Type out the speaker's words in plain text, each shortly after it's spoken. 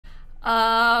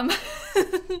Hi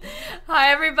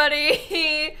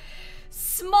everybody.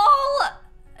 Small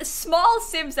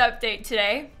Sims update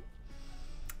today.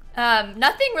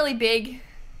 Nothing really big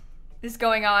is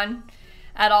going on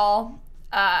at all.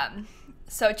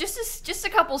 So just a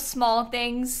couple small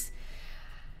things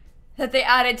that they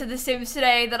added to The Sims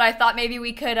today that I thought maybe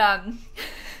we could that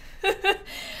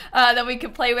we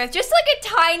could play with. Just like a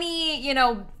tiny, you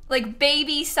know, like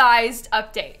baby-sized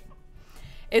update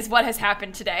is what has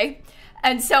happened today.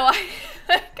 And so I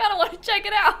kind of want to check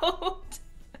it out.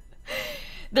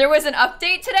 There was an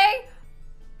update today.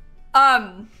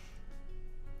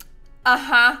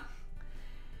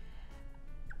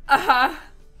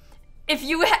 If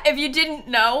you didn't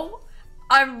know,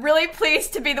 I'm really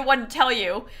pleased to be the one to tell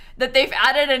you that they've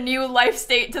added a new life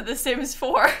state to The Sims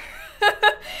 4.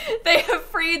 They have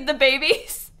freed the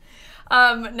babies.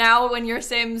 Now when your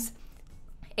Sims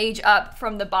age up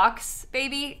from the box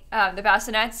baby, the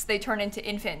bassinets, they turn into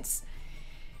infants.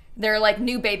 They're like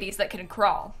new babies that can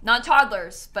crawl. Not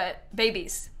toddlers, but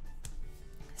babies.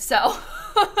 So,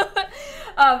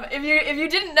 if you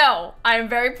didn't know, I am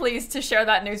very pleased to share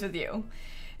that news with you.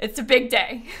 It's a big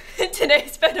day.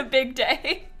 Today's been a big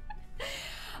day.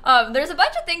 There's a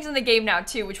bunch of things in the game now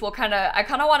too, which I kind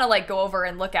of want to like go over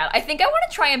and look at. I think I want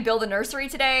to try and build a nursery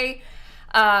today.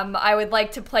 I would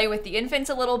like to play with the infants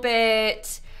a little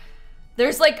bit.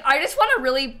 There's like, I just want to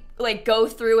really like go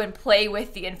through and play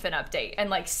with the infant update and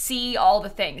like see all the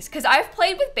things. Cause I've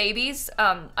played with babies.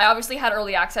 I obviously had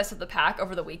early access to the pack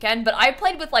over the weekend, but I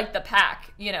played with like the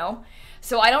pack, you know?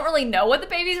 So I don't really know what the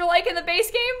babies are like in the base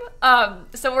game.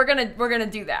 So we're gonna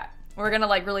do that. We're gonna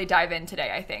like really dive in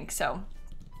today, I think. So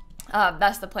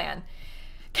that's the plan.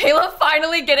 Kayla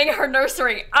finally getting her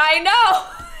nursery. I know.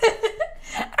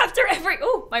 After every,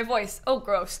 oh, my voice. Oh,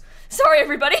 gross. Sorry,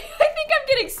 everybody. I think I'm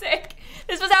getting sick.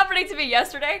 This was happening to me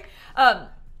yesterday.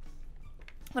 What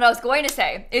I was going to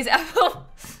say is,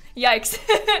 yikes.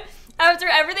 After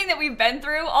everything that we've been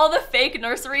through, all the fake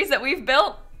nurseries that we've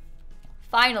built,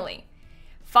 finally.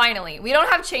 We don't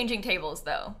have changing tables,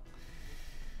 though.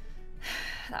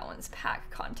 That one's pack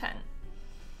content.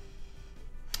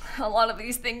 A lot of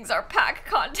these things are pack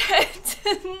content.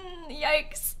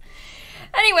 Yikes.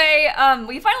 Anyway,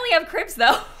 we finally have cribs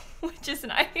though, which is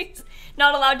nice.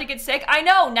 Not allowed to get sick. I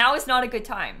know, now is not a good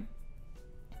time.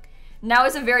 Now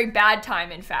is a very bad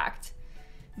time, in fact.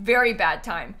 Very bad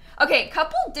time. Okay,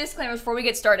 couple disclaimers before we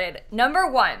get started. Number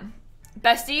one,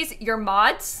 besties, your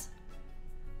mods,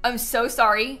 I'm so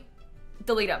sorry,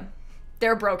 delete them.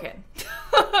 They're broken.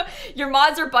 Your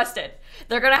mods are busted.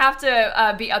 They're gonna have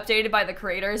to be updated by the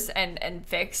creators and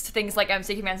fixed. Things like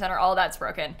MC Command Center, all of that's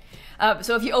broken.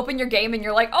 So if you open your game and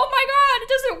you're like, oh my god, it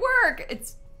doesn't work,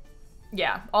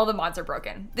 yeah, all the mods are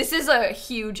broken. This is a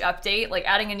huge update. Like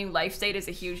adding a new life state is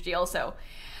a huge deal, so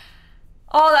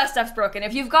all that stuff's broken.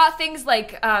 If you've got things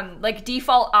like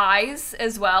default eyes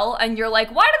as well, and you're like,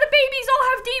 why do the babies all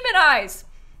have demon eyes?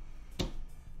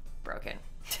 Broken.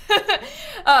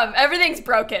 Everything's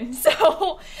broken.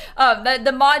 So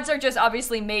the mods are just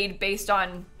obviously made based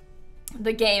on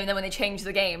the game. Then when they change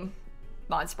the game,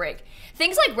 mods break.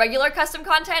 Things like regular custom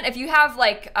content, if you have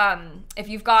like if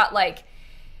you've got like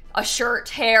a shirt,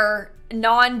 hair,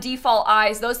 non-default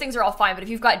eyes, those things are all fine. But if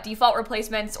you've got default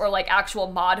replacements or like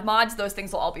actual mods, those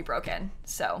things will all be broken.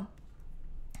 So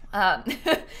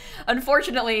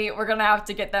unfortunately, we're gonna have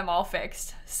to get them all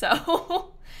fixed.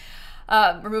 So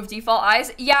remove default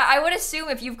eyes. Yeah, I would assume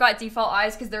if you've got default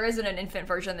eyes, because there isn't an infant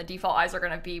version, the default eyes are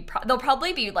gonna be, they'll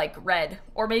probably be like red,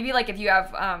 or maybe like if you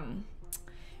have,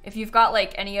 if you've got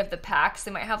like any of the packs,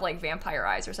 they might have like vampire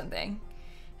eyes or something.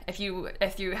 If you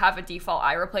have a default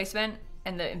eye replacement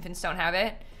and the infants don't have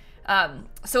it.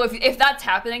 So if that's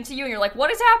happening to you and you're like, what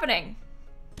is happening?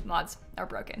 Mods are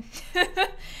broken.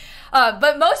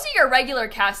 But most of your regular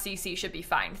cast CC should be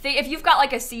fine. If you've got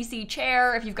like a CC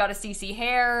chair, if you've got a CC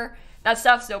hair, that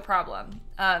stuff's no problem.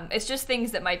 It's just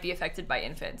things that might be affected by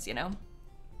infants, you know?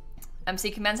 MC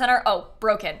Command Center, oh,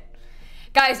 broken.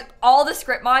 Guys, all the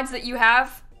script mods that you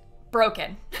have,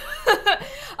 broken.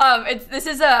 This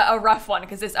is a rough one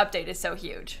because this update is so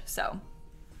huge, so.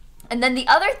 And then the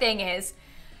other thing is,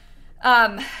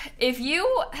 if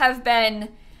you have been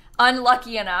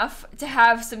unlucky enough to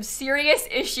have some serious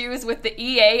issues with the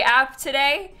EA app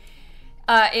today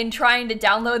in trying to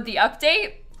download the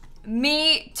update,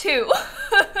 me too.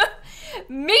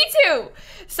 Me too.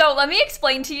 So let me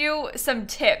explain to you some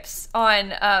tips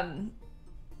on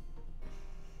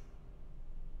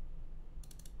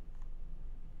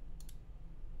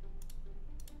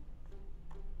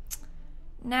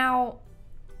now,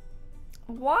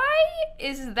 why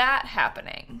is that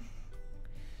happening?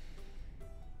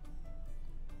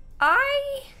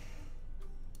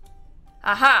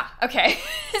 Aha, okay.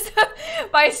 So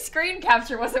my screen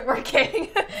capture wasn't working.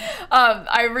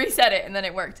 I reset it and then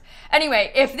it worked.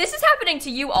 Anyway, if this is happening to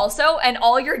you also and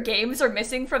all your games are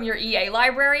missing from your EA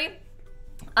library,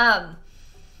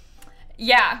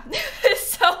 yeah.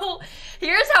 So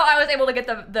here's how I was able to get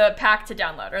the pack to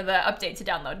download, or the update to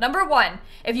download. Number one,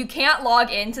 if you can't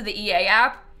log into the EA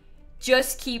app,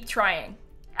 just keep trying.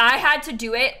 I had to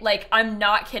do it, like, I'm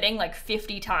not kidding, like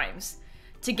 50 times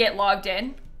to get logged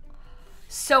in.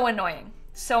 So annoying.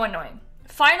 So annoying.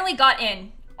 Finally got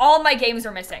in. All my games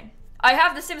are missing. I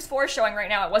have The Sims 4 showing right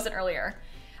now. It wasn't earlier.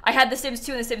 I had The Sims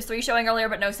 2 and The Sims 3 showing earlier,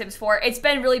 but no Sims 4. It's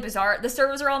been really bizarre. The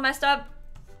servers are all messed up.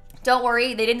 Don't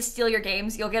worry, they didn't steal your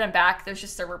games. You'll get them back. There's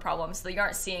just server problems, so you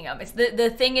aren't seeing them. It's the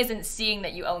thing isn't seeing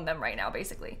that you own them right now,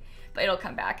 basically. But it'll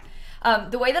come back.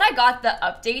 The way that I got the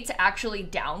update to actually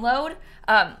download,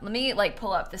 let me like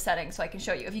pull up the settings so I can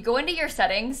show you. If you go into your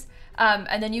settings,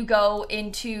 and then you go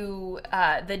into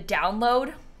the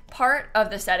download part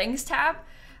of the settings tab,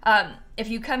 if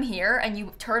you come here and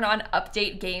you turn on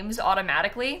update games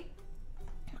automatically,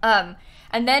 and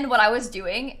then what I was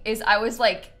doing is I was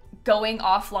like going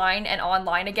offline and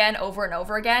online again over and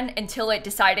over again until it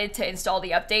decided to install the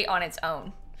update on its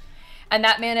own. And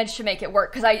that managed to make it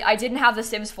work because I didn't have The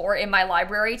Sims 4 in my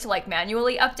library to like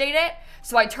manually update it.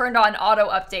 So I turned on auto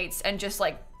updates and just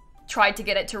like tried to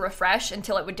get it to refresh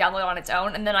until it would download on its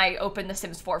own. And then I opened The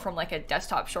Sims 4 from like a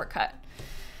desktop shortcut.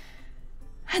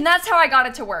 And that's how I got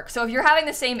it to work. So if you're having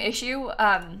the same issue,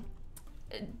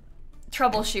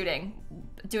 troubleshooting,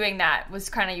 doing that was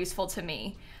kind of useful to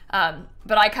me.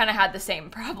 But I kind of had the same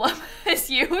problem as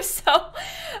you. So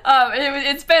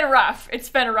it's been rough. It's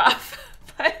been rough.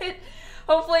 But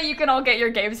hopefully you can all get your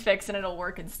games fixed and it'll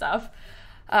work and stuff.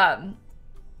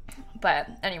 But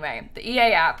anyway, the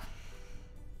EA app.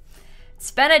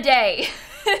 It's been a day.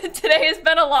 Today has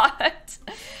been a lot.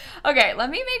 Okay, let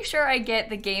me make sure I get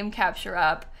the game capture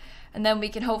up and then we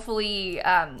can hopefully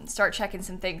start checking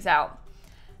some things out.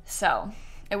 So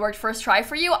it worked first try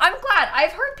for you. I'm glad.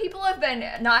 I've heard people have been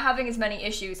not having as many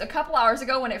issues. A couple hours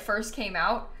ago when it first came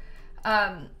out,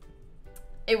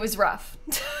 it was rough.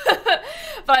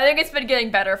 But I think it's been getting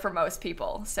better for most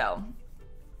people. So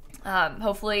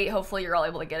hopefully you're all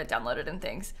able to get it downloaded and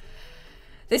things.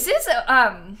 This is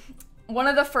one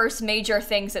of the first major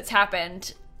things that's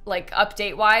happened, like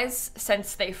update-wise,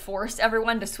 since they forced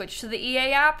everyone to switch to the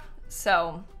EA app.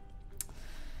 So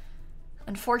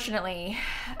unfortunately,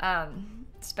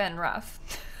 it's been rough.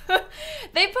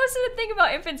 They posted a thing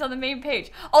about infants on the main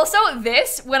page. Also,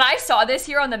 when I saw this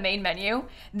here on the main menu,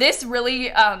 this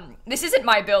really, this isn't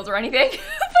my build or anything,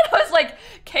 but I was like,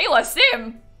 Kayla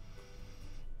Sim.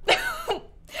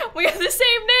 We have the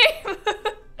same name.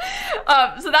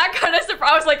 So that kind of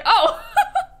surprised, I was like, oh,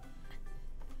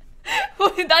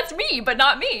 that's me, but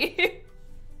not me.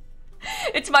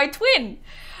 It's my twin.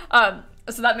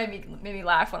 So that made me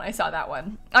laugh when I saw that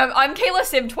one. I'm Kayla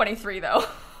Sim 23 though.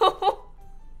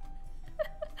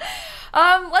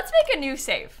 Let's make a new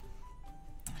save.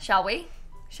 Shall we?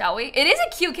 Shall we? It is a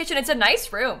cute kitchen. It's a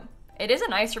nice room. It is a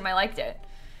nice room. I liked it.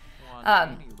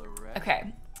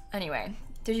 Okay. Anyway,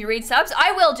 did you read subs?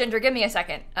 I will, Ginger. Give me a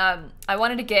second. I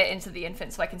wanted to get into the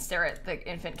infant so I can stare at the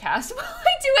infant cast while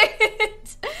I do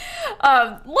it.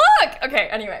 Look! Okay,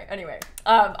 anyway.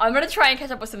 I'm gonna try and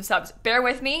catch up with some subs. Bear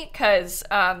with me, because,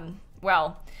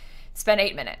 well, it's been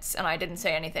 8 minutes, and I didn't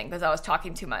say anything because I was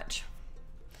talking too much.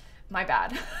 My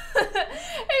bad. Hey,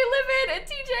 Livid, and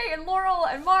TJ, and Laurel,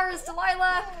 and Mars,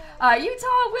 Delilah,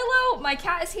 Utah, Willow, my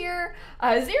cat is here,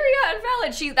 Ziria, and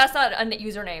Valid. That's not a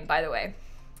username, by the way.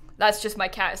 That's just my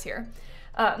cat is here.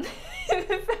 Valid,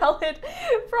 Fraudfiend,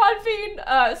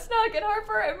 Snug, and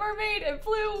Harper, and Mermaid, and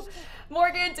Blue,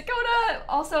 Morgan, Dakota,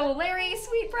 also Larry,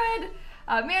 Sweetbread,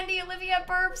 Mandy, Olivia,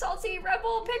 Burb, Salty,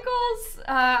 Rebel, Pickles,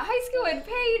 High School, and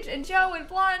Paige, and Joe, and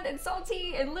Blonde, and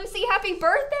Salty, and Lucy. Happy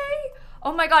birthday!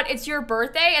 Oh my god, it's your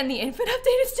birthday and the infant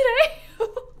update is today?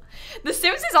 The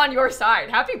Sims is on your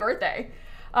side. Happy birthday.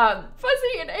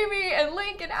 Fuzzy, and Amy, and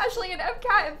Link, and Ashley, and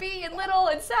MCat, and B, and Little,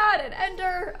 and Sad, and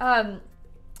Ender,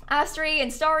 Astri,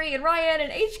 and Starry, and Ryan,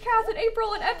 and HCath, and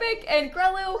April, and Epic, and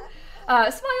Grelu,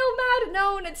 Smile, Mad,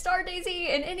 Known, and Star Daisy,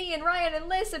 and Innie, and Ryan, and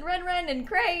Liz, and Ren, and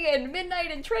Cray, and Midnight,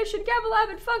 and Trish, and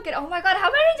Gabalab, and Funk, and oh my god, how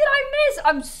many did I miss?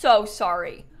 I'm so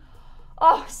sorry.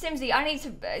 Oh, Simsy, I need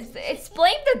to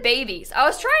explain the babies. I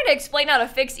was trying to explain how to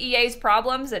fix EA's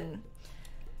problems and,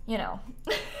 you know.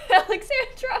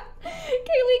 Alexandra,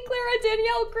 Kaylee, Clara,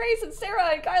 Danielle, Grace, and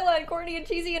Sarah, and Kyla, and Courtney, and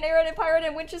Cheesy, and Aaron, and Pirate,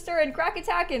 and Winchester, and Crack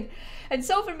Attack, and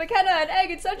Soph, and McKenna, and Egg,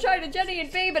 and Sunshine, and Jenny,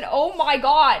 and Babe, and oh my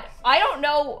god. I don't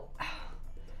know.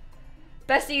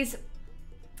 Besties,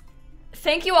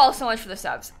 Thank you all so much for the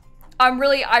subs. Thank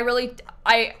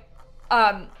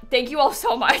you all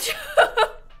so much.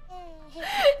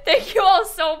 Thank you all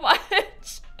so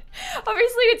much.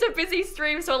 Obviously, it's a busy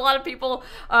stream, so a lot of people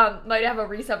might have a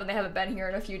resub and they haven't been here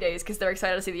in a few days because they're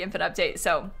excited to see the Infant update.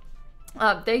 So,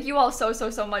 thank you all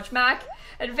so much. Mac,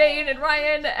 and Vane, and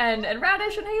Ryan, and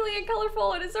Radish, and Haley, and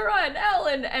Colorful, and Azura, and Elle,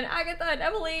 and Agatha, and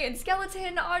Emily, and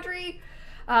Skeleton, Audrey,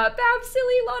 Bab,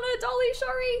 Silly, Lana, Dolly,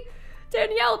 Shari,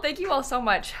 Danielle. Thank you all so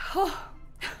much.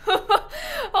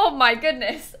 Oh my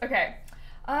goodness. Okay.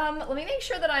 Let me make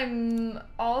sure that I'm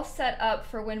all set up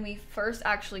for when we first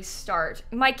actually start.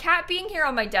 My cat being here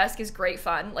on my desk is great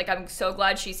fun. Like, I'm so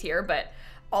glad she's here, but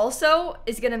also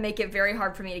is gonna make it very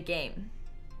hard for me to game.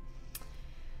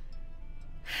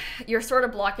 You're sort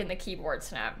of blocking the keyboard,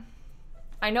 Snap.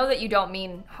 I know that you don't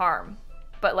mean harm,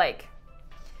 but like,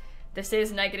 this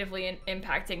is negatively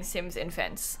impacting Sims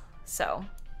infants, so.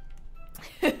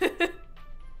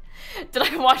 Did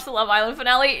I watch the Love Island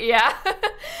finale? Yeah.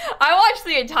 I watched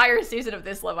the entire season of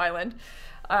this Love Island.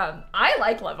 I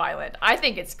like Love Island. I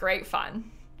think it's great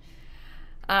fun.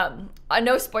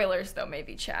 No spoilers though,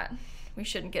 maybe, chat. We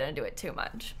shouldn't get into it too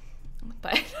much.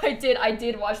 But I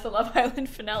did watch the Love Island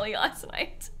finale last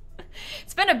night.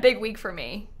 It's been a big week for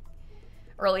me.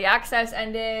 Early access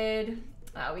ended.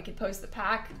 We could post the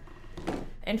pack.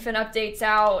 Infant updates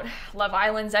out. Love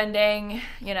Island's ending.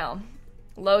 You know.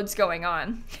 Loads going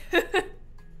on.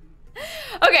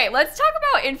 Okay, let's talk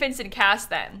about infants and cast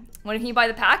then. When can you buy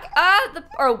the pack?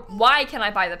 Or why can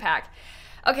I buy the pack?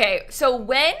 Okay, so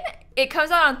when it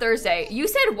comes out on Thursday, you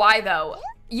said why though.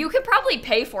 You could probably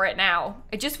pay for it now.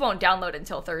 It just won't download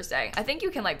until Thursday. I think you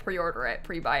can like pre-order it,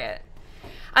 pre-buy it.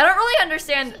 I don't really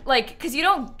understand, like, cause you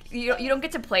don't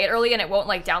get to play it early and it won't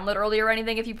like download early or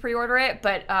anything if you pre-order it,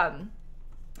 but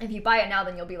if you buy it now,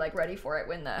 then you'll be like ready for it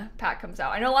when the pack comes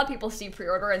out. I know a lot of people see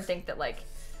pre-order and think that like,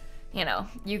 you know,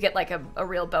 you get like a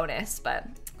real bonus, but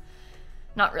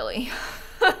not really.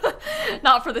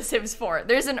 Not for The Sims 4.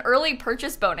 There's an early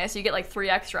purchase bonus. You get like 3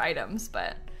 extra items,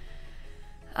 but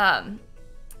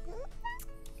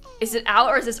is it out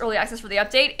or is this early access for the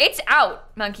update? It's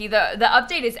out, Monkey. The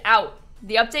update is out.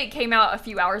 The update came out a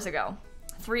few hours ago.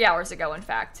 3 hours ago, in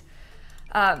fact.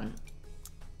 I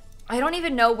don't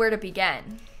even know where to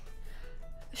begin.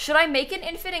 Should I make an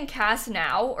infant and cast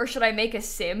now? Or should I make a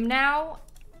sim now?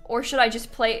 Or should I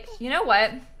just play? You know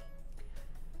what?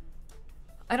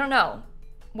 I don't know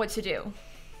what to do.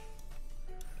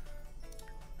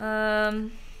 I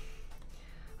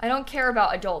don't care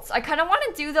about adults. I kind of want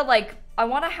to do the like, I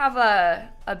want to have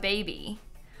a baby.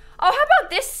 Oh, how about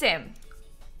this sim?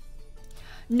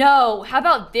 No, how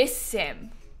about this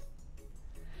sim?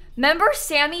 Remember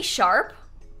Sammy Sharp?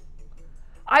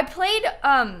 I played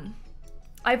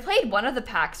one of the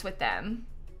packs with them.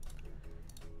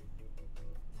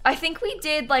 I think we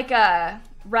did like a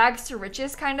rags to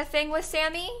riches kind of thing with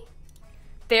Sammy.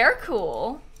 They're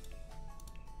cool.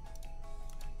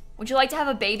 Would you like to have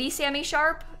a baby Sammy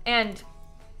Sharp? And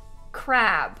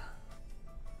Crab.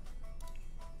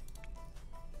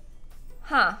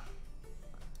 Huh.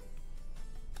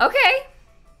 Okay.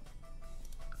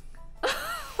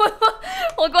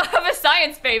 We'll go have a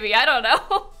science baby. I don't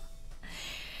know.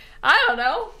 I don't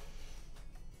know.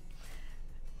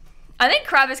 I think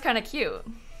Crab is kind of cute.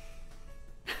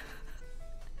 Do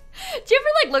you ever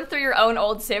like look through your own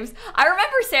old Sims? I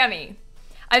remember Sammy.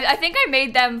 I think I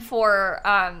made them for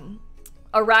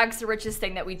a rags to riches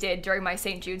thing that we did during my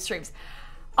St. Jude streams.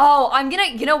 Oh, I'm gonna,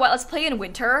 you know what? Let's play in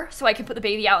winter so I can put the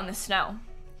baby out in the snow.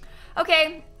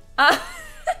 Okay.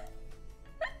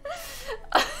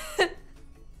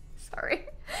 Sorry.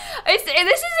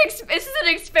 This is an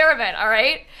experiment, all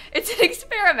right? It's an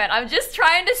experiment. I'm just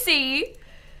trying to see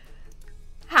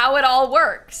how it all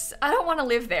works. I don't want to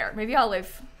live there. Maybe I'll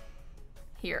live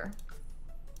here.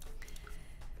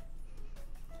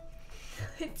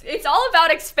 It's all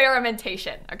about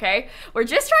experimentation, okay? We're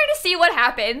just trying to see what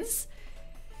happens.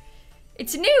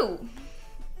 It's new.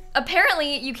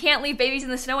 Apparently, you can't leave babies in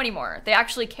the snow anymore. They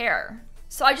actually care.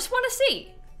 So I just want to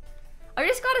see. I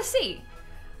just gotta see.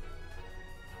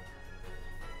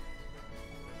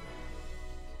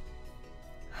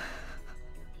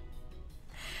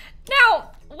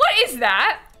 Now, what is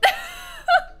that?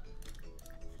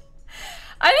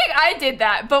 I think I did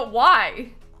that, but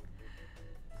why?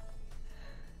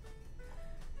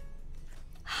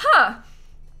 Huh.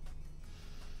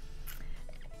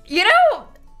 You know,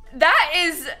 that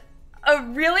is a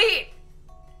really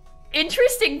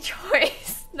interesting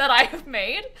choice that I have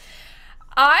made.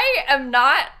 I am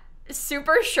not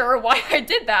super sure why I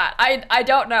did that. I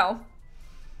don't know.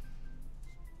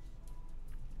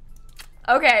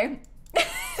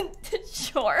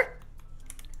 Sure.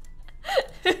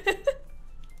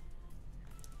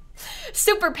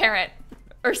 Super parent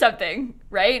or something,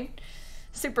 right?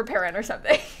 Super parent or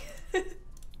something.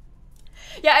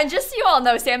 Yeah, and just so you all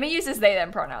know, Sammy uses they,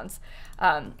 them pronouns.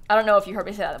 I don't know if you heard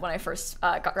me say that when I first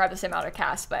grabbed the sim out of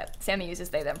cast, but Sammy uses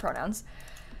they, them pronouns.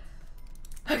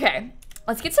 Okay,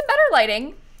 let's get some better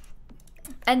lighting.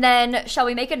 And then, shall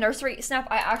we make a nursery? Snap,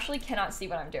 I actually cannot see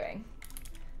what I'm doing.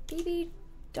 BB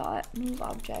dot move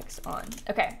objects on.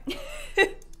 Okay.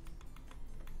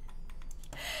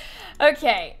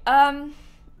 Okay, do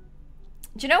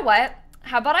you know what?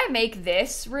 How about I make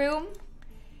this room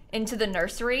into the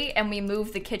nursery and we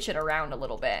move the kitchen around a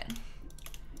little bit?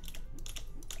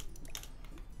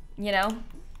 You know?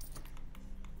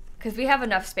 Because we have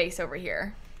enough space over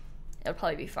here. It'll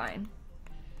probably be fine.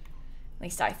 At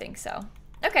least I think so.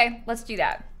 Okay, let's do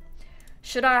that.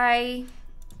 Should I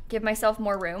give myself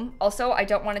more room? Also, I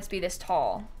don't want it to be this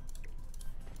tall.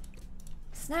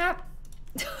 Snap.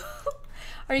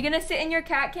 Are you gonna sit in your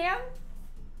cat cam?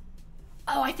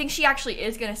 Oh, I think she actually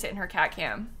is gonna sit in her cat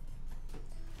cam.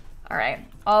 All right,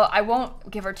 I won't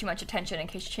give her too much attention in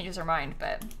case she changes her mind,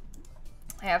 but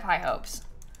I have high hopes.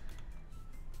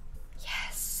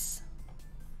 Yes.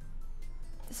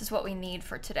 This is what we need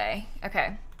for today.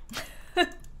 Okay.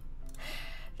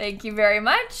 Thank you very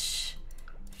much.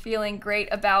 Feeling great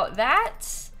about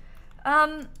that.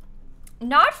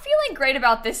 Not feeling great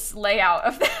about this layout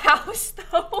of the house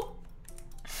though.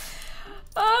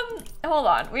 Hold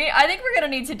on. I think we're gonna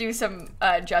need to do some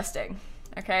adjusting,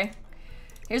 okay?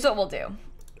 Here's what we'll do.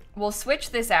 We'll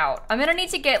switch this out. I'm gonna need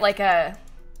to get like a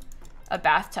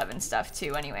bathtub and stuff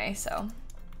too anyway, so.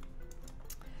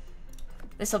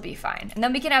 This'll be fine. And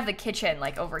then we can have the kitchen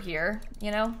like over here, you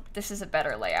know? This is a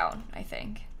better layout, I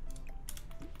think.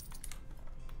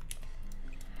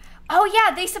 Oh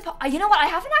yeah, you know what? I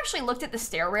haven't actually looked at the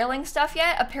stair railing stuff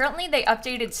yet. Apparently they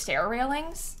updated stair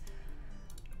railings.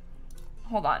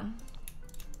 Hold on.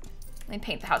 Let me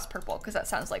paint the house purple because that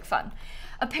sounds like fun.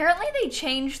 Apparently they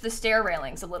changed the stair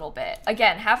railings a little bit.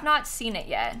 Again, have not seen it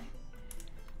yet.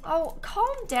 Oh,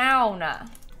 calm down.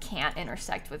 Can't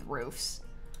intersect with roofs.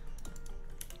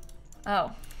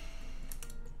 Oh.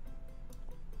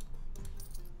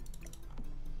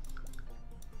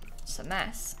 It's a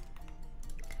mess.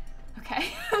 Okay.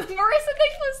 Marissa,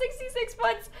 thanks for the 66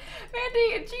 months.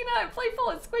 Mandy and Gina and Playful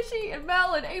and Squishy and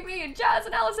Mel and Amy and Jazz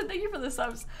and Allison, thank you for the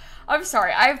subs. I'm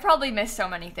sorry, I've probably missed so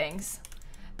many things.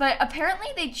 But apparently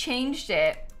they changed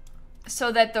it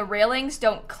so that the railings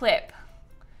don't clip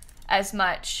as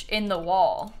much in the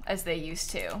wall as they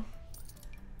used to.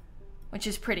 Which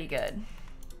is pretty good.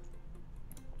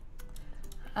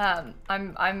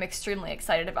 I'm extremely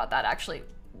excited about that actually.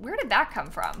 Where did that come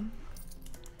from?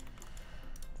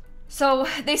 So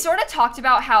they sort of talked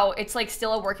about how it's like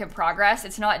still a work in progress.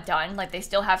 It's not done. Like they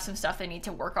still have some stuff they need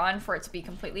to work on for it to be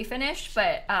completely finished.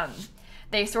 But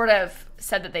they sort of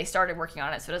said that they started working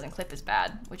on it so it doesn't clip as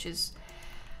bad, which is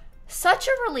such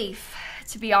a relief,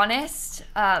 to be honest.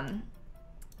 Do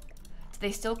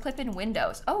they still clip in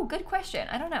Windows? Oh, good question.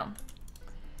 I don't know.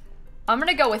 I'm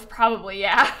gonna go with probably,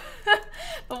 yeah.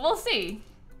 But we'll see.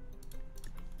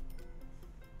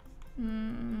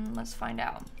 Let's find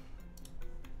out.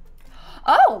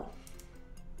 Oh!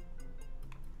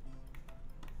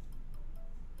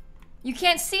 You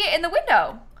can't see it in the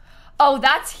window. Oh,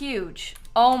 that's huge.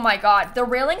 Oh my god. The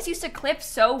railings used to clip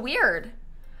so weird.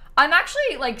 I'm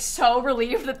actually like so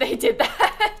relieved that they did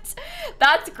that.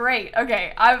 That's great.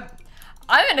 Okay, I'm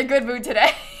in a good mood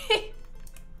today.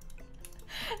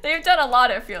 They've done a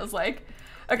lot, it feels like.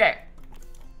 Okay,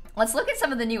 let's look at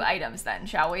some of the new items then,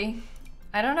 shall we?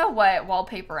 I don't know what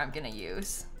wallpaper I'm gonna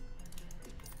use.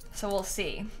 So we'll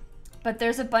see. But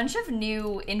there's a bunch of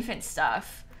new infant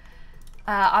stuff.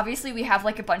 Obviously we have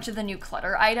like a bunch of the new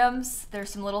clutter items. There's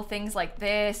some little things like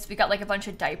this. We got like a bunch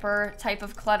of diaper type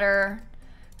of clutter.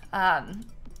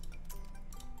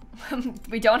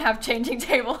 We don't have changing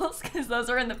tables because those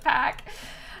are in the pack.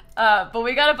 But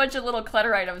we got a bunch of little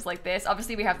clutter items like this.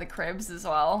 Obviously we have the cribs as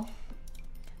well.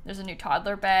 There's a new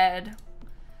toddler bed.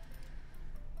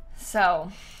 So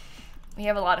we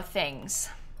have a lot of things.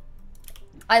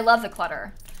 I love the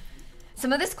clutter.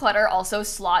 Some of this clutter also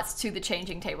slots to the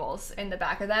changing tables in the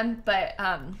back of them, but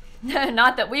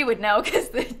not that we would know because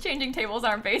the changing tables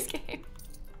aren't base game.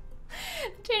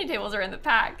 The changing tables are in the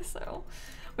pack, so.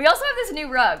 We also have this new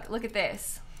rug. Look at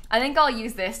this. I think I'll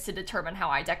use this to determine how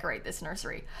I decorate this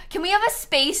nursery. Can we have a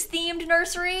space-themed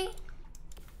nursery?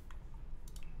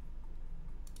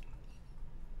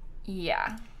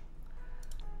 Yeah.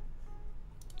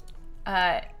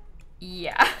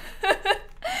 Yeah.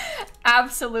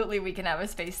 Absolutely, we can have a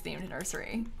space-themed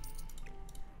nursery.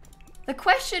 The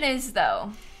question is,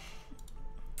 though,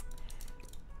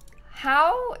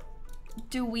 how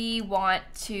do we want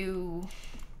to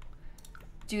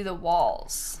do the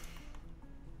walls?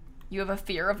 You have a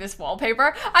fear of this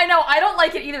wallpaper? I know, I don't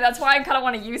like it either. That's why I kind of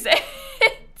want to use it.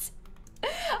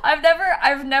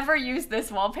 I've never used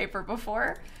this wallpaper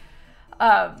before.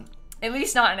 At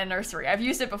least not in a nursery. I've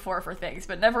used it before for things,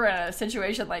 but never in a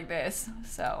situation like this,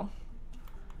 so.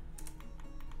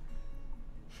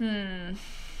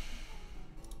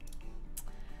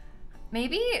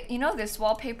 Maybe, you know, this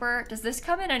wallpaper, does this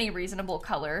come in any reasonable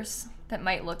colors that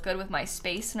might look good with my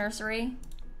space nursery?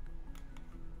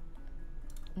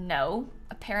 No,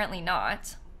 apparently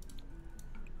not.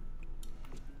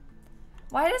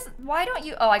 Why don't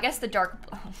you, oh, I guess the dark,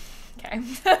 oh, okay.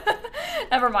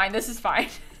 Never mind, this is fine.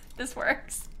 This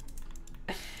works.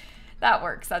 That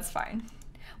works, that's fine.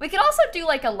 We could also do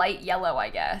like a light yellow, I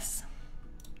guess.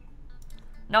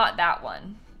 Not that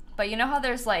one. But you know how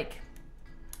there's like,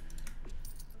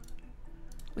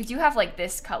 we do have like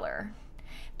this color.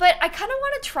 But I kind of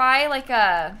want to try like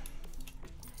a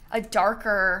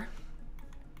darker,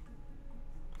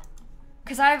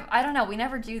 because I don't know, we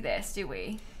never do this, do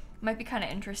we? Might be kind of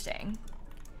interesting.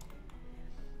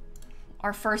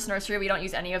 Our first nursery, we don't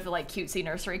use any of the like cutesy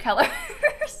nursery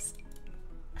colors.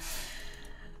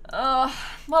 Oh,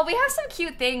 well, we have some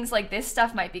cute things, like this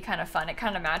stuff might be kind of fun. It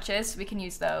kind of matches, so we can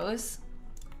use those.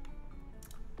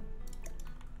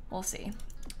 We'll see.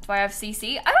 Do I have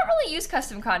CC? I don't really use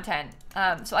custom content,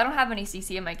 so I don't have any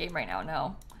CC in my game right now,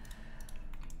 no.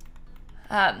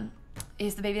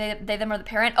 Is the baby they, them, or the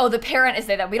parent? Oh, the parent is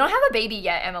they, them. We don't have a baby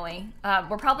yet, Emily.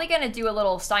 We're probably gonna do a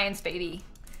little science baby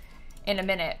in a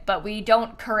minute, but we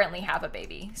don't currently have a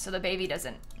baby, so the baby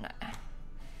doesn't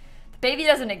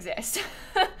exist.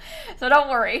 So don't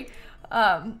worry.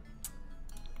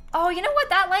 Oh, you know what?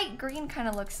 That light green kind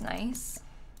of looks nice.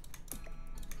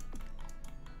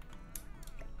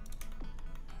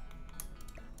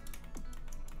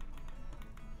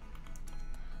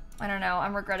 I don't know,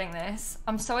 I'm regretting this.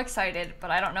 I'm so excited, but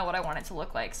I don't know what I want it to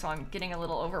look like, so I'm getting a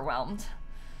little overwhelmed.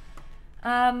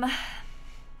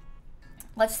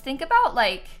 Let's think about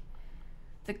like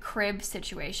the crib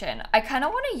situation. I kind of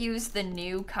want to use the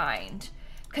new kind,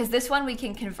 because this one we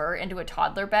can convert into a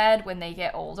toddler bed when they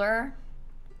get older.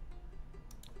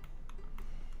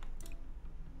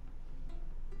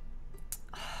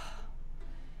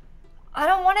 I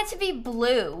don't want it to be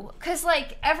blue, because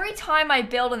like every time I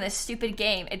build in this stupid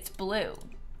game, it's blue.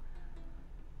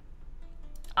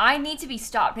 I need to be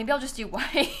stopped. Maybe I'll just do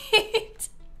white.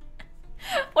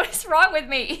 What is wrong with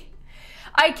me?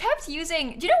 I kept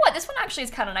using, do you know what? This one actually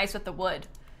is kind of nice with the wood,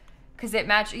 because it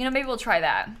matches, you know, maybe we'll try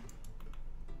that.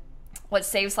 What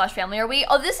save/family are we?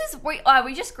 Oh, this is, we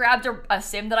just grabbed a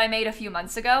sim that I made a few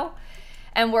months ago,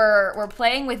 and we're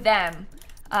playing with them.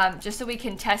 Just so we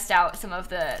can test out some of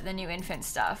the new infant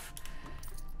stuff.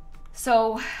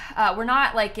 So we're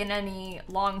not like in any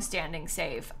long-standing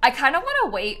save. I kind of want to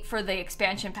wait for the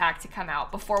expansion pack to come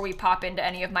out before we pop into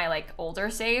any of my like older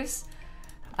saves,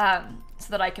 so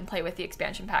that I can play with the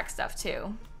expansion pack stuff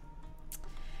too.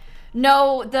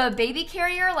 No, the baby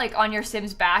carrier like on your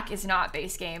Sim's back is not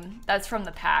base game. That's from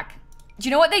the pack. Do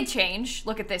you know what they changed?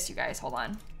 Look at this, you guys, hold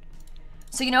on.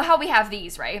 So you know how we have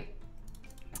these, right?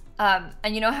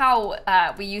 And you know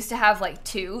how we used to have like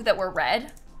 2 that were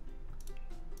red?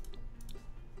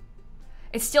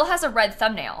 It still has a red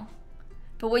thumbnail,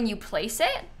 but when you place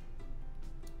it,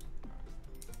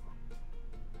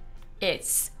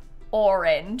 it's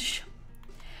orange.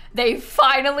 They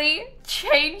finally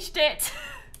changed it.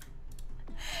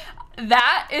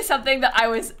 That is something that I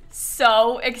was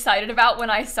so excited about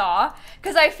when I saw,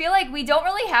 because I feel like we don't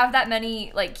really have that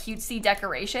many like cutesy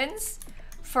decorations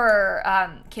for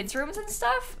kids' rooms and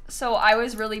stuff, so I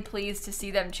was really pleased to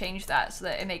see them change that so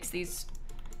that it makes these,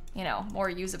 you know, more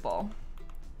usable.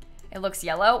 It looks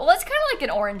yellow. Well, it's kind of like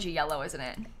an orangey yellow, isn't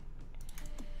it?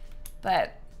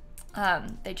 But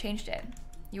they changed it.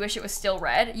 You wish it was still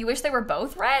red? You wish they were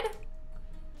both red?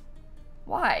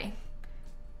 Why?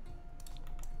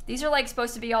 These are like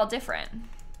supposed to be all different.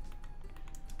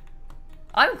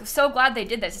 I'm so glad they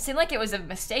did this. It seemed like it was a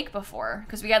mistake before,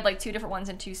 because we had like 2 different ones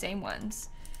and 2 same ones.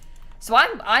 So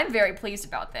I'm very pleased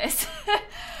about this.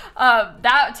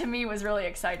 That to me was really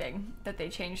exciting that they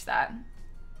changed that.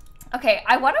 Okay,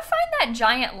 I want to find that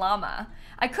giant llama.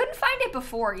 I couldn't find it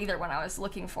before either when I was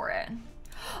looking for it.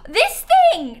 This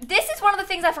thing! This is one of the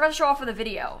things I forgot to show off for the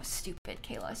video. Stupid,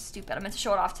 Kayla, stupid. I meant to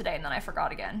show it off today and then I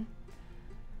forgot again.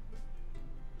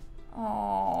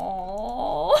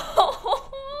 Oh,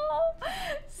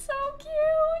 so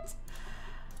cute.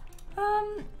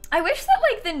 I wish that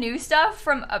like the new stuff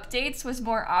from updates was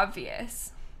more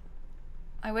obvious.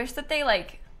 I wish that they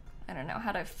like, I don't know,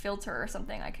 had a filter or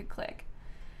something I could click.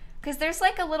 Because there's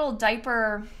like a little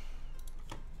diaper.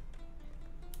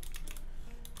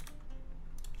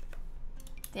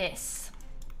 This.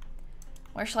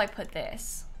 Where shall I put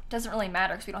this? Doesn't really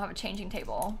matter because we don't have a changing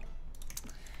table.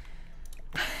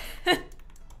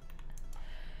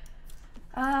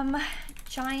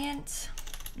 Giant,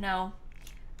 no,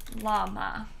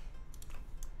 llama.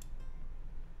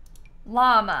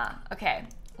 Llama, okay.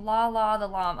 La the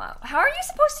llama. How are you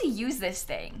supposed to use this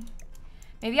thing?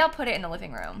 Maybe I'll put it in the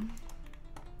living room.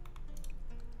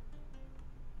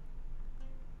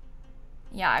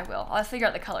 Yeah, I will. I'll figure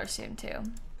out the color soon too.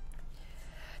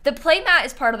 The playmat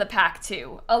is part of the pack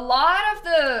too. A lot of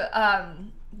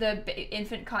the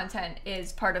infant content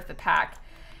is part of the pack.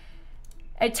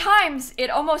 At times, it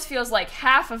almost feels like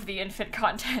half of the infant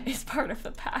content is part of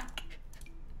the pack.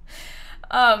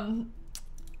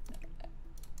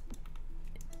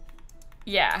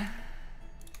 Yeah.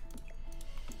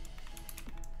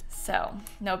 So,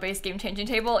 no base game changing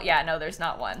table? Yeah, no, there's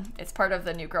not one. It's part of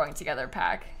the new Growing Together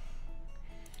pack.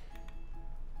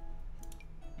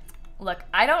 Look,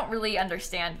 I don't really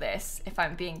understand this, if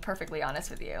I'm being perfectly honest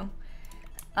with you.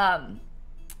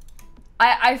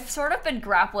 I've sort of been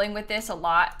grappling with this a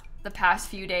lot the past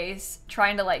few days,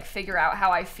 trying to like figure out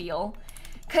how I feel.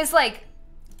 Cause like,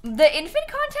 the infant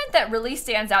content that really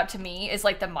stands out to me is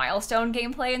like the milestone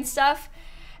gameplay and stuff.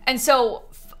 And so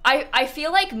I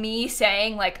feel like me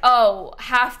saying like, oh,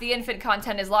 half the infant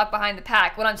content is locked behind the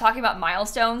pack when I'm talking about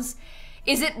milestones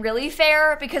isn't really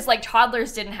fair because like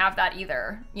toddlers didn't have that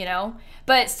either, you know?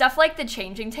 But stuff like the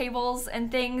changing tables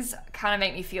and things kind of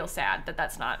make me feel sad that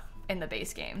that's not in the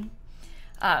base game.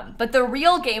 But the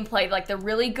real gameplay, like the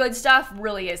really good stuff,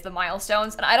 really is the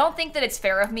milestones. And I don't think that it's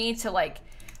fair of me to like,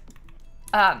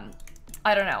 I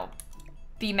don't know,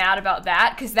 be mad about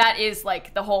that, because that is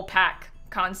like the whole pack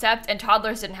concept, and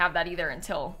toddlers didn't have that either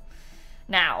until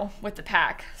now with the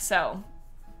pack. So,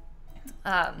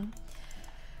 I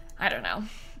don't know.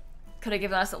 Could have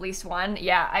given us at least one.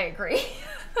 Yeah, I agree.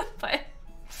 But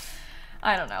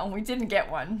I don't know. We didn't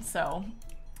get one, so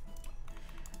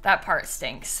that part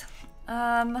stinks.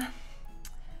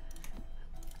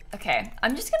 Okay,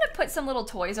 I'm just gonna put some little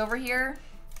toys over here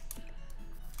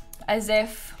as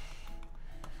if,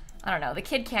 I don't know, the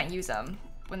kid can't use them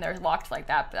when they're locked like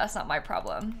that, but that's not my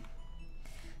problem.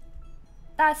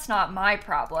 That's not my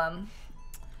problem.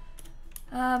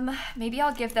 Maybe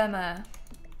I'll give them a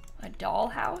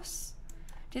dollhouse.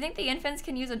 Do you think the infants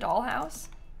can use a dollhouse?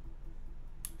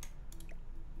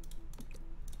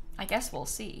 I guess we'll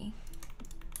see.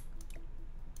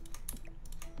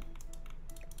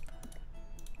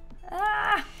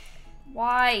 Ah,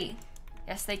 why?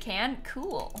 Yes, they can.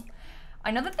 Cool.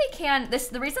 I know that they can.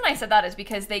 The reason I said that is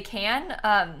because they can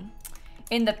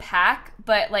in the pack,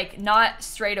 but like not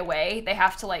straight away. They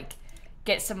have to like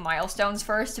get some milestones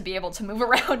first to be able to move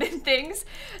around and things.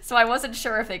 So I wasn't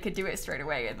sure if they could do it straight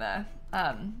away in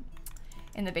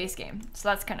the base game. So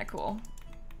that's kind of cool.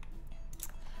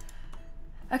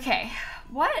 Okay,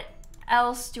 what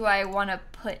else do I want to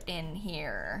put in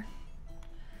here?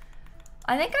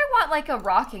 I think I want like a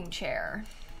rocking chair,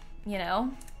 you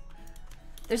know?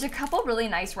 There's a couple really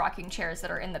nice rocking chairs that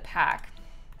are in the pack.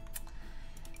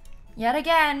 Yet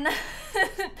again,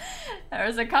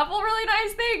 there's a couple really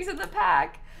nice things in the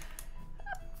pack.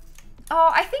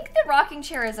 Oh, I think the rocking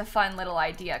chair is a fun little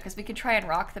idea because we could try and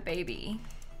rock the baby.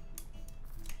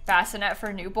 Bassinet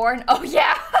for newborn. Oh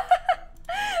yeah.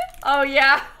 Oh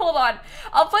yeah, hold on.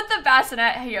 I'll put the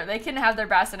bassinet here. They can have their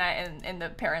bassinet in the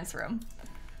parents' room.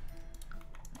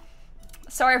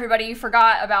 Sorry everybody, you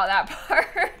forgot about that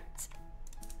part.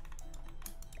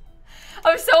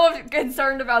 I'm so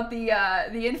concerned about the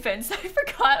infants. I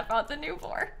forgot about the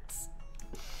newborns.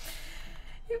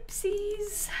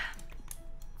 Oopsies.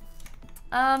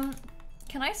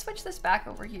 Can I switch this back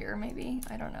over here maybe?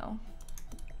 I don't know.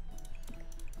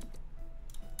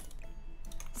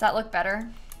 Does that look better?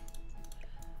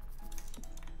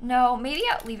 No, maybe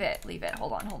I'll leave it. Leave it.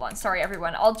 Hold on. Sorry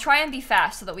everyone. I'll try and be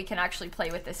fast so that we can actually play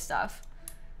with this stuff.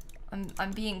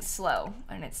 I'm being slow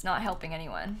and it's not helping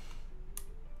anyone.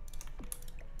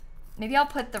 Maybe I'll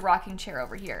put the rocking chair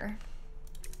over here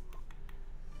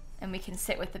and we can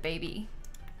sit with the baby.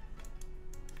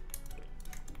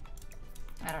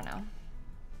 I don't know.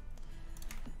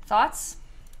 Thoughts?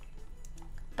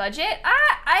 Budget?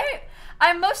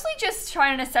 I'm mostly just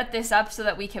trying to set this up so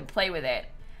that we can play with it.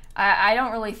 I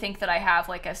don't really think that I have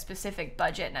like a specific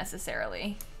budget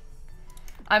necessarily.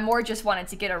 I more just wanted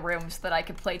to get a room so that I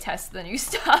could play test the new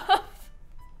stuff.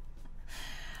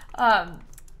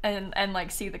 and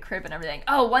like see the crib and everything.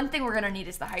 Oh, one thing we're gonna need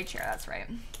is the high chair. That's right.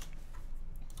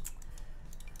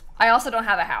 I also don't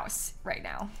have a house right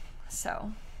now,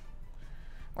 so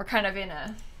we're kind of in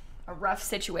a rough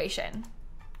situation.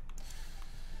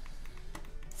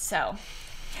 So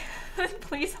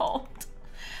please hold.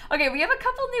 Okay, we have a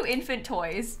couple new infant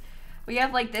toys. We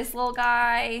have like this little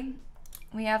guy.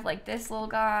 We have like this little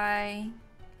guy.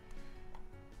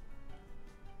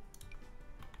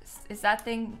 Is that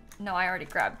thing? No, I already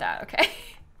grabbed that. Okay.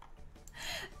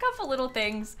 A couple little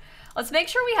things. Let's make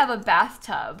sure we have a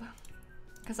bathtub,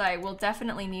 because I will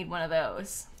definitely need one of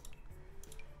those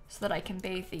so that I can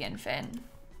bathe the infant.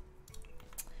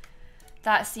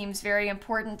 That seems very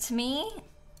important to me.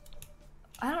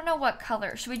 I don't know what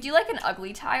color. Should we do like an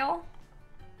ugly tile?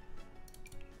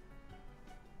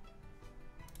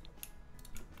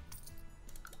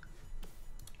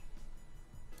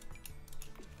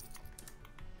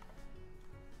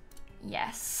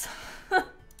 Yes.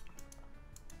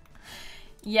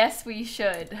 Yes, we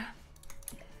should.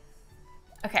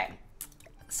 Okay.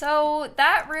 So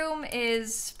that room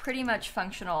is pretty much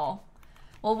functional.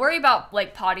 We'll worry about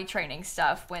like potty training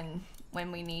stuff when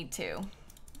we need to,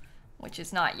 which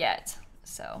is not yet.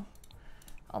 So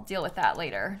I'll deal with that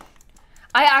later.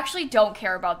 I actually don't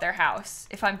care about their house,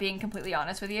 if I'm being completely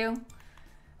honest with you.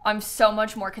 I'm so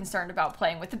much more concerned about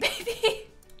playing with the baby.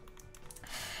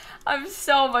 I'm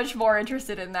so much more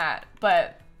interested in that,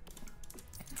 but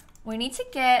we need to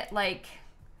get like,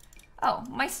 oh,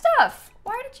 my stuff.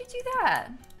 Why did you do that?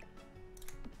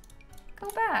 Go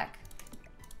back.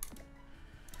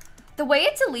 The way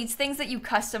it deletes things that you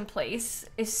custom place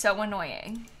is so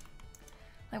annoying.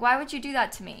 Like, why would you do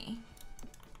that to me?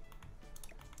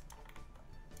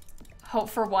 Hope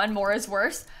for one, more is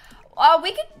worse.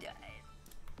 We could...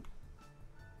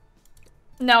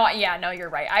 No, yeah, no, you're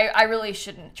right. I really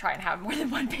shouldn't try and have more than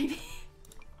one baby.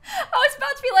 I was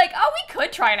about to be like, oh, we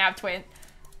could try and have twins.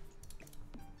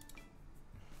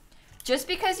 Just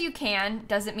because you can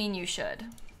doesn't mean you should.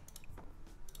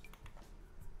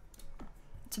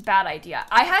 It's a bad idea.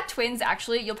 I had twins,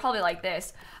 actually. You'll probably like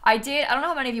this. I don't know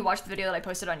how many of you watched the video that I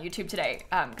posted on YouTube today,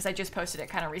 because I just posted it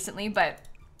kind of recently, but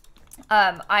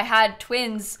I had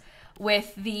twins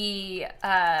with the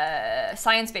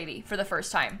science baby for the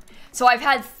first time. So I've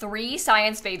had 3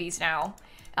 science babies now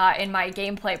in my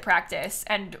gameplay practice,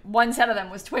 and one set of them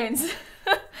was twins.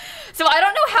 So I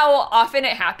don't know how often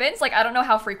it happens. Like, I don't know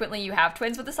how frequently you have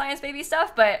twins with the science baby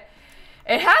stuff, but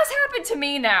it has happened to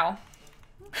me now.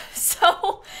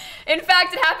 So, in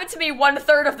fact, it happened to me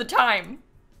 1/3 of the time.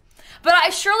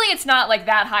 But surely it's not like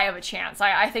that high of a chance.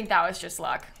 I think that was just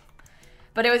luck.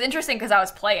 But it was interesting because I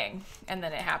was playing and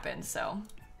then it happened, so.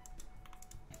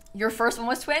 Your first one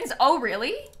was twins? Oh,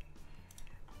 really?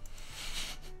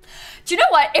 Do you know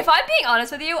what? If I'm being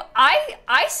honest with you,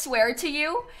 I swear to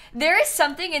you, there is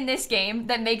something in this game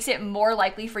that makes it more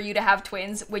likely for you to have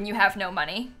twins when you have no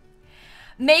money.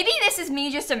 Maybe this is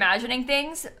me just imagining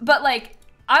things, but like,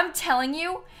 I'm telling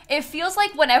you, it feels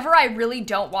like whenever I really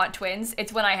don't want twins,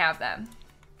 it's when I have them.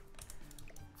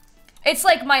 It's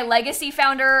like my legacy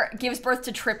founder gives birth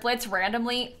to triplets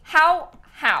randomly. How?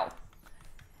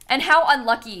 And how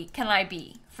unlucky can I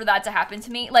be for that to happen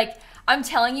to me? Like, I'm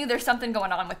telling you, there's something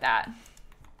going on with that.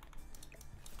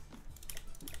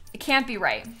 It can't be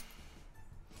right.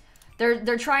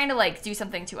 They're trying to like do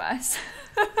something to us.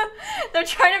 They're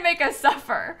trying to make us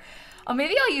suffer. Oh,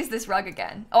 maybe I'll use this rug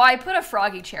again. Oh, I put a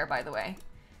froggy chair, by the way.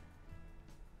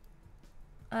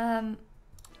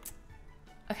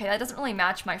 Okay, that doesn't really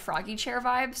match my froggy chair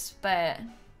vibes, but...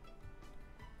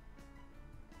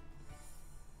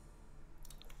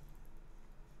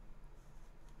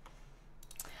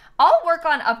 I'll work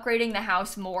on upgrading the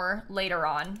house more later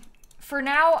on. For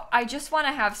now, I just want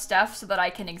to have stuff so that I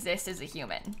can exist as a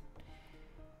human.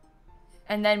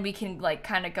 And then we can, like,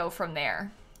 kind of go from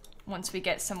there once we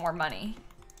get some more money.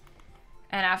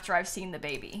 And after I've seen the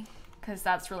baby, because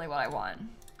that's really what I want.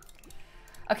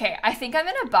 Okay, I think I'm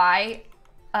gonna buy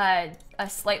a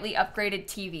slightly upgraded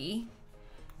TV,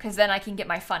 because then I can get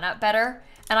my fun up better.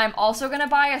 And I'm also gonna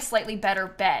buy a slightly better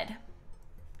bed,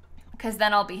 because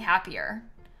then I'll be happier.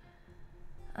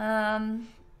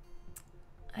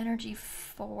 Energy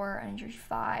 4, energy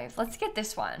 5. Let's get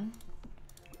this one.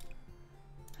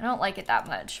 I don't like it that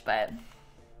much, but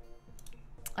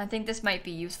I think this might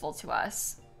be useful to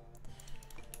us.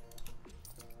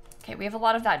 Okay, we have a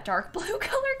lot of that dark blue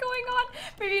color going on.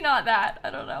 Maybe not that. I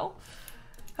don't know.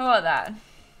 How about that?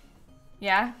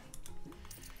 Yeah?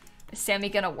 Is Sammy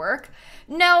gonna work?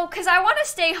 No, because I want to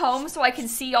stay home so I can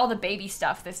see all the baby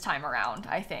stuff this time around,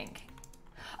 I think.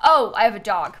 Oh, I have a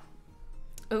dog.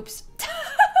 Oops.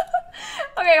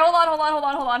 Okay,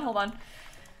 hold on.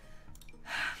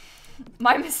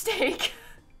 My mistake.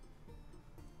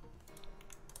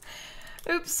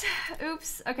 Oops.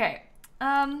 Okay.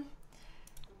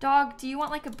 Dog, do you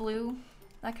want like a blue?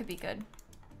 That could be good.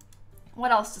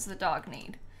 What else does the dog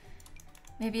need?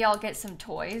 Maybe I'll get some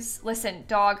toys. Listen,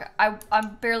 dog,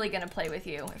 I'm barely gonna play with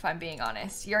you, if I'm being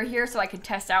honest. You're here so I can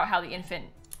test out how the infant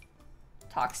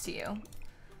talks to you.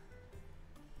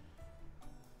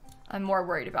 I'm more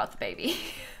worried about the baby.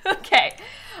 Okay,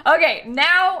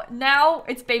 now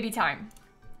it's baby time.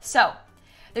 So,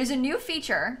 there's a new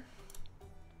feature,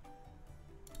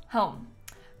 home,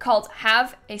 called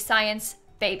Have a Science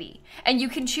Baby. And you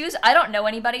can choose, I don't know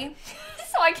anybody,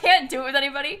 so I can't do it with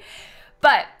anybody,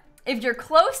 but if you're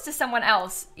close to someone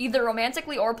else, either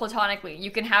romantically or platonically,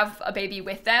 you can have a baby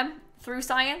with them through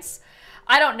science.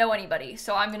 I don't know anybody,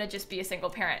 so I'm gonna just be a single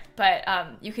parent, but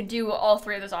you can do all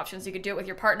three of those options. You could do it with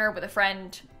your partner, with a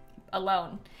friend,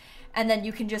 alone, and then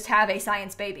you can just have a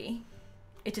science baby.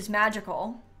 It is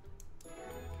magical.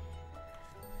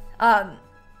 And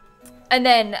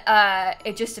then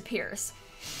it just appears.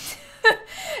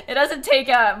 It doesn't take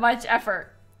much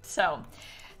effort. So,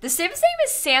 the Sim's name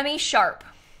is Sammy Sharp.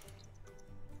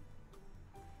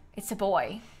 It's a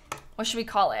boy. What should we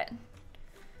call it?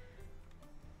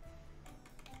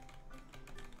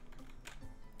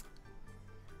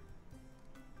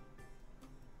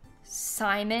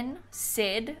 Simon,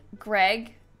 Sid,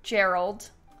 Greg, Gerald,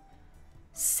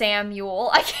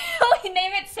 Samuel. I can't really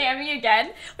name it Sammy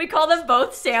again. We call them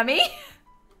both Sammy.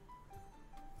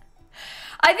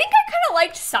 I think I kind of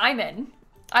liked Simon.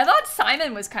 I thought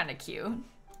Simon was kind of cute.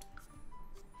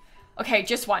 Okay,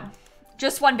 just one.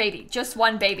 Just one baby. Just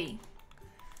one baby.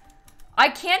 I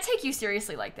can't take you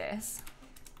seriously like this.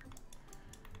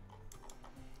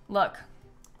 Look.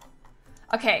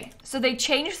 Okay, so they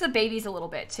changed the babies a little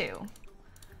bit too.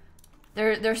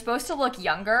 They're supposed to look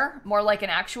younger, more like an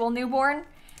actual newborn.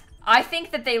 I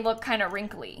think that they look kind of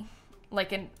wrinkly,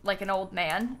 like an old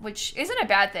man, which isn't a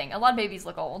bad thing. A lot of babies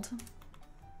look old.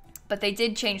 But they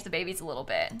did change the babies a little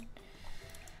bit.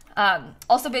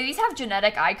 Also, babies have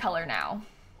genetic eye color now,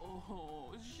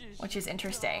 which is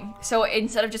interesting. So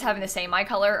instead of just having the same eye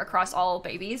color across all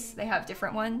babies, they have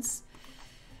different ones.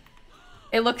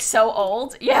 It looks so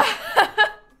old. Yeah.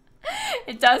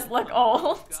 It does look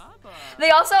old. They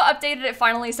also updated it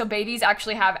finally so babies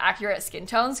actually have accurate skin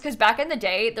tones, because back in the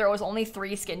day, there was only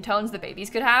 3 skin tones the babies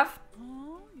could have.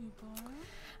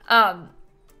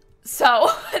 So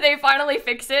they finally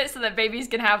fixed it so that babies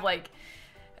can have like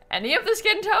any of the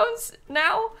skin tones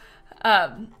now.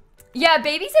 Yeah,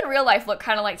 babies in real life look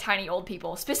kind of like tiny old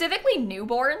people, specifically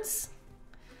newborns.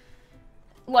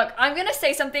 Look, I'm gonna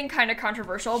say something kind of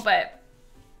controversial, but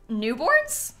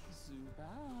newborns?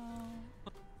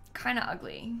 Kind of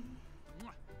ugly.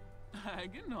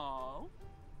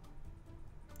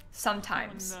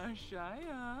 Sometimes.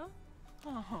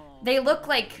 They look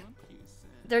like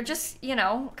they're just, you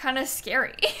know, kind of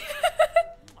scary.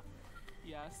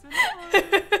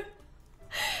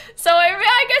 So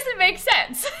I guess it makes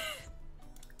sense.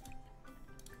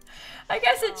 I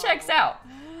guess it checks out.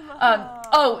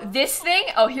 Oh, this thing?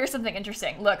 Oh, here's something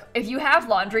interesting. Look, if you have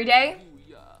laundry day,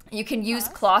 you can use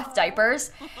cloth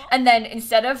diapers, and then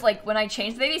instead of, like, when I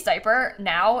change the baby's diaper,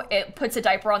 now it puts a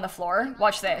diaper on the floor.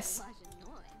 Watch this.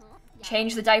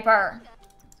 Change the diaper.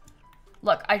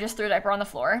 Look, I just threw a diaper on the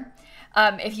floor.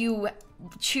 If you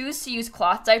choose to use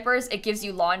cloth diapers, it gives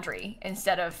you laundry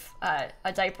instead of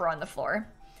a diaper on the floor,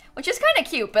 which is kind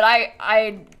of cute, but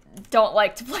I don't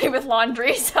like to play with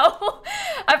laundry, so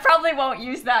I probably won't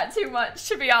use that too much,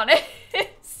 to be honest.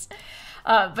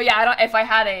 But yeah, if I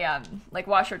had a like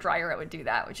washer dryer, it would do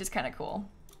that, which is kind of cool.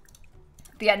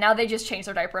 But yeah, now they just change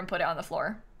their diaper and put it on the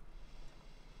floor.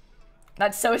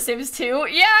 That's so Sims 2.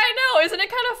 Yeah, I know. Isn't it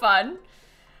kind of fun?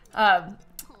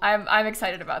 I'm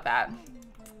excited about that.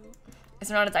 Is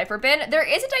there not a diaper bin? There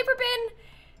is a diaper bin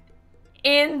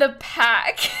in the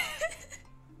pack.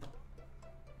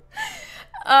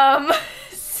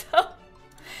 So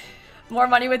more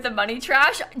money with the money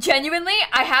trash. Genuinely,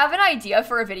 I have an idea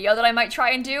for a video that I might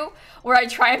try and do where I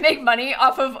try and make money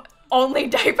off of only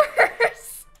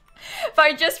diapers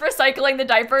by just recycling the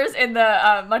diapers in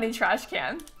the money trash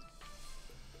can.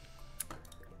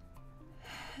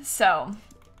 So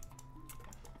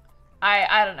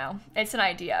I don't know. It's an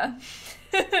idea.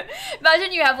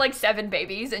 Imagine you have like 7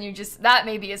 babies and you just, that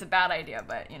maybe is a bad idea,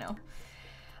 but you know.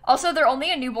 Also, they're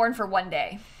only a newborn for 1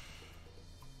 day.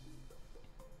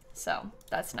 So,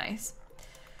 that's nice.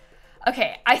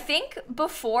 Okay, I think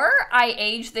before I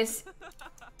age this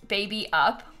baby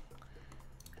up,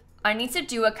 I need to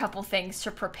do a couple things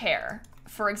to prepare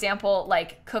for example,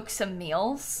 like cook some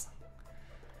meals.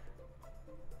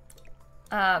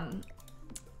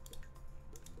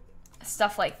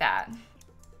 Stuff like that.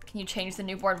 Can you change the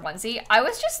newborn onesie? I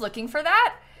was just looking for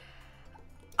that.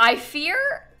 I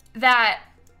fear that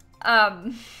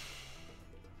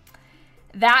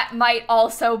that might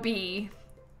also be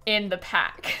in the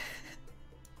pack.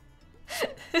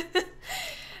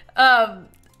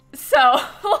 So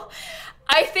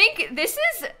I think this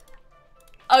is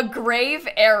a grave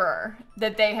error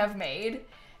that they have made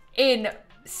in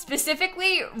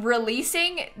specifically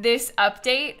releasing this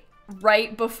update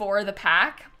right before the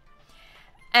pack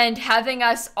and having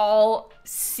us all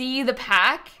see the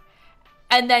pack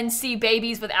and then see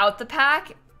babies without the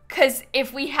pack. Because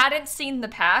if we hadn't seen the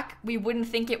pack, we wouldn't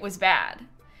think it was bad.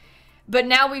 But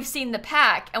now we've seen the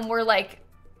pack and we're like,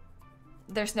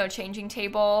 there's no changing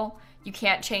table. You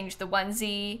can't change the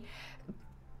onesie.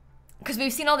 Because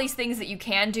we've seen all these things that you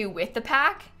can do with the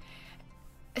pack.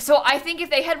 So I think if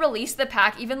they had released the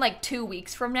pack even like 2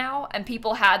 weeks from now and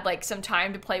people had like some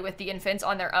time to play with the infants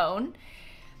on their own,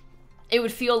 it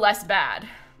would feel less bad,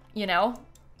 you know?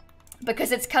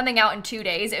 Because it's coming out in 2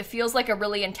 days. It feels like a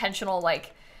really intentional,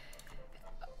 like,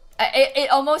 it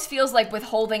almost feels like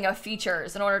withholding of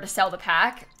features in order to sell the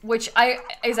pack, which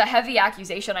is a heavy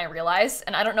accusation, I realize,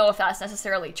 and I don't know if that's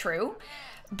necessarily true,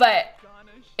 but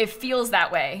it feels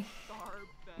that way,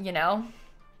 you know?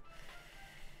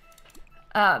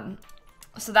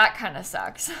 So that kind of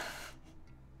sucks.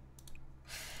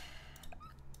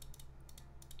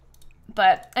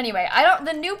 But anyway,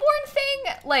 the newborn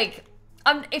thing, like,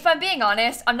 if I'm being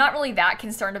honest, I'm not really that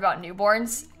concerned about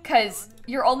newborns, because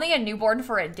you're only a newborn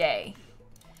for a day.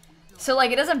 So,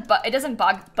 like, it doesn't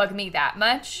bug me that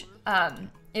much.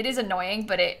 It is annoying,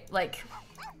 but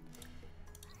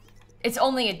it's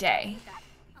only a day,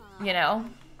 you know?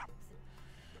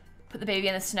 Put the baby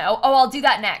in the snow. Oh, I'll do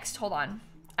that next. Hold on.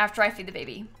 After I feed the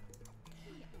baby.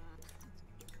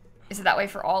 Is it that way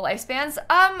for all lifespans?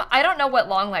 I don't know what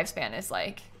long lifespan is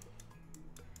like.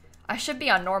 I should be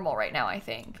on normal right now, I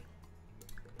think.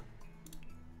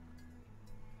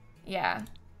 Yeah.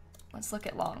 Let's look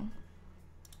at long.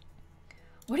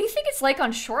 What do you think it's like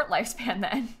on short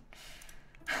lifespan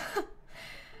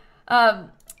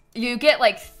then? You get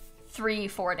like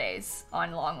 3-4 days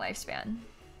on long lifespan.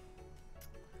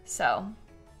 So,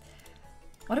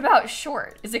 what about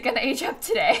short? Is it gonna age up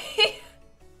today?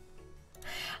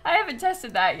 I haven't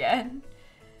tested that yet.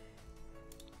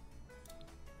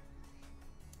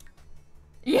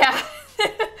 Yeah,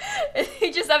 it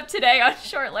ages up today on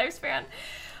short lifespan.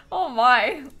 Oh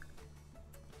my.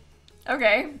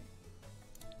 Okay.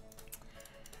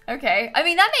 Okay. I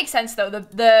mean, that makes sense though.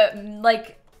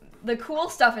 The cool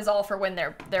stuff is all for when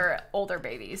they're older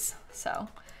babies. So,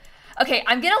 okay,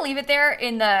 I'm gonna leave it there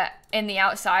in the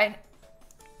outside.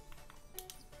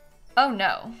 Oh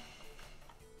no.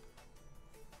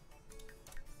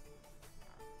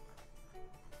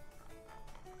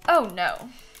 Oh no.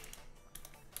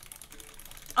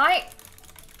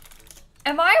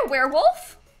 Am I a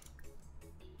werewolf?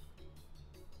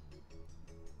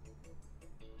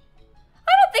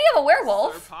 I don't think I'm a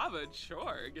werewolf.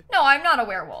 No, I'm not a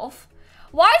werewolf.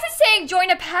 Why is it saying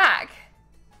join a pack?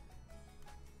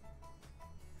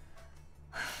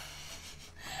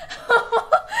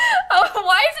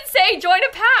 Why is it saying join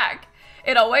a pack?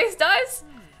 It always does?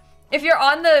 If you're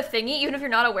on the thingy, even if you're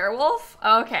not a werewolf?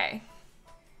 Okay.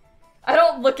 I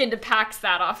don't look into packs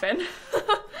that often.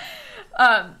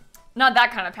 Not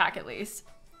that kind of pack, at least.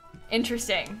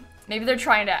 Interesting. Maybe they're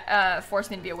trying to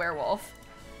force me to be a werewolf.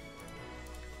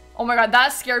 Oh my god,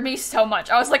 that scared me so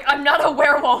much. I was like, I'm not a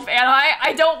werewolf, and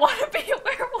I don't want to be a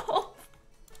werewolf.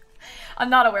 I'm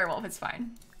not a werewolf, it's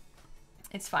fine.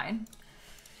 It's fine.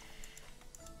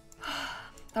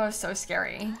 That was so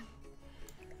scary.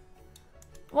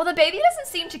 Well, the baby doesn't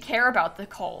seem to care about the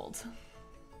cold.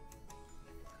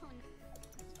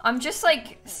 I'm just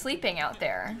like sleeping out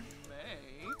there.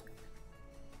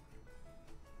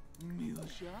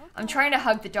 I'm trying to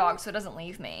hug the dog so it doesn't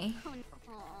leave me.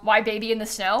 Why baby in the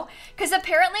snow? Because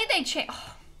apparently they changed...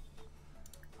 Oh.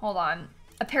 Hold on.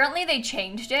 Apparently they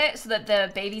changed it so that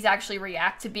the babies actually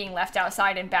react to being left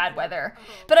outside in bad weather.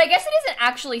 But I guess it isn't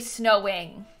actually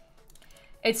snowing.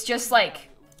 It's just like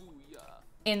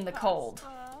in the cold.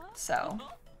 So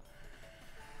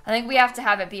I think we have to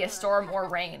have it be a storm or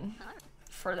rain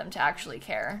for them to actually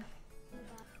care.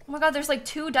 Oh my god, there's like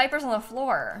 2 diapers on the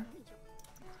floor.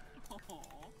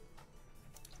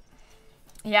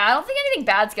 Yeah, I don't think anything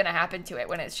bad's gonna happen to it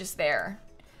when it's just there.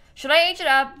 Should I age it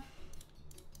up?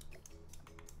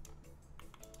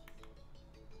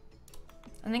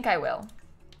 I think I will.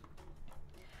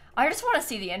 I just want to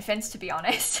see the infants, to be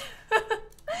honest.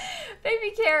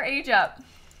 Baby care, age up.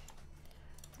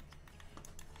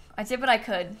 I did what I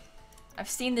could. I've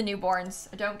seen the newborns.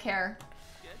 I don't care.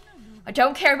 I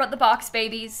don't care about the box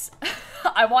babies.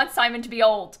 I want Simon to be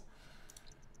old.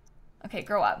 Okay,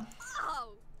 grow up.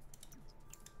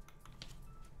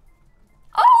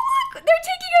 Oh, look! They're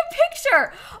taking a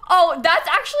picture! Oh, that's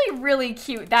actually really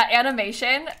cute. That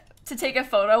animation to take a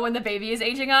photo when the baby is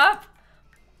aging up.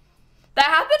 That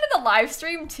happened in the live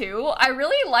stream too. I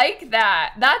really like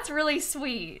that. That's really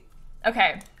sweet.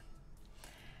 Okay.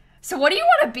 So what do you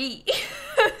want to be?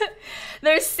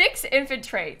 There's 6 infant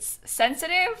traits.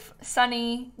 Sensitive,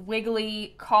 sunny,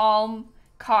 wiggly, calm,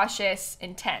 cautious,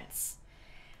 intense.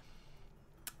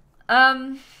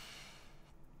 Oh,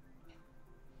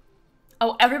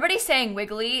 everybody's saying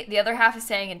wiggly. The other half is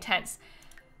saying intense.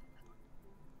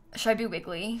 Should I be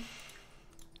wiggly?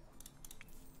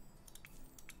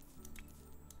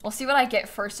 We'll see what I get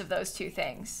first of those 2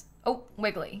 things. Oh,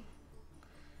 wiggly.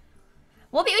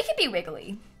 We can be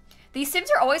wiggly. These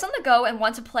Sims are always on the go and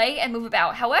want to play and move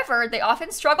about. However, they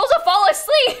often struggle to fall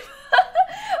asleep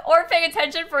or pay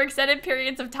attention for extended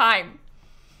periods of time.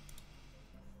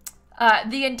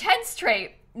 The intense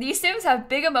trait. These Sims have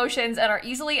big emotions and are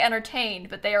easily entertained,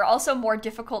 but they are also more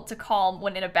difficult to calm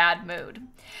when in a bad mood.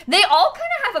 They all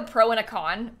kind of have a pro and a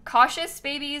con. Cautious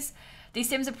babies. These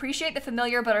Sims appreciate the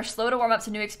familiar but are slow to warm up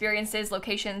to new experiences,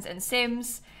 locations, and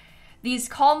Sims. These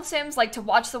calm Sims like to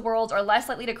watch the world, are less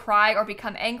likely to cry or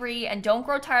become angry, and don't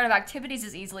grow tired of activities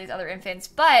as easily as other infants,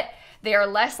 but they are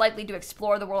less likely to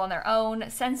explore the world on their own.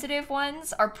 Sensitive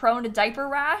ones are prone to diaper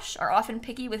rash, are often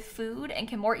picky with food, and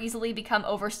can more easily become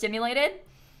overstimulated.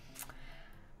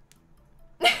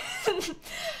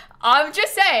 I'm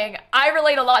just saying, I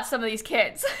relate a lot to some of these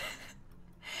kids.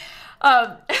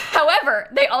 However,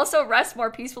 they also rest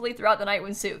more peacefully throughout the night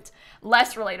when soothed.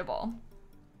 Less relatable.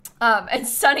 And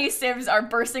sunny Sims are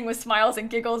bursting with smiles and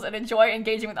giggles and enjoy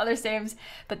engaging with other Sims,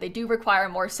 but they do require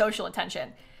more social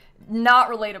attention. Not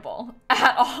relatable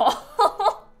at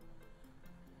all.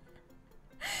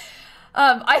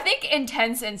 I think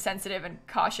intense and sensitive and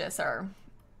cautious are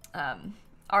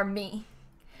me.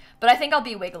 But I think I'll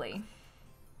be wiggly.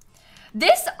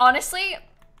 This, honestly,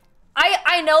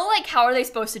 I know, like, how are they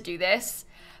supposed to do this?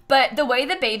 But the way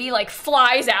the baby, like,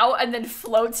 flies out and then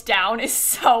floats down is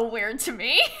so weird to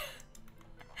me.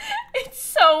 It's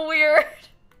so weird.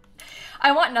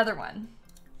 I want another one.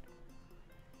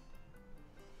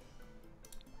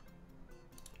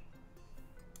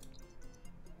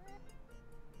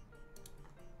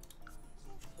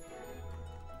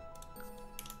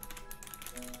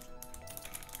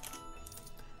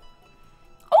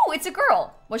 Oh, it's a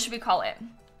girl. What should we call it?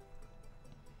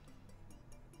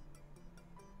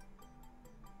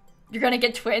 You're gonna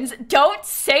get twins? Don't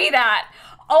say that.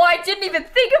 Oh, I didn't even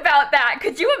think about that.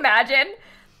 Could you imagine?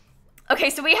 Okay,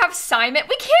 so we have Simon.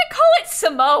 We can't call it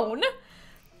Simone.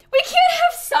 We can't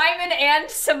have Simon and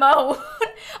Simone.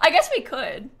 I guess we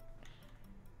could.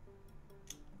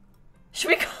 Should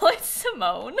we call it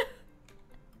Simone?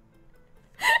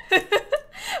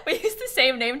 We used the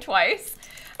same name twice.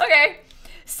 Okay,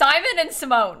 Simon and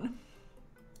Simone.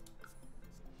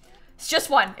 It's just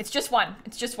one. It's just one.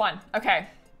 It's just one. Okay.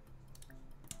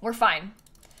 We're fine.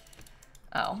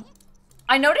 Oh.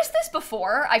 I noticed this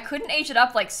before. I couldn't age it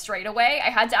up, like, straight away. I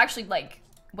had to actually, like,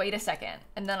 wait a second,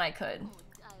 and then I could.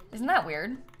 Isn't that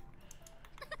weird?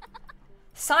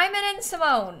 Simon and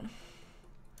Simone.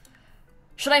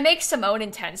 Should I make Simone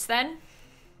intense, then?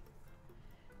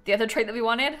 The other trait that we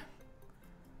wanted?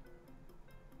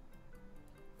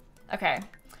 Okay.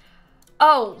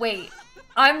 Oh, wait.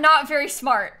 I'm not very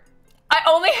smart. I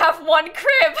only have one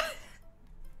crib.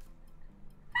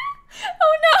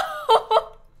 Oh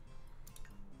no!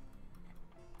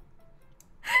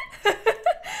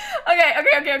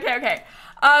 Okay.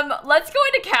 Let's go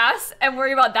into Cass and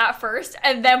worry about that first,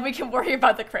 and then we can worry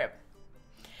about the crib.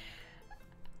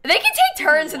 They can take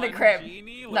turns in the crib.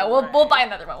 No, we'll buy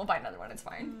another one. We'll buy another one. It's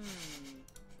fine.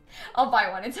 I'll buy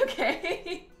one. It's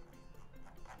okay.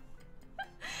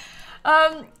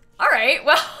 All right.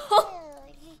 Well.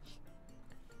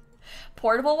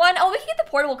 Portable one? Oh, we can get the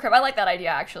portable crib. I like that idea,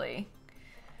 actually.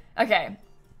 Okay.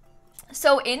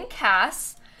 So in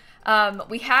Cass,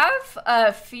 we have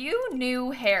a few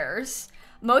new hairs.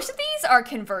 Most of these are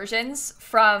conversions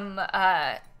from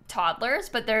toddlers,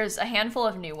 but there's a handful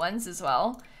of new ones as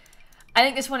well. I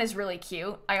think this one is really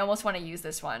cute. I almost want to use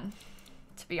this one,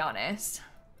 to be honest.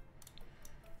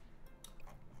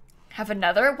 Have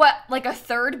another? What, like a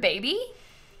third baby?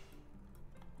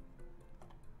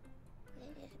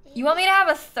 You want me to have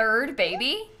a third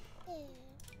baby?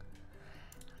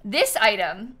 This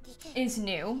item is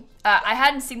new. I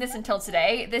hadn't seen this until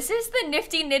today. This is the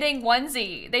Nifty Knitting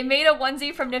onesie. They made a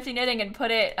onesie from Nifty Knitting and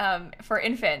put it for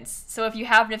infants. So if you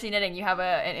have Nifty Knitting, you have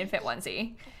an infant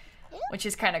onesie, which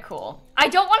is kind of cool. I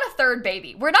don't want a third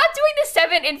baby. We're not doing the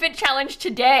 7 infant challenge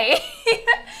today.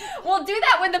 We'll do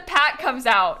that when the pack comes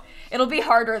out. It'll be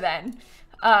harder then.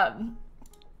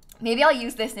 Maybe I'll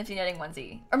use this Nifty Knitting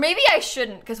onesie. Or maybe I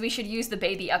shouldn't, because we should use the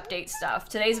baby update stuff.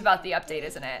 Today's about the update,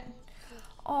 isn't it?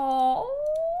 Oh,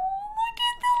 look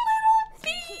at the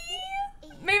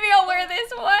little bee. Maybe I'll wear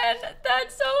this one.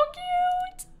 That's so cute.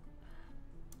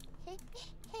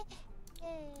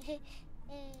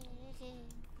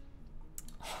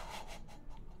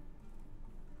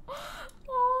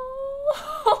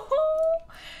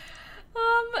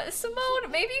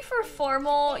 Simone, maybe for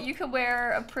formal, you could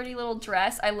wear a pretty little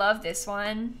dress. I love this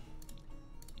one.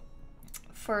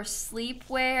 For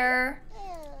sleepwear.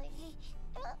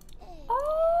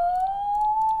 Oh.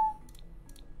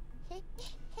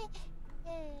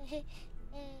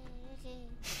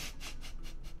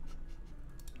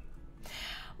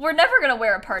 We're never gonna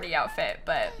wear a party outfit,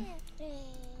 but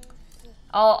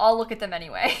I'll look at them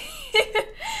anyway.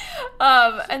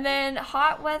 And then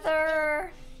hot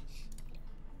weather.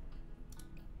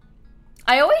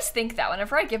 I always think that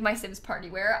whenever I give my Sims party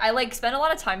wear, I like spend a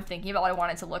lot of time thinking about what I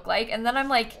want it to look like, and then I'm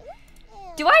like,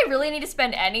 do I really need to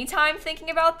spend any time thinking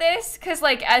about this? Because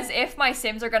like, as if my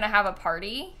Sims are gonna have a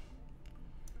party.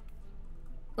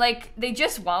 Like, they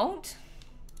just won't.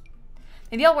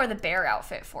 Maybe I'll wear the bear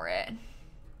outfit for it.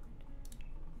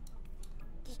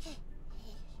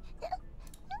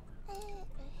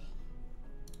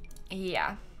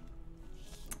 Yeah.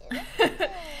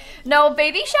 No,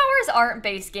 baby showers aren't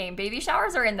base game. Baby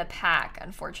showers are in the pack,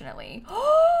 unfortunately.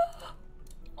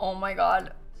 Oh my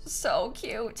god, so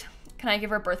cute. Can I give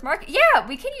her a birthmark? Yeah,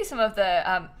 we can use some of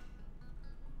the,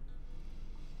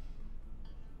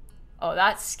 Oh,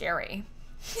 that's scary.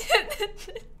 The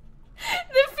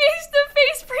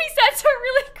face presets are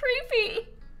really creepy.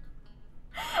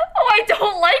 Oh, I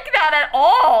don't like that at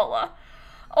all.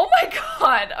 Oh my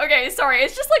god. Okay, sorry.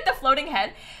 It's just like the floating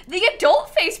head. The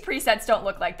adult face presets don't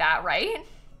look like that, right?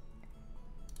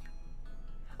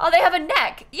 Oh, they have a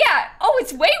neck. Yeah. Oh,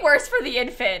 it's way worse for the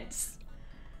infants.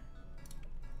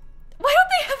 Why don't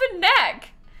they have a neck?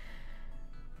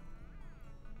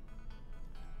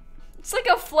 It's like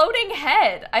a floating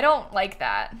head. I don't like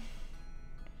that.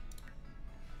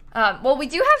 Well, we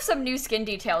do have some new skin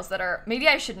details that are... Maybe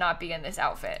I should not be in this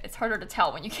outfit. It's harder to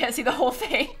tell when you can't see the whole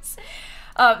face.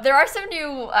 There are some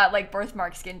new, like,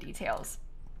 birthmark skin details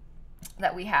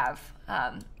that we have.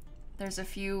 There's a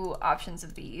few options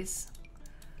of these.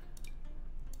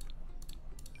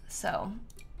 So,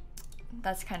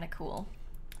 that's kind of cool.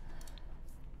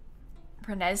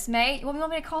 Renesmee? You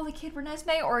want me to call the kid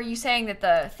Renesmee? Or are you saying that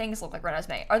the things look like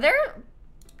Renesmee? Are there...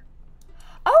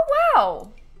 Oh,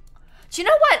 wow! Do you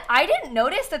know what? I didn't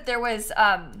notice that there was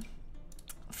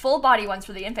full body ones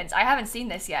for the infants. I haven't seen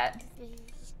this yet.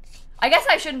 I guess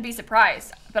I shouldn't be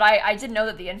surprised, but I did know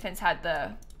that the infants had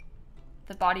the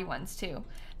body ones too.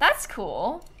 That's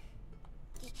cool.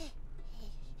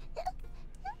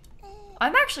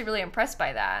 I'm actually really impressed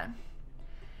by that.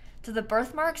 Do the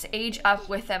birthmarks age up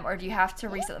with them, or do you have to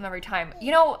reset them every time?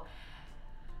 You know,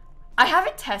 I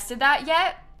haven't tested that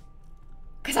yet,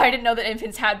 because I didn't know that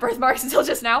infants had birthmarks until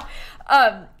just now,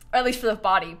 or at least for the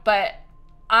body, but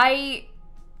I'm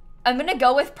gonna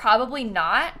go with probably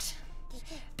not,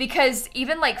 because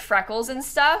even like freckles and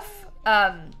stuff,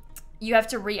 you have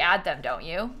to re-add them, don't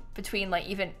you? Between like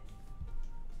even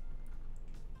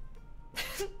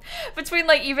between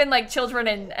like even like children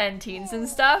and teens and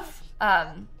stuff.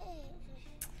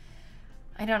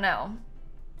 I don't know.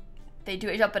 They do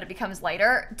age up, but it becomes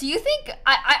lighter. Do you think,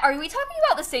 are we talking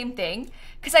about the same thing?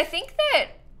 Because I think that,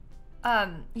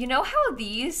 you know how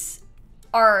these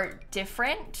are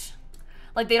different?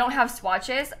 Like they don't have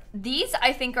swatches. These,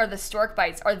 I think, are the stork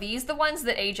bites. Are these the ones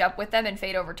that age up with them and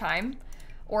fade over time?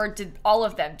 Or did all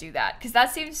of them do that? Because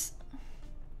that seems...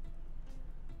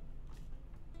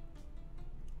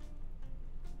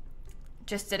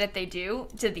 Just did it, they do?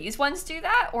 Did these ones do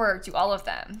that? Or do all of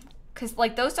them? Because,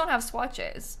 like, those don't have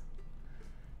swatches.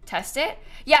 Test it?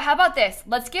 Yeah, how about this?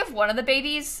 Let's give one of the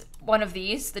babies one of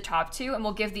these, the top two, and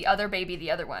we'll give the other baby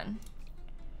the other one.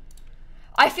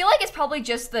 I feel like it's probably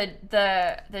just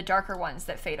the darker ones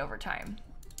that fade over time.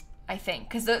 I think.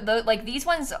 Because, like, these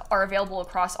ones are available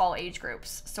across all age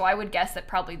groups. So I would guess that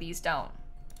probably these don't.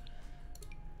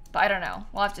 But I don't know.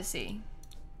 We'll have to see.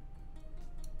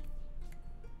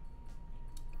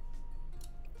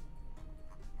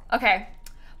 Okay.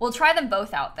 We'll try them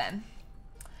both out then.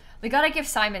 We gotta give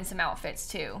Simon some outfits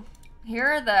too. Here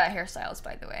are the hairstyles,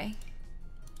 by the way.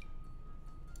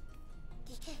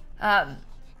 I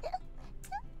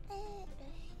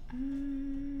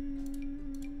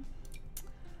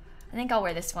think I'll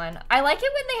wear this one. I like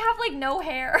it when they have like no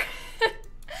hair.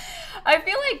 I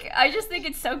feel like, I just think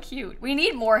it's so cute. We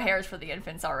need more hairs for the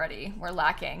infants already. We're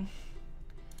lacking.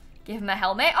 Give him a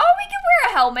helmet. Oh, we can wear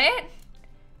a helmet.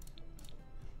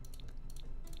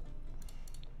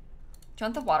 Do you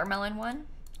want the watermelon one?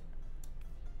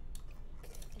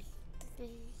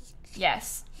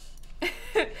 Yes.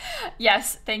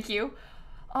 Yes, thank you.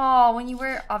 Oh, when you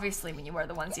wear, obviously when you wear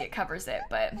the onesie it covers it,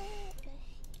 but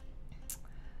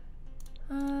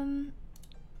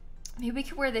maybe we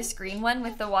could wear this green one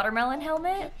with the watermelon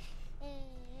helmet.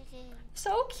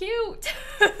 So cute.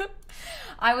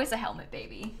 I was a helmet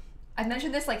baby. I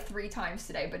mentioned this like 3 times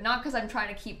today, but not because I'm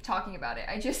trying to keep talking about it.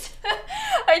 I just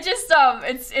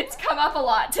it's come up a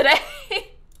lot today.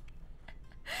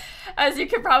 As you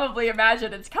can probably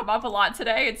imagine, it's come up a lot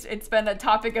today. It's been a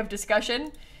topic of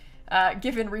discussion,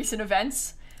 given recent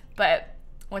events. But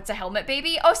what's a helmet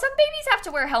baby? Oh, some babies have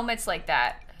to wear helmets like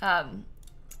that,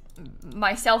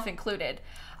 myself included.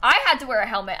 I had to wear a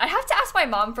helmet. I have to ask my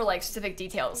mom for like specific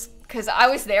details because I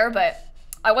was there, but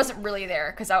I wasn't really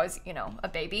there because I was, you know, a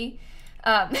baby.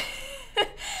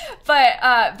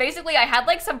 But basically I had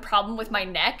like some problem with my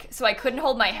neck, so I couldn't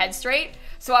hold my head straight.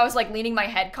 So I was like leaning my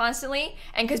head constantly,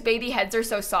 and because baby heads are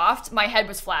so soft, my head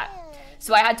was flat.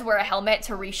 So I had to wear a helmet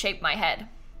to reshape my head.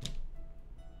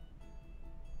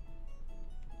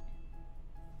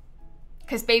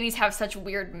 Because babies have such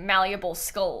weird malleable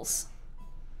skulls.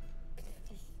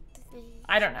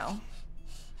 I don't know.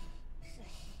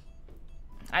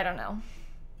 I don't know.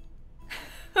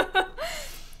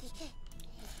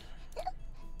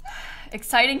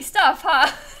 Exciting stuff,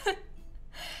 huh?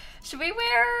 Should we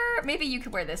wear, maybe you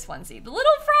could wear this onesie. The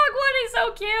little frog one is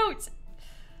so cute.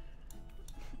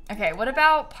 Okay, what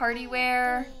about party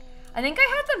wear? I think I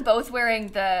had them both wearing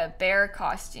the bear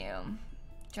costume.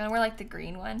 Do you wanna wear like the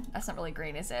green one? That's not really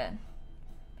green, is it?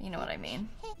 You know what I mean.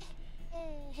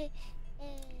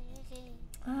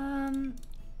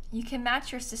 You can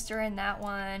match your sister in that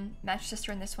one. Match your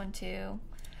sister in this one too.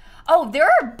 Oh, there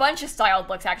are a bunch of styled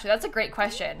looks actually. That's a great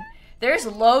question. There's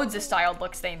loads of styled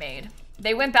looks they made.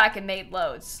 They went back and made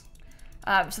loads.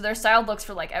 So there's styled looks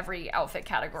for like every outfit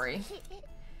category,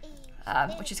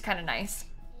 which is kind of nice.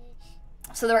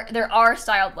 So there are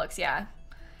styled looks, yeah.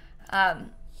 I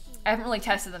haven't really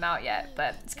tested them out yet,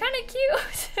 but it's kind of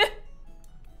cute.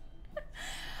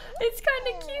 It's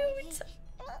kind of cute.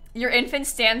 Your infant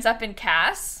stands up in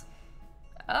Cass?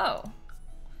 Oh.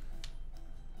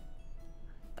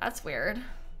 That's weird.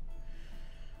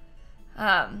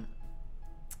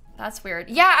 That's weird.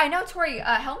 Yeah, I know, Tori.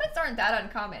 Helmets aren't that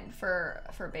uncommon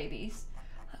for babies.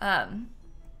 But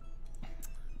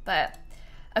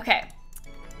okay.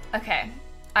 Okay.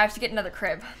 I have to get another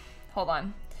crib. Hold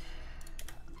on.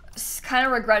 Just kind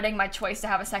of regretting my choice to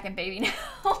have a second baby now.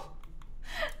 I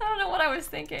don't know what I was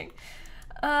thinking.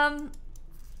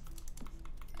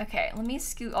 Okay, let me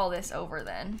scoot all this over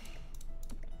then.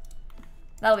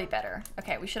 That'll be better.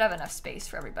 Okay, we should have enough space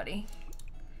for everybody.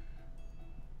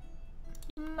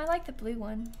 I like the blue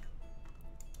one.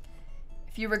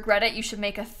 If you regret it, you should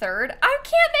make a third. I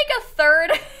can't make a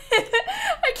third.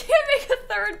 I can't make a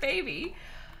third baby.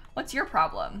 What's your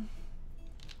problem?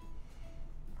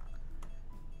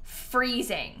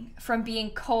 Freezing from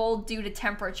being cold due to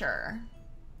temperature.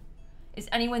 Is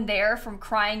anyone there from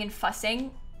crying and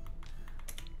fussing?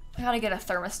 I gotta get a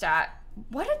thermostat.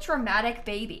 What a dramatic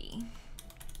baby.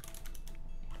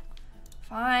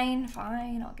 Fine,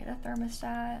 fine, I'll get a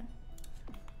thermostat.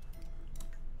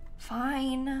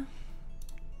 Fine.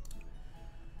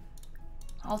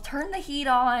 I'll turn the heat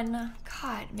on.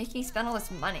 God, make me spend all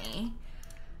this money.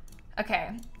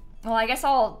 Okay, well, I guess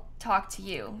I'll talk to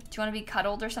you. Do you want to be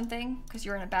cuddled or something? Because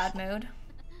you're in a bad mood?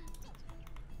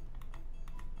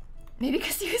 Maybe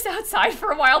because he was outside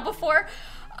for a while before?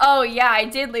 Oh yeah, I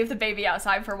did leave the baby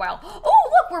outside for a while.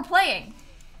 Oh, look, we're playing.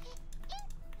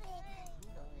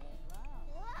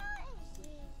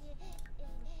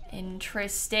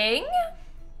 Interesting.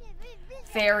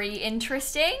 Very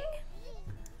interesting.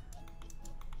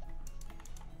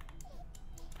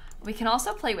 We can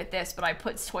also play with this, but I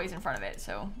put toys in front of it,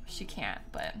 so she can't,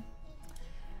 but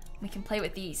we can play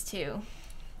with these too.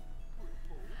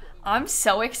 I'm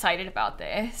so excited about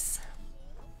this.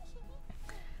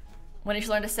 When did you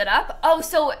learn to sit up? Oh,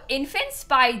 so infants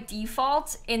by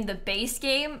default in the base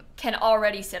game can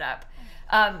already sit up.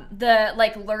 The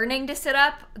like learning to sit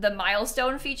up, the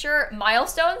milestone feature.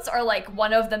 Milestones are like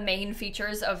one of the main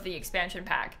features of the expansion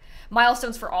pack.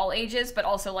 Milestones for all ages, but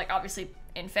also like obviously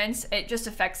infants. It just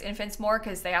affects infants more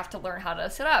because they have to learn how to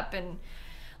sit up and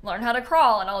learn how to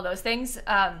crawl and all those things.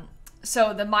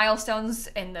 So the milestones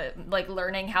and the like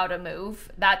learning how to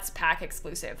move, that's pack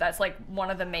exclusive. That's like one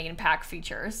of the main pack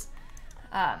features.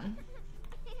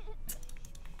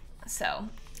 So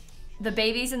the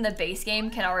babies in the base game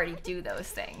can already do those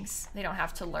things. They don't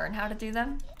have to learn how to do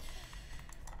them.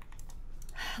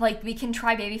 Like we can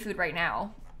try baby food right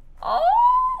now. Oh,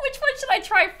 which one should I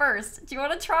try first? Do you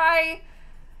want to try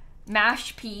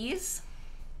mashed peas?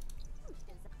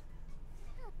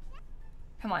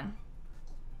 Come on.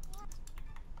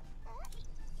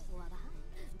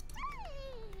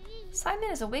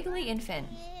 Simon is a wiggly infant.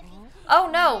 Oh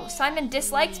no, Simon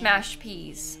dislikes mashed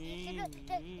peas.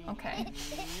 Okay.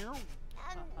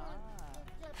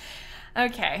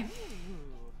 Okay.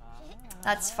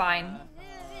 That's fine.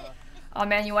 Oh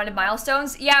man, you wanted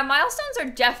milestones? Yeah, milestones are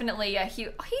definitely a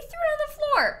huge... Oh, he threw it on the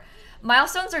floor!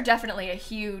 Milestones are definitely a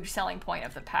huge selling point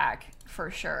of the pack, for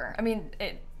sure. I mean,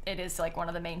 it is like one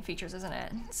of the main features, isn't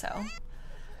it? So.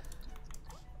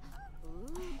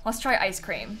 Let's try ice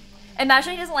cream.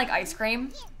 Imagine he doesn't like ice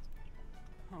cream.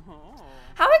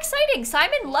 How exciting!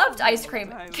 Simon loved ice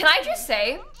cream. Can I just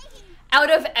say,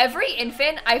 out of every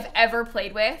infant I've ever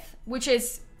played with, which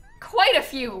is quite a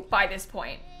few by this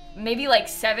point, maybe like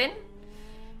 7,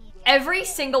 every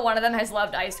single one of them has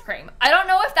loved ice cream. I don't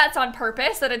know if that's on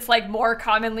purpose, that it's like more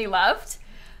commonly loved,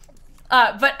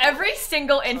 but every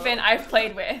single infant I've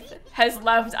played with has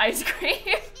loved ice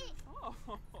cream.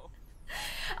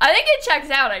 I think it checks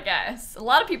out, I guess. A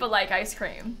lot of people like ice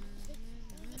cream.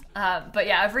 But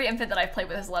yeah, every infant that I've played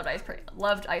with has loved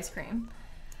ice cream.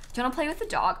 Do you want to play with the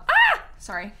dog? Ah!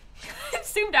 Sorry. I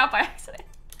zoomed out by accident.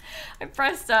 I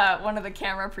pressed one of the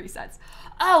camera presets.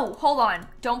 Oh, hold on.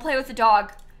 Don't play with the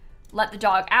dog. Let the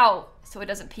dog out so it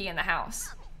doesn't pee in the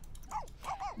house.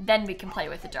 Then we can play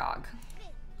with the dog.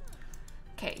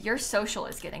 Okay, your social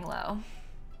is getting low.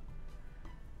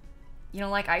 You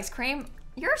don't like ice cream?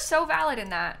 You're so valid in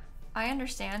that. I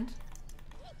understand.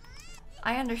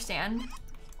 I understand.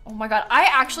 Oh my god,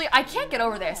 I can't get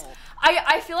over this.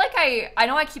 I feel like I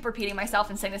know I keep repeating myself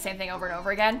and saying the same thing over and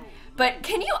over again, but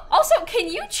can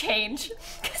you change?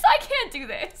 Because I can't do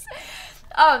this.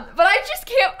 But I just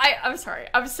can't, I'm sorry,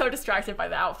 I'm so distracted by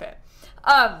the outfit.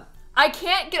 I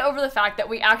can't get over the fact that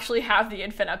we actually have the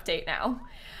infant update now.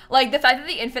 Like, the fact that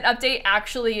the infant update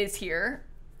actually is here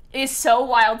is so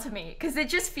wild to me, because it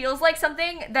just feels like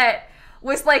something that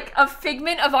was like a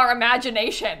figment of our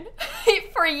imagination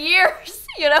for years,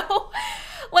 you know?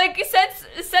 Like,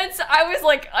 since I was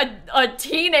like a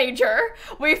teenager,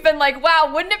 we've been like,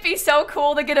 wow, wouldn't it be so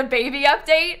cool to get a baby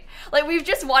update? Like, we've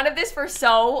just wanted this for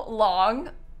so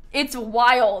long. It's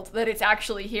wild that it's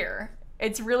actually here.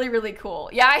 It's really, really cool.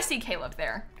 Yeah, I see Caleb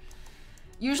there.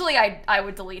 Usually I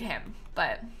would delete him,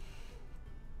 but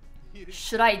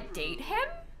should I date him?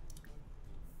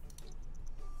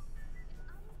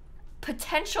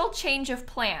 Potential change of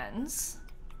plans.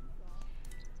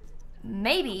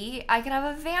 Maybe I can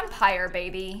have a vampire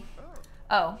baby.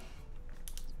 Oh.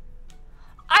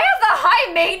 I have the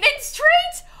high maintenance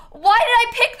trait? Why did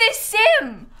I pick this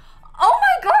sim? Oh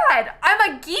my god, I'm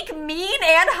a geek, mean,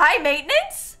 and high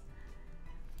maintenance?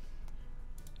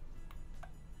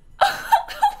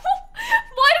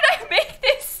 Why did I make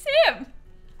this sim?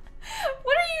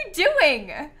 What are you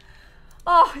doing?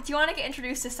 Oh, do you want to get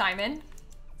introduced to Simon?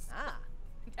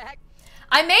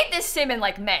 I made this sim in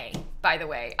like May, by the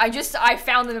way. I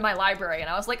found them in my library and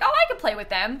I was like, oh, I could play with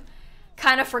them.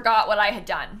 Kind of forgot what I had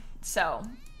done. So,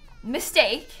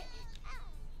 mistake,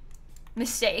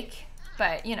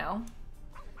 but you know,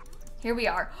 here we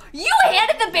are. You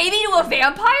handed the baby to a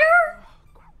vampire?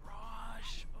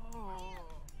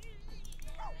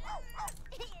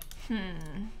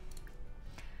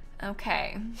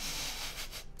 Okay.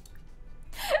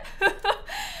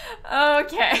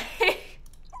 Okay.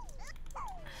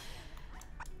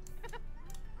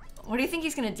 What do you think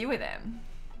he's gonna do with him?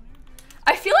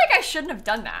 I feel like I shouldn't have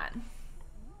done that.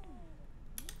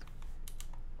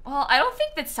 Well, I don't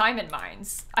think that Simon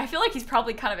minds. I feel like he's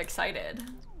probably kind of excited.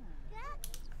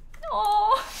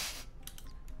 Oh.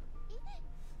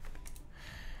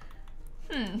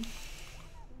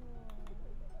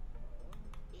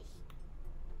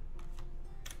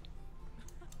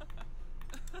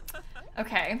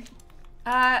 Okay.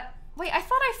 Wait, I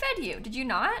thought I fed you. Did you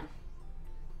not?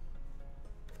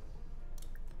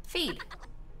 Feed.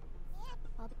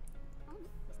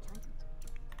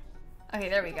 Okay,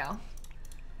 there we go.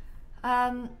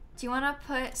 Do you want to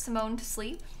put Simone to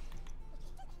sleep?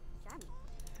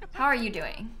 How are you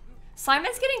doing?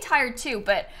 Simon's getting tired too,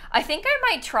 but I think I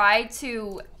might try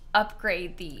to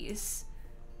upgrade these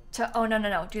to, oh,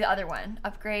 no. Do the other one.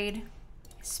 Upgrade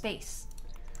space.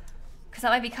 Because that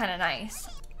might be kind of nice.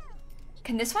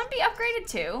 Can this one be upgraded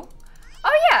too?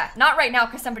 Oh yeah, not right now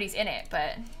because somebody's in it,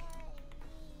 but.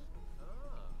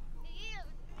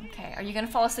 Okay, are you gonna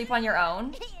fall asleep on your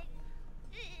own?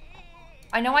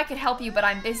 I know I could help you, but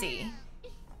I'm busy.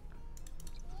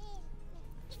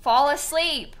 Fall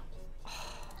asleep.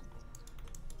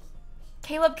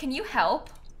 Caleb, can you help?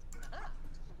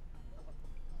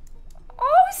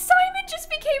 Oh, Simon just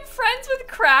became friends with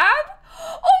Crab?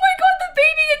 Oh my god, the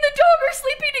baby and the dog are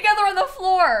sleeping together on the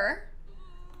floor.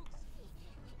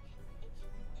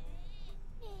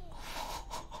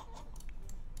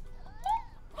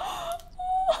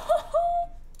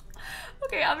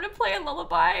 Okay, I'm gonna play a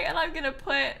lullaby and I'm gonna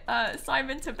put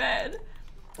Simon to bed.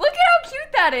 Look at how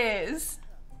cute that is.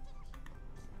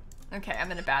 Okay,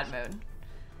 I'm in a bad mood.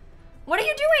 What are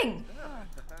you doing?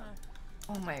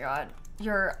 Oh my god,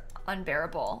 you're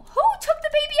unbearable. Who took the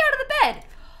baby out of the bed?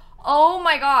 Oh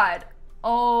my god.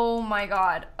 Oh my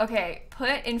god. Okay,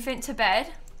 put infant to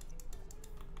bed.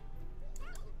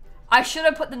 I should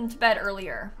have put them to bed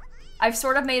earlier. I've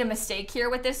sort of made a mistake here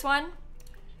with this one.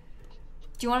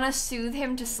 Do you want to soothe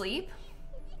him to sleep?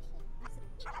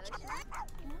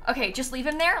 Okay, just leave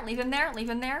him there. Leave him there.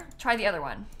 Leave him there. Try the other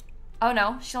one. Oh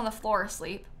no, she's on the floor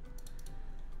asleep.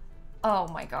 Oh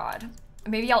my god.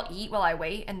 Maybe I'll eat while I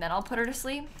wait and then I'll put her to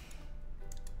sleep.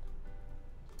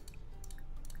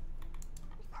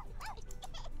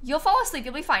 You'll fall asleep.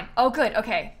 You'll be fine. Oh, good.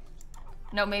 Okay.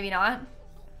 No, maybe not.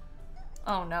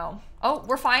 Oh no. Oh,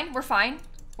 we're fine. We're fine.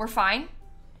 We're fine.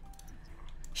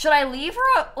 Should I leave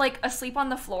her like asleep on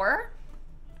the floor?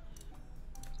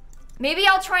 Maybe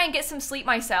I'll try and get some sleep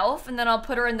myself and then I'll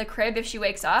put her in the crib if she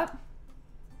wakes up.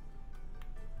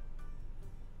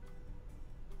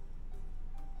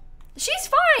 She's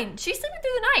fine. She's sleeping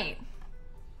through the night.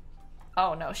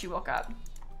 Oh no, she woke up.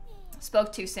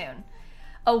 Spoke too soon.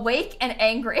 Awake and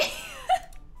angry.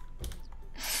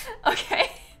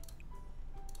 Okay.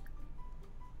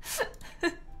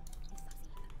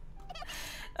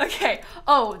 Okay.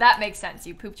 Oh, that makes sense.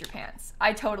 You pooped your pants.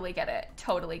 I totally get it.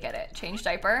 Totally get it. Change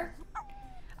diaper.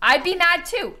 I'd be mad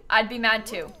too. I'd be mad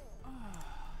too.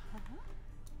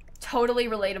 Totally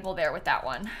relatable there with that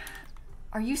one.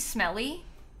 Are you smelly?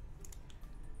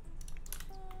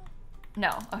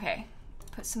 No. Okay.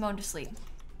 Put Simone to sleep.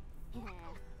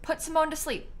 Put Simone to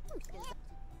sleep.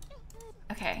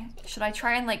 Okay. Should I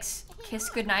try and like kiss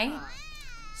goodnight?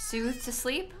 Soothe to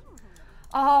sleep?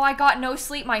 Oh, I got no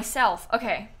sleep myself.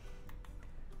 Okay.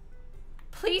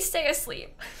 Please stay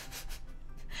asleep.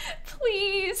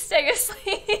 Please stay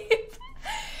asleep.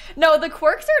 No, the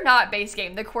quirks are not base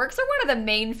game. The quirks are one of the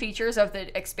main features of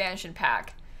the expansion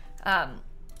pack.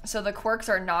 So the quirks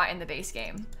are not in the base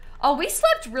game. Oh, we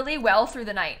slept really well through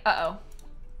the night. Uh-oh.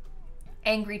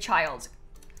 Angry child.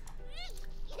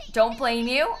 Don't blame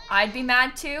you. I'd be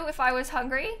mad too if I was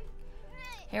hungry.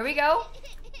 Here we go.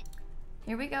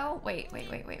 Here we go. Wait.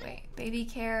 Baby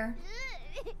care.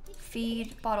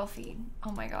 Feed. Bottle feed.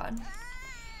 Oh my god.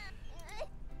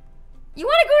 You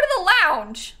want to go to the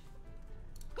lounge?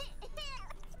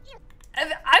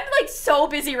 I'm like so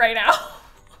busy right now.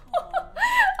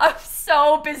 I'm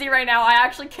so busy right now. I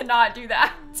actually cannot do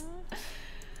that.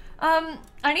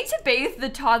 I need to bathe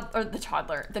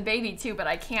the baby too, but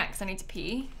I can't because I need to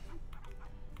pee.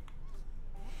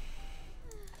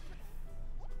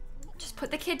 Just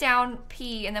put the kid down,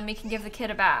 pee, and then we can give the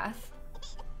kid a bath.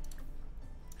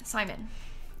 Simon.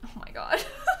 Oh my god.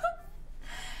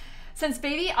 Since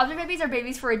other babies are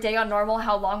babies for a day on normal,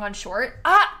 how long on short?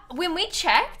 When we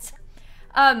checked,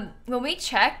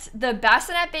 the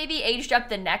bassinet baby aged up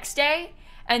the next day,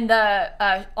 and the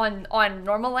on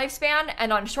normal lifespan,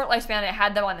 and on short lifespan it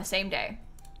had them on the same day.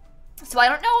 So I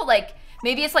don't know, like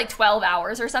maybe it's like 12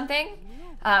 hours or something,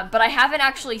 but I haven't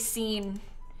actually seen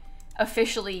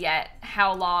officially yet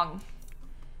how long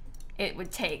it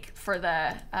would take for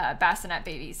the bassinet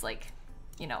babies, like,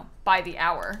 you know, by the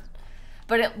hour.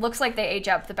 But it looks like they age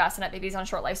up, the bassinet babies on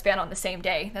short lifespan, on the same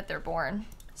day that they're born.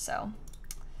 So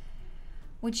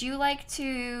would you like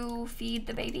to feed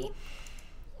the baby?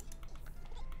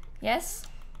 Yes?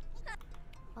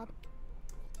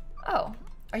 Oh,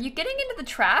 are you getting into the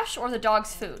trash or the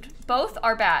dog's food? Both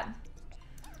are bad.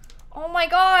 Oh my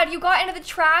god, you got into the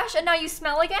trash and now you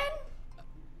smell again?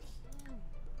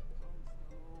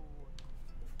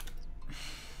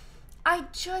 I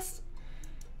just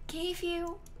gave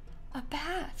you a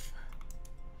bath.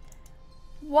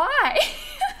 Why?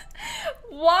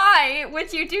 Why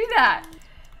would you do that?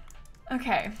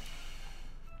 Okay.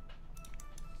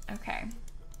 Okay.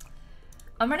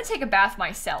 I'm gonna take a bath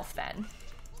myself then.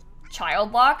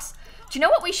 Child locks. Do you know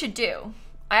what we should do?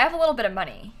 I have a little bit of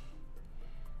money.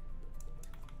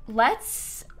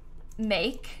 Let's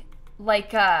make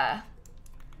like a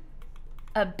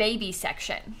baby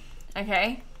section,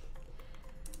 okay?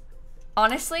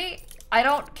 Honestly, I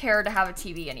don't care to have a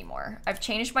TV anymore. I've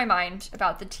changed my mind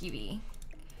about the TV.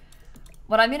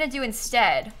 What I'm gonna do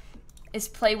instead is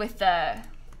play with the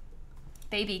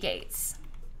baby gates.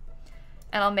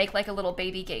 And I'll make like a little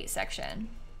baby gate section.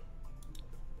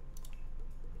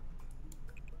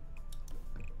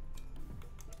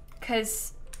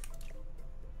 Cause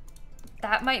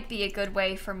that might be a good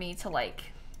way for me to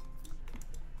like,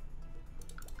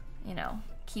 you know,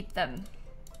 keep them.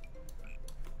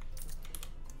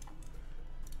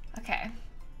 Okay.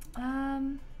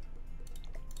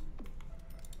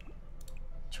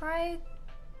 Try.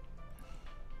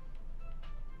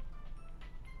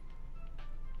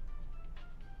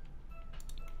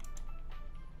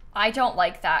 I don't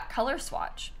like that color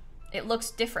swatch. It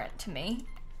looks different to me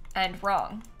and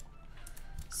wrong.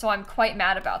 So I'm quite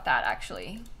mad about that,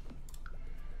 actually.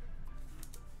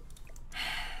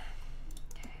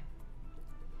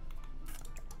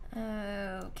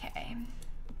 Okay.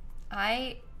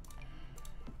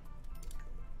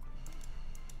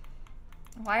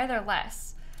 Why are there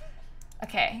less?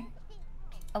 Okay.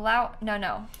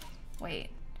 No. Wait.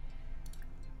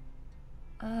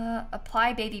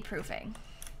 Apply baby proofing.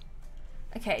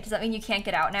 Okay, does that mean you can't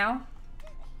get out now?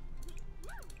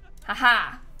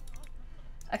 Haha.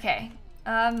 Okay.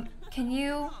 Can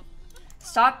you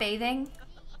stop bathing?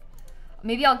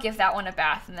 Maybe I'll give that one a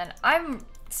bath and then I'm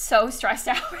so stressed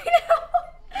out right now.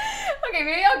 Okay,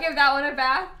 maybe I'll give that one a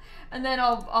bath and then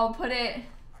I'll put it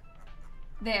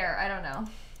there. I don't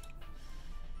know.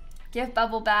 Give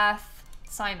bubble bath,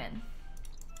 Simon.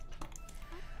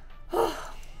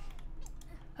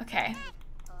 Okay.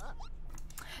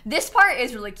 This part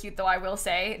is really cute though, I will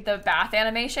say. The bath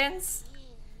animations,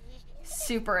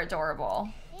 super adorable.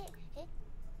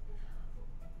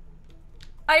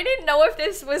 I didn't know if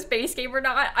this was base game or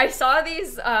not. I saw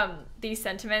these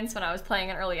sentiments when I was playing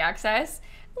in early access.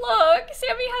 Look,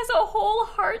 Sammy has a whole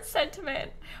heart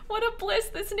sentiment. What a bliss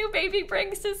this new baby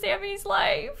brings to Sammy's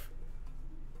life.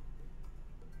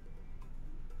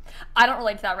 I don't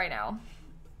relate to that right now.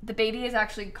 The baby is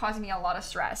actually causing me a lot of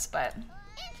stress, but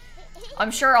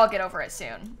I'm sure I'll get over it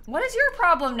soon. What is your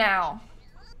problem now?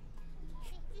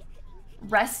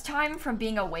 Rest time from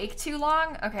being awake too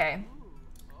long? Okay.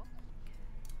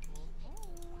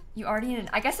 You already need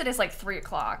I guess it is like 3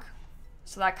 o'clock.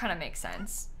 So that kind of makes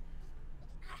sense.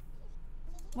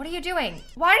 What are you doing?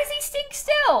 Why does he stink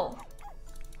still?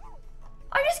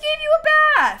 I just gave you a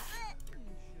bath.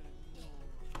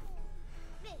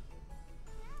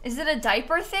 Is it a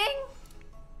diaper thing?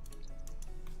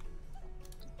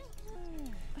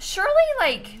 Surely,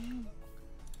 like...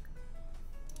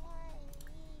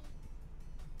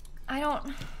 I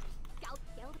don't...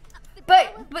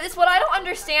 But it's what I don't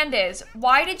understand is,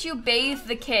 why did you bathe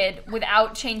the kid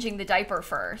without changing the diaper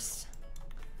first?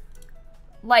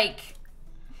 Like...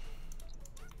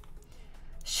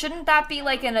 Shouldn't that be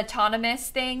like an autonomous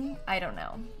thing? I don't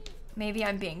know. Maybe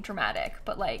I'm being dramatic,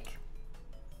 but like...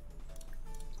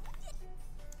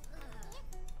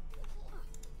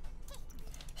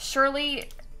 Surely,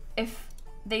 if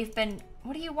they've been...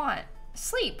 What do you want?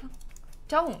 Sleep.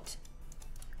 Don't.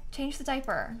 Change the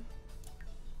diaper.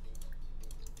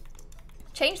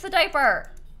 Change the diaper.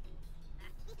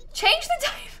 Change the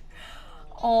diaper.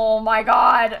 Oh my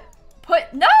god.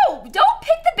 No! Don't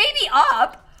pick the baby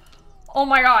up! Oh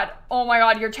my god. Oh my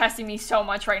god, you're testing me so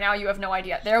much right now. You have no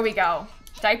idea. There we go.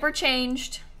 Diaper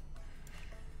changed.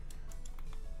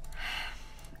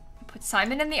 Put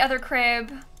Simon in the other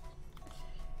crib.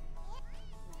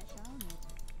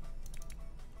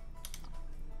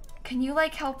 Can you,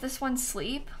 like, help this one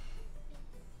sleep?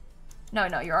 No,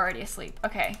 you're already asleep.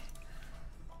 Okay.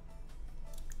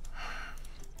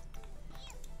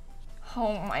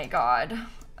 Oh my god.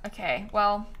 Okay,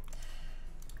 well,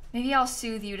 maybe I'll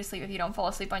soothe you to sleep if you don't fall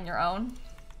asleep on your own.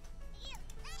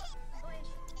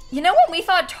 You know when we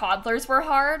thought toddlers were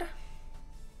hard?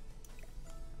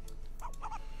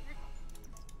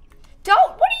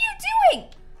 What are you doing?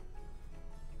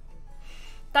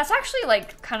 That's actually,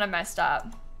 like, kind of messed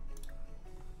up.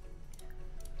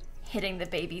 Hitting the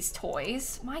baby's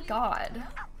toys. My god.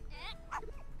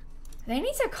 They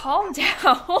need to calm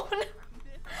down.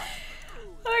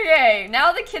 Okay,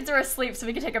 now the kids are asleep so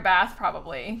we can take a bath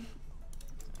probably.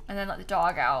 And then let the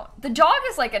dog out. The dog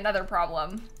is like another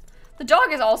problem. The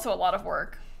dog is also a lot of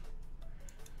work.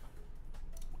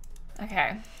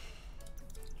 Okay.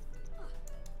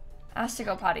 Asked to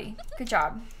go potty. Good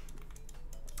job.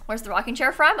 Where's the rocking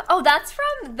chair from? Oh, that's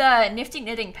from the Nifty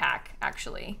Knitting Pack,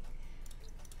 actually.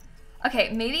 Okay,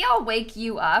 maybe I'll wake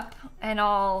you up and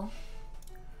I'll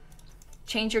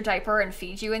change your diaper and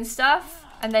feed you and stuff,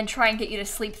 and then try and get you to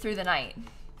sleep through the night.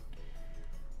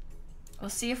 We'll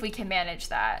see if we can manage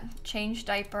that. Change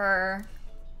diaper.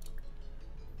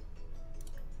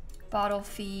 Bottle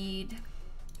feed.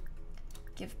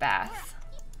 Give bath.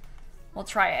 We'll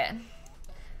try it.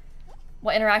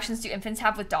 What interactions do infants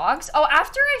have with dogs? Oh,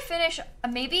 after I finish,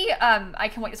 maybe I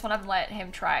can wake this one up and let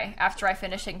him try after I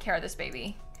finish taking care of this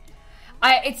baby.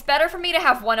 It's better for me to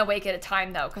have one awake at a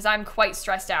time though, because I'm quite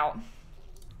stressed out.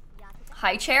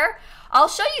 High chair. I'll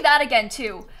show you that again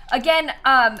too. Again,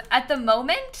 at the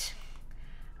moment,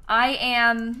 I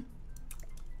am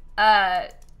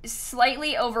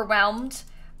slightly overwhelmed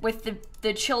with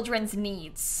the children's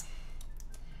needs.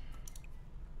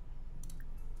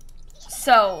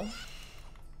 So,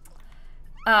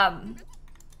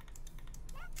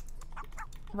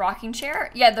 rocking chair?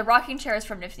 Yeah, the rocking chair is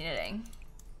from Nifty Knitting.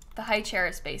 The high chair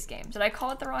is base game. Did I call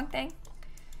it the wrong thing?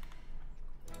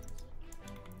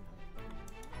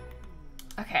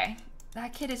 Okay,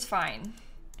 that kid is fine.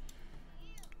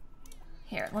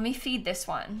 Here, let me feed this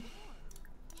one.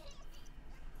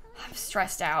 I'm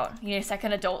stressed out. You need a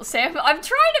second adult sim? I'm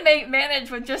trying to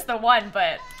manage with just the one,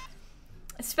 but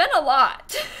it's been a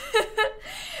lot.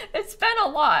 It's been a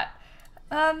lot.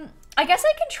 I guess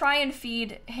I can try and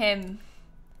feed him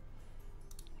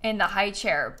in the high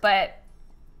chair, but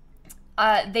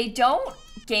they don't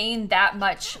gain that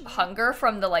much hunger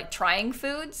from the like trying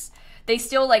foods. They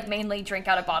still like mainly drink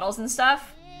out of bottles and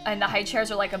stuff, and the high chairs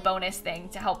are like a bonus thing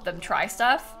to help them try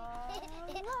stuff.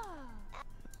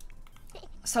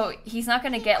 So he's not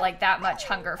gonna get like that much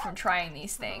hunger from trying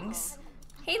these things.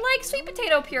 He likes sweet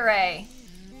potato puree.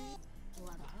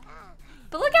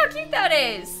 But look how cute that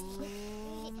is.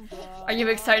 Are you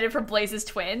excited for Blaze's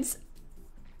twins?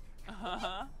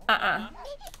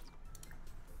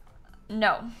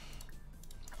 No.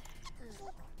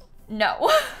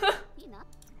 No.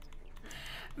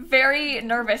 Very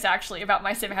nervous actually about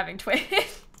my sim having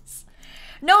twins.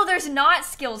 No, there's not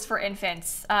skills for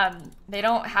infants. They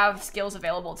don't have skills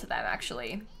available to them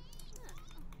actually,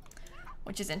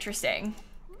 which is interesting.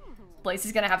 Blaze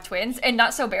is gonna have twins and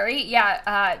Not So Berry.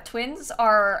 Yeah, twins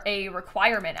are a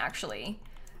requirement actually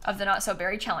of the Not So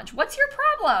Berry challenge. What's your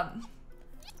problem?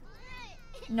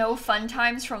 No fun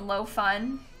times from low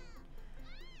fun.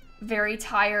 Very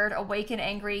tired, awake and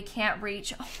angry, can't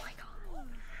reach. Oh my god.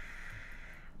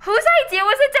 Whose idea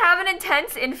was it to have an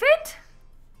intense infant?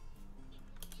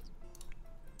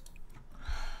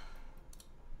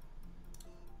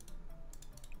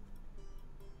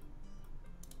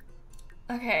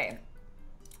 Okay.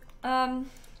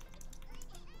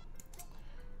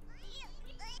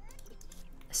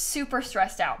 Super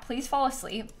stressed out. Please fall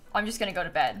asleep. I'm just gonna go to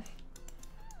bed.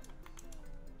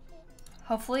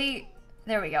 Hopefully,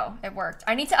 there we go. It worked.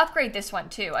 I need to upgrade this one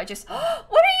too. What are you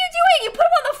doing? You put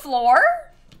him on the floor?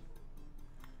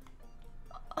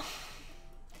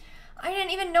 I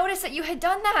didn't even notice that you had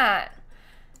done that.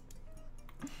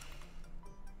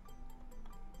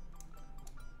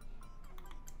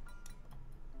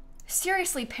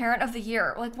 Seriously, parent of the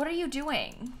year. Like, what are you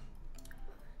doing?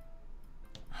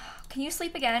 Can you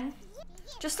sleep again?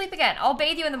 Just sleep again. I'll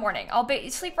bathe you in the morning.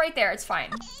 Sleep right there. It's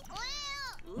fine.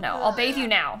 No, I'll bathe you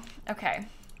now. Okay.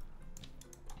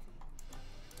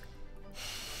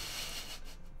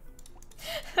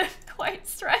 I'm quite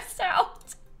stressed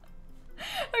out.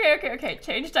 Okay.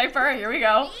 Change diaper. Here we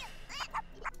go.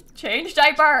 Change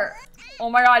diaper. Oh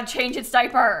my god, change its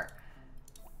diaper.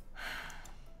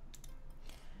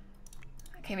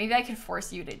 Okay, maybe I can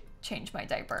force you to change my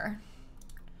diaper.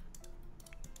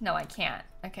 No, I can't.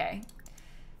 Okay.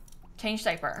 Change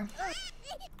diaper.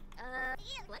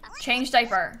 Change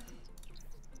diaper.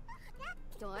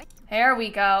 There we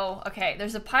go. Okay,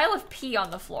 there's a pile of pee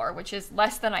on the floor, which is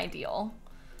less than ideal.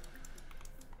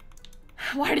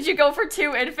 Why did you go for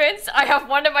 2 infants? I have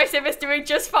one and my sim is doing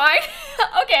just fine.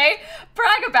 Okay,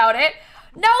 brag about it.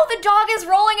 No, the dog is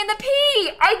rolling in the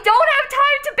pee. I don't have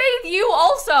time to bathe you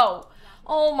also.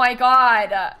 Oh my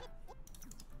god.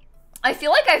 I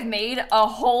feel like I've made a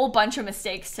whole bunch of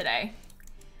mistakes today.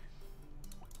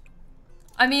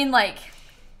 I mean, like...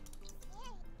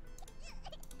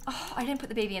 Oh, I didn't put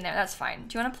the baby in there. That's fine.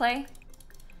 Do you want to play?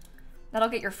 That'll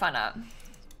get your fun up.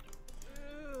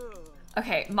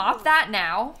 Okay, mop that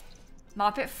now.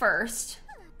 Mop it first.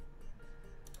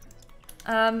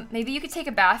 Maybe you could take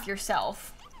a bath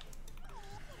yourself.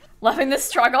 Loving the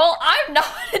struggle? I'm not.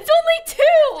 It's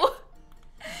only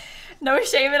 2. No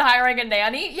shame in hiring a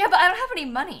nanny. Yeah, but I don't have any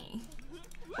money.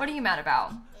 What are you mad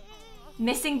about?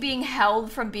 Missing being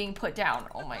held from being put down.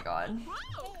 Oh my god.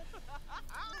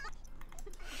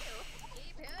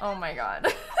 Oh my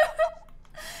god.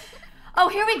 Oh,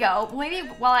 here we go. Maybe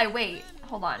while I wait,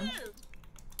 hold on.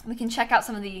 We can check out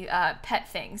some of the pet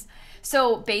things.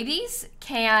 So babies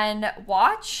can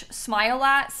watch, smile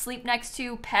at, sleep next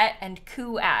to, pet, and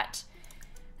coo at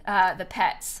the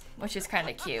pets, which is kind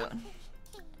of cute.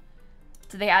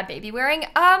 Do they add baby wearing?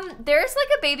 There's like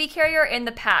a baby carrier in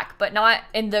the pack, but not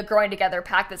in the Growing Together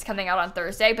pack that's coming out on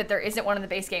Thursday, but there isn't one in the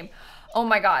base game. Oh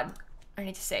my god. I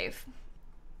need to save.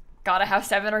 Gotta have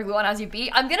 7 or glue on as you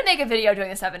beat. I'm gonna make a video doing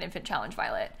the 7 infant challenge,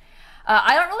 Violet.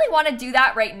 I don't really want to do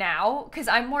that right now because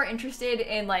I'm more interested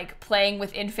in like playing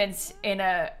with infants in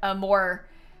a more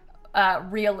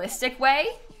realistic way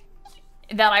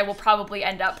that I will probably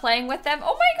end up playing with them.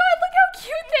 Oh my god, look how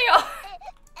cute they are.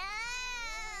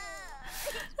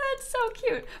 That's so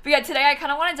cute. But yeah, today I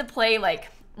kind of wanted to play like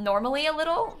normally a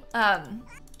little.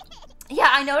 Yeah,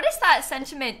 I noticed that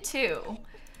sentiment too.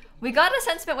 We got a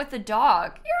sentiment with the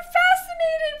dog. You're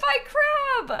fascinated by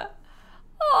Crab.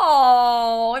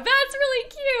 Oh, that's really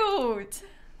cute.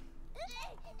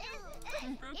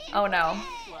 Oh no.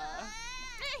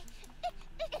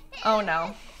 Oh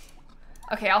no.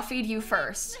 Okay, I'll feed you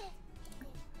first.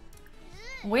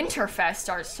 Winterfest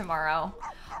starts tomorrow.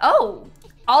 Oh,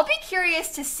 I'll be curious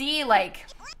to see, like,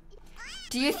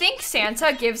 do you think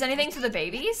Santa gives anything to the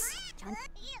babies?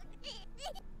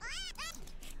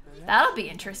 That'll be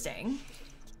interesting.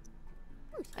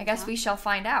 I guess we shall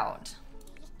find out.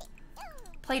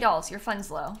 Play dolls, your fun's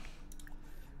low.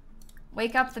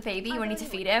 Wake up the baby, we need to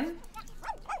feed him.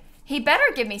 He better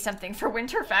give me something for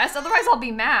Winterfest, otherwise I'll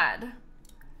be mad.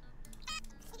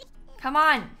 Come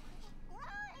on.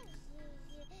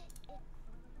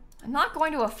 I'm not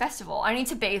going to a festival. I need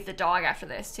to bathe the dog after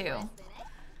this too.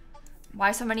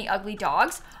 Why so many ugly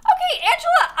dogs? Okay,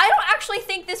 Angela, I don't actually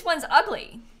think this one's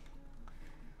ugly.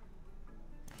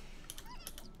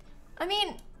 I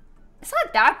mean, it's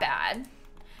not that bad.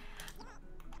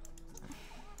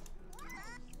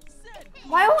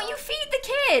 Why won't you feed the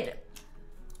kid?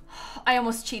 I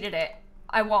almost cheated it.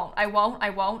 I won't. I'm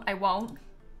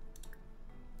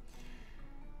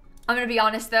gonna be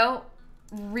honest though,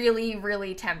 really,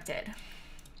 really tempted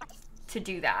to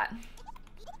do that.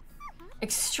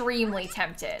 Extremely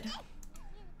tempted.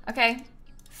 Okay,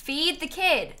 feed the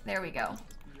kid. There we go.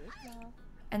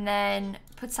 And then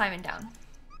put Simon down.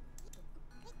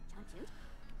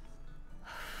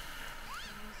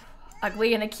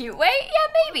 Ugly in a cute way? Yeah,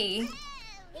 maybe.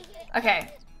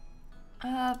 Okay.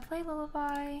 Play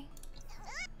lullaby.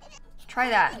 Try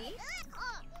that.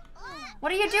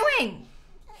 What are you doing?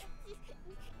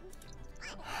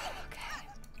 Okay.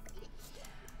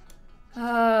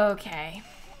 Okay.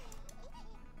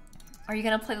 Are you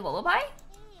gonna play the lullaby?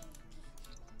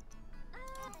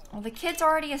 Well, the kid's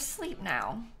already asleep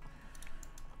now.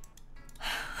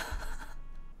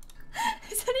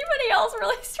 Is anybody else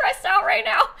really stressed out right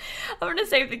now? I'm gonna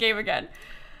save the game again.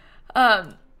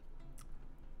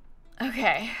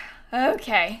 Okay.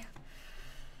 Okay.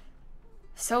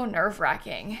 So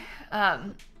nerve-wracking.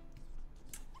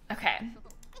 Okay.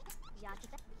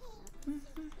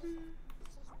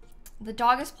 The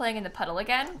dog is playing in the puddle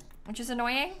again, which is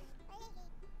annoying.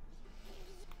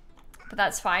 But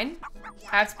that's fine.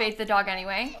 I have to bathe the dog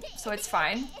anyway, so it's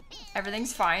fine.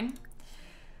 Everything's fine.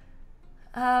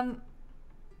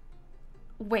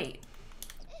 Wait.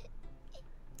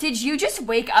 Did you just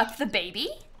wake up the baby?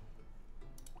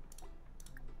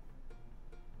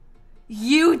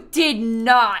 You did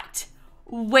not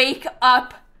wake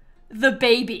up the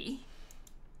baby.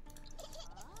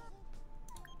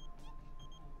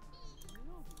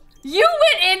 You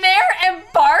went in there and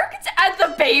barked at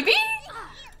the baby?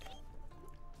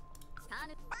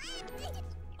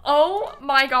 Oh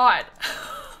my god.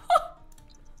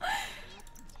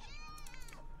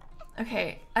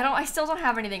 Okay, I still don't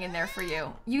have anything in there for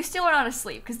you. You still are not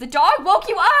asleep because the dog woke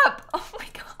you up. Oh my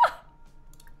god.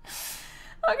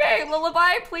 Okay,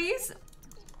 lullaby, please.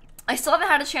 I still haven't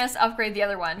had a chance to upgrade the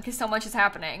other one because so much is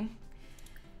happening.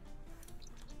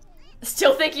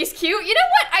 Still think he's cute? You know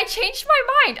what? I changed my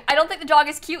mind. I don't think the dog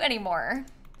is cute anymore.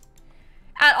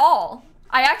 At all.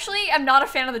 I actually am not a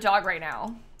fan of the dog right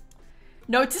now.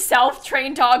 Note to self,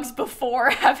 train dogs before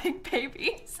having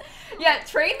babies. Yeah,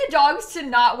 train the dogs to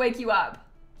not wake you up.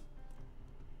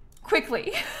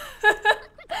 Quickly.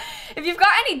 If you've got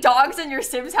any dogs in your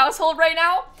Sims household right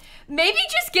now, maybe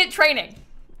just get training,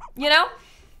 you know?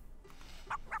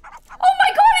 Oh my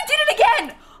god, I did it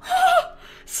again!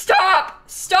 Stop!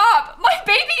 Stop! My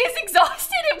baby is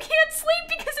exhausted and can't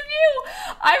sleep because of you!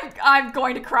 I'm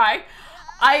going to cry.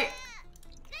 I'm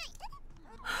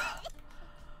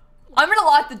gonna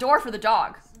lock the door for the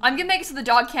dog. I'm gonna make it so the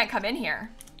dog can't come in here.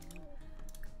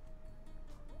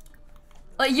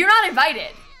 Like, you're not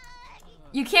invited.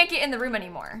 You can't get in the room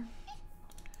anymore.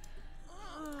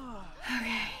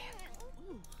 Okay.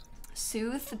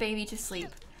 Soothe the baby to sleep.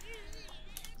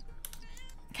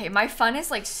 Okay, my fun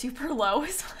is like super low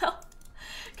as well.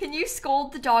 Can you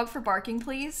scold the dog for barking,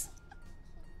 please?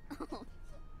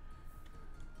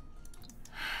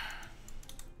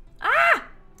 Ah!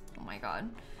 Oh my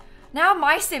god. Now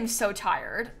my sim's so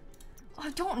tired.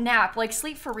 Oh, don't nap. Like,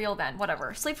 sleep for real then.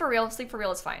 Whatever. Sleep for real. Sleep for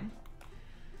real is fine.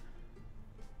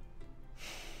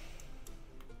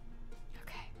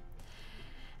 Okay.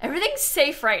 Everything's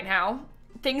safe right now.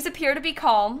 Things appear to be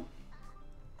calm.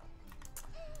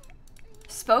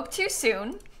 Spoke too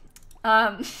soon.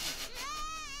 No!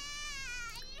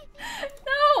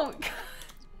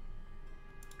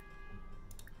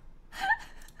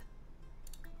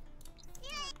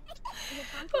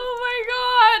 Oh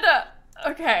my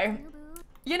god! Okay.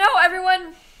 You know,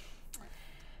 everyone,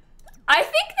 I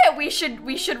think that we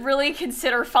should really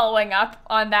consider following up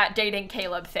on that dating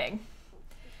Caleb thing.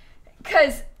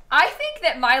 'Cause I think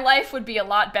that my life would be a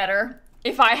lot better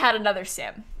if I had another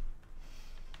sim.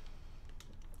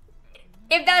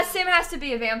 If that sim has to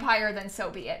be a vampire, then so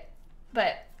be it.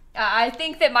 But I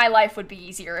think that my life would be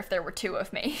easier if there were two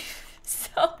of me.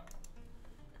 So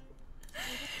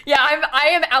yeah, I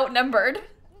am outnumbered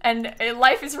and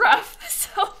life is rough.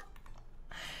 So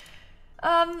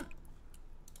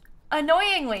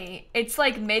annoyingly, it's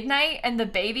like midnight and the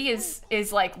baby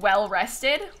is like well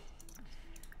rested,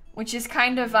 which is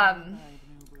kind of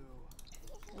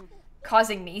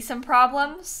causing me some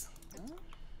problems.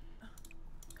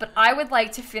 But I would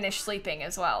like to finish sleeping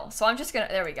as well. So I'm just gonna,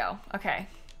 there we go. Okay.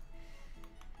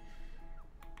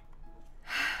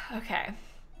 Okay.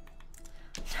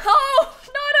 No,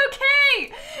 not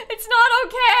okay. It's not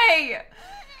okay.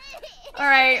 All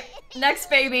right,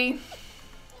 next baby.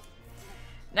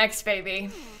 Next baby.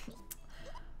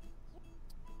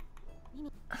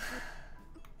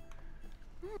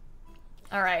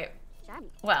 All right.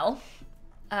 Well,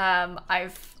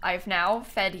 I've now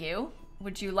fed you.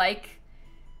 Would you like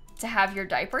to have your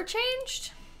diaper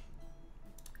changed?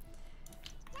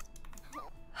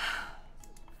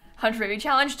 100 baby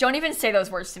challenge? Don't even say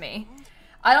those words to me.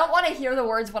 I don't want to hear the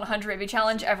words 100 baby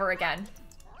challenge ever again.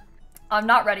 I'm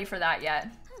not ready for that yet.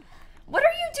 What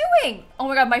are you doing? Oh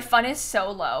my god, my fun is so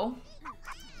low.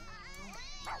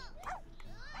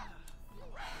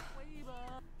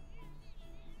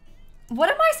 What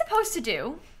am I supposed to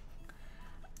do?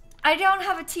 I don't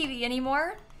have a TV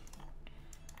anymore.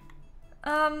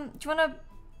 Do you wanna...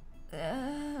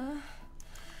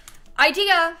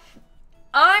 idea.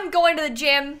 I'm going to the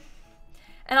gym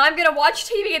and I'm gonna watch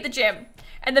TV at the gym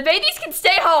and the babies can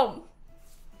stay home.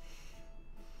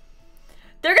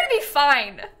 They're gonna be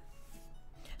fine.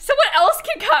 Someone else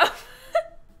can come.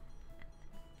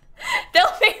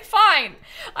 They'll be fine.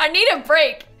 I need a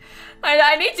break.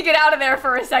 I need to get out of there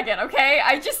for a second, okay?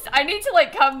 I need to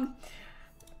like come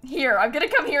here. I'm gonna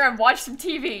come here and watch some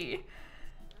TV.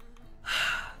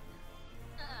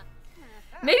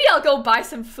 Maybe I'll go buy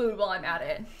some food while I'm at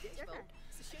it.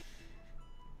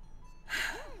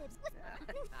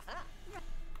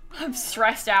 I'm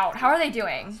stressed out. How are they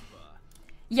doing?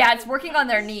 Yeah, it's working on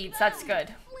their needs. That's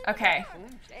good. Okay.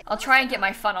 I'll try and get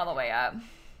my fun all the way up.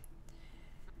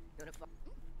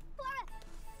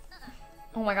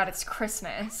 Oh my god, it's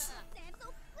Christmas.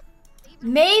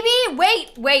 Maybe?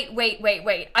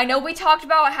 Wait. I know we talked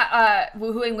about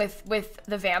woohooing with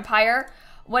the vampire.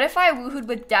 What if I woohooed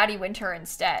with Daddy Winter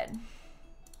instead?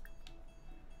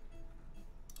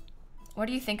 What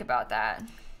do you think about that?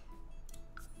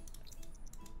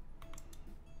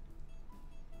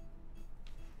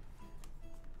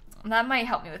 That might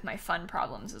help me with my fun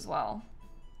problems as well.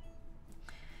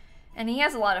 And he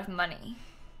has a lot of money.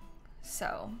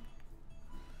 So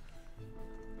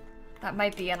that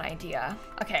might be an idea.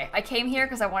 Okay, I came here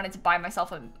because I wanted to buy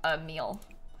myself a meal.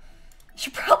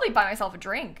 Should probably buy myself a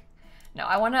drink. No,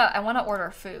 I wanna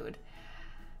order food.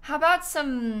 How about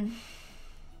some...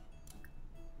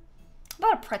 How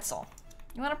about a pretzel?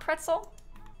 You want a pretzel?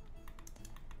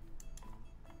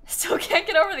 Still can't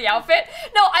get over the outfit?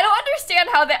 No, I don't understand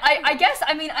how that... I guess,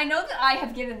 I mean, I know that I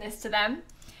have given this to them,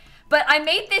 but I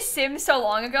made this sim so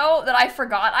long ago that I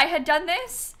forgot I had done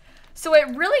this. So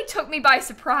it really took me by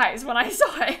surprise when I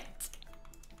saw it.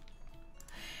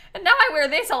 And now I wear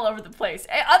this all over the place.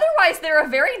 Otherwise, they're a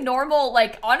very normal,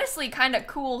 like, honestly kind of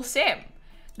cool sim.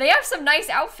 They have some nice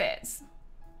outfits.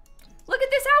 Look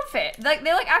at this outfit. Like,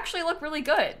 they like actually look really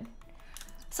good.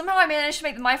 Somehow I managed to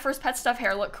make my first pet stuff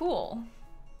hair look cool.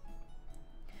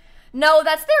 No,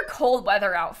 that's their cold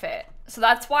weather outfit. So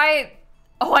that's why,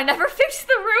 oh, I never fixed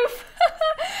the roof.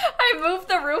 I moved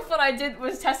the roof when I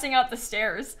was testing out the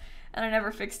stairs and I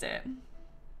never fixed it.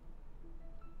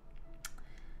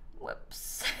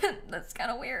 Whoops, that's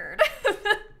kind of weird.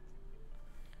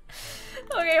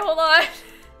 Okay, hold on.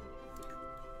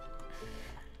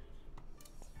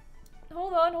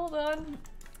 Hold on.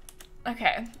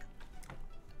 Okay.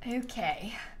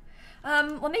 Okay.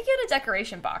 Let me get a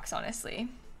decoration box, honestly.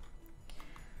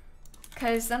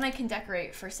 Because then I can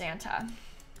decorate for Santa.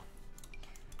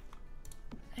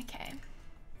 Okay.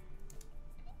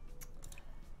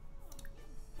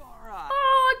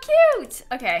 Oh, cute!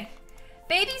 Okay.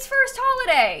 Baby's first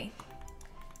holiday!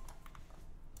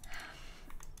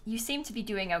 You seem to be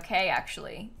doing okay,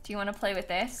 actually. Do you want to play with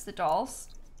this, the dolls?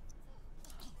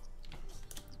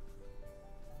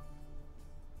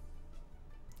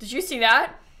 Did you see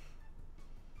that?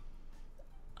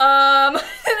 I'm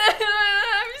scared.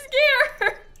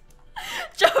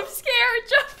 Jump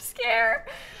scare.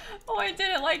 Oh, I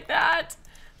didn't like that.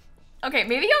 Okay,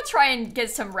 maybe I'll try and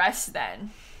get some rest then.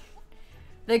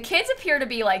 The kids appear to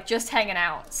be like just hanging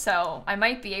out, so I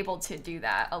might be able to do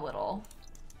that a little.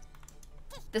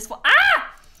 This one,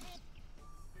 ah!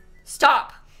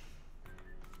 Stop.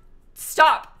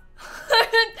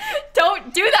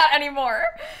 Don't do that anymore.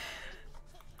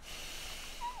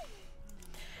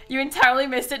 You entirely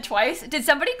missed it twice. Did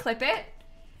somebody clip it?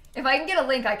 If I can get a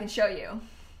link, I can show you.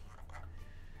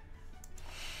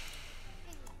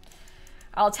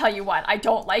 I'll tell you what, I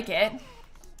don't like it.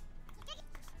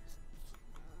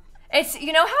 It's,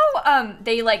 you know how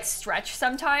they like stretch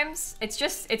sometimes? It's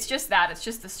just that, it's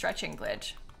just the stretching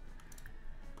glitch.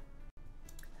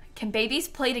 Can babies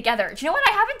play together? Do you know what?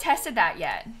 I haven't tested that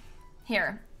yet.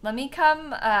 Here, let me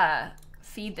come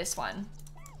feed this one.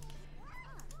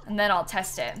 And then I'll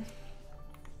test it.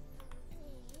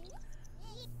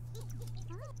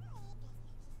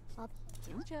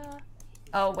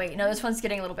 Oh wait, no, this one's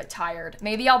getting a little bit tired.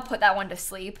 Maybe I'll put that one to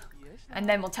sleep and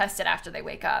then we'll test it after they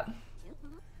wake up.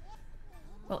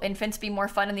 Will infants be more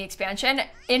fun in the expansion?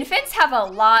 Infants have a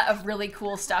lot of really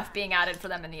cool stuff being added for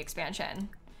them in the expansion.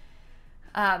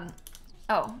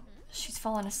 Oh, she's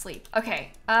fallen asleep.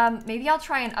 Okay, maybe I'll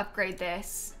try and upgrade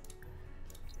this.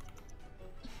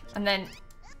 And then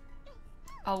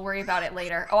I'll worry about it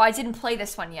later. Oh, I didn't play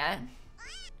this one yet.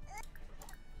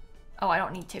 Oh, I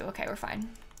don't need to. Okay, we're fine.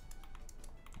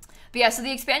 But yeah, so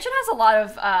the expansion has a lot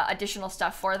of additional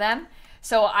stuff for them.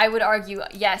 So I would argue,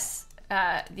 yes,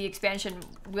 the expansion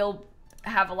will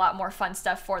have a lot more fun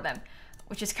stuff for them,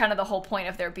 which is kind of the whole point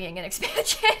of there being an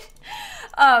expansion,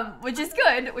 which is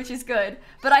good.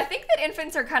 But I think that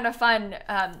infants are kind of fun,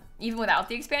 even without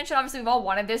the expansion. Obviously, we've all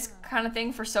wanted this kind of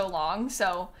thing for so long,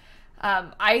 so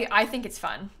I think it's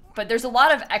fun. But there's a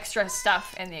lot of extra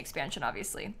stuff in the expansion,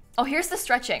 obviously. Oh, here's the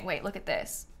stretching. Wait, look at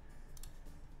this.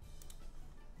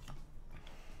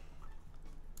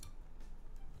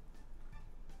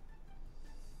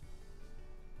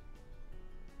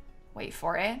 Wait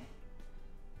for it.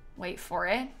 Wait for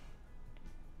it.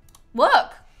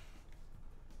 Look!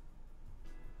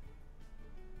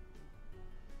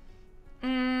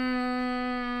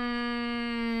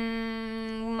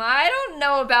 I don't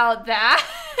know about that.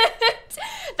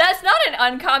 That's not an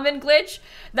uncommon glitch.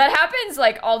 That happens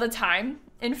like all the time,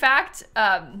 in fact,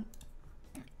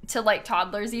 to like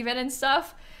toddlers even and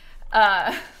stuff.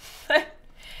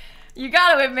 You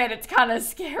gotta admit it's kind of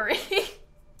scary.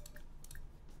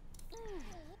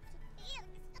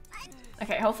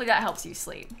 Okay, hopefully that helps you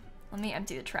sleep. Let me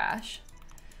empty the trash.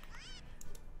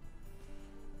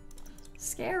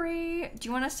 Scary. Do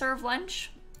you want to serve lunch?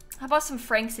 How about some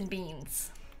Franks and beans?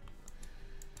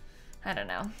 I don't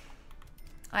know.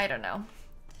 I don't know.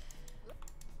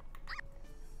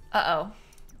 Uh-oh.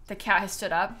 The cat has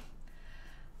stood up.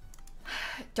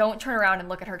 Don't turn around and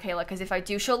look at her, Kayla, because if I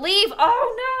do, she'll leave.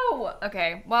 Oh, no!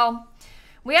 Okay, well,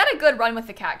 we had a good run with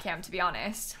the cat cam, to be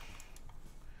honest.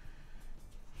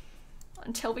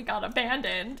 Until we got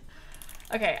abandoned.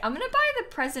 Okay, I'm gonna buy the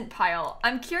present pile.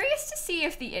 I'm curious to see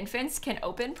if the infants can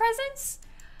open presents.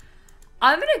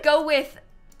 I'm gonna go with,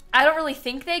 I don't really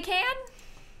think they can.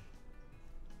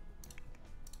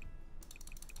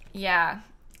 Yeah,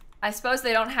 I suppose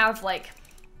they don't have like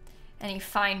any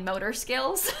fine motor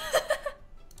skills.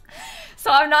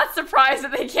 So I'm not surprised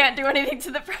that they can't do anything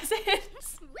to the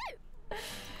presents.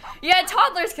 Yeah,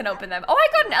 toddlers can open them. Oh, I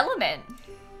got an element.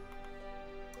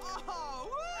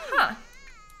 Huh.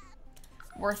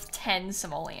 Worth 10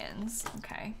 simoleons.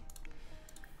 Okay.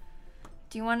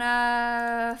 Do you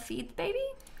wanna feed the baby?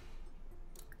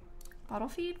 Bottle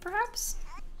feed, perhaps?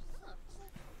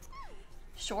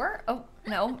 Sure. Oh,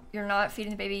 no, you're not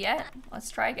feeding the baby yet.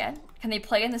 Let's try again. Can they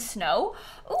play in the snow?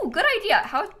 Oh, good idea.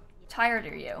 How tired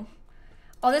are you?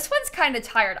 Oh, this one's kind of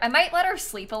tired. I might let her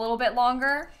sleep a little bit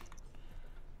longer.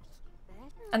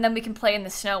 And then we can play in the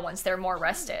snow once they're more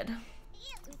rested.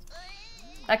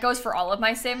 That goes for all of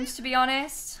my Sims, to be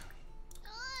honest.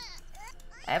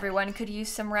 Everyone could use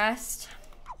some rest.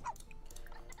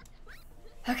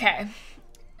 Okay.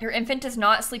 Your infant does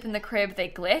not sleep in the crib, they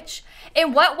glitch.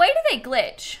 In what way do they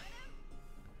glitch?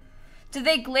 Do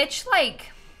they glitch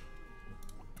like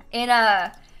in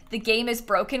a the game is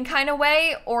broken kind of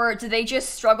way, or do they just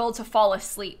struggle to fall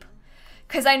asleep?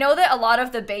 Because I know that a lot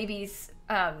of the babies,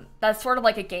 that's sort of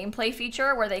like a gameplay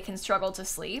feature where they can struggle to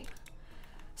sleep.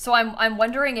 So I'm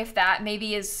wondering if that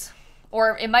maybe is,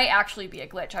 or it might actually be a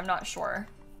glitch, I'm not sure.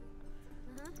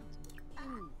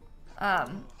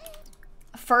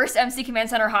 First MC Command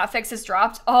Center hotfix is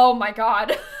dropped. Oh my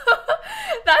god.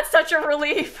 That's such a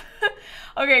relief.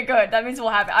 Okay, good. That means we'll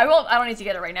have it. I don't need to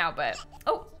get it right now, but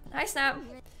oh, hi Snap.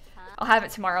 I'll have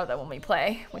it tomorrow though when we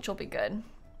play, which will be good.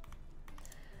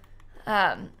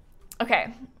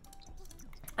 Okay.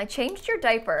 I changed your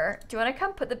diaper. Do you want to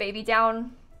come put the baby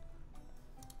down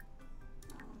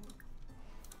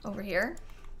over here?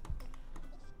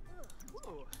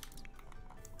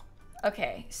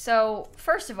 Okay, so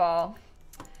first of all,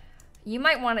 you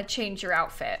might want to change your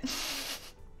outfit.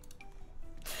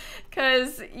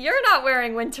 Because you're not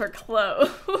wearing winter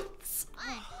clothes.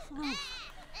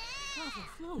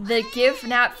 The give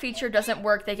nap feature doesn't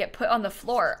work. They get put on the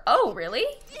floor. Oh, really?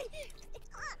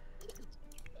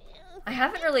 I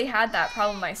haven't really had that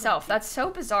problem myself. That's so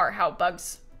bizarre how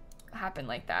bugs happen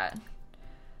like that.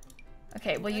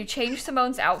 Okay, will you change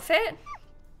Simone's outfit?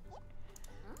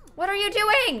 What are you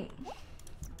doing?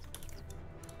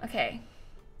 Okay.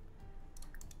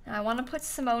 Now I want to put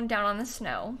Simone down on the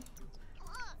snow.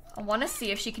 I want to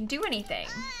see if she can do anything.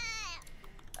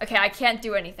 Okay, I can't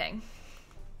do anything.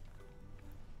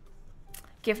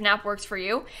 Give nap works for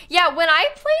you. Yeah, when I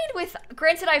played with,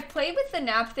 granted I've played with the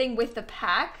nap thing with the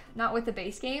pack, not with the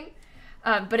base game,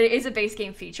 but it is a base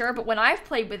game feature. But when I've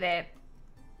played with it,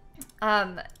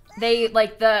 they,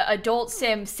 like the adult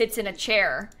sim sits in a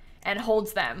chair and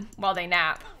holds them while they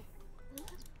nap.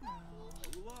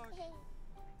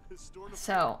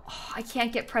 So, oh, I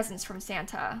can't get presents from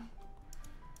Santa.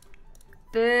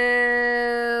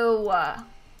 Boo.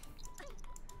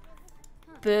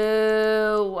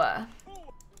 Boo.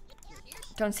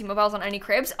 Don't see mobiles on any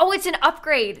cribs. Oh, it's an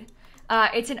upgrade.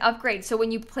 It's an upgrade. So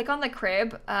when you click on the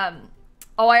crib,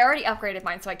 oh, I already upgraded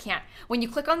mine, so I can't. When you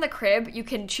click on the crib, you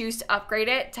can choose to upgrade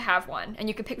it to have one, and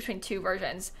you can pick between two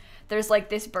versions. There's like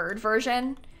this bird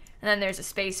version, and then there's a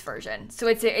space version. So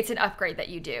it's an upgrade that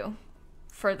you do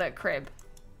for the crib.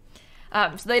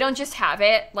 So they don't just have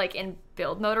it like in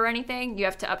build mode or anything. You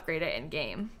have to upgrade it in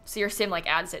game. So your sim like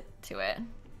adds it to it.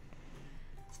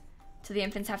 Do the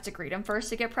infants have to greet them first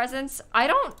to get presents? I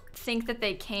don't think that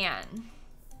they can.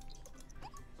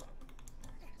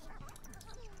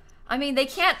 I mean, they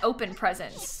can't open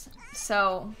presents,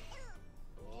 so.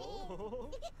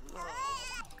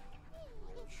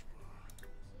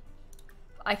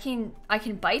 I can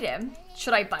bite him.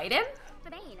 Should I bite him?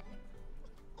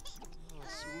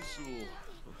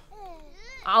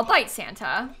 I'll bite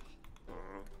Santa.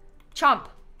 Chomp.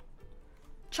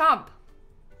 Chomp.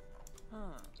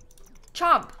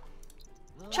 Chomp.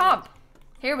 Chomp.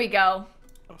 Here we go.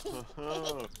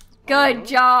 Good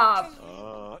job.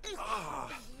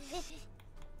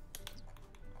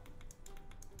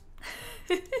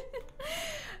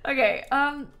 Okay,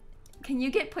 can you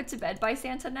get put to bed by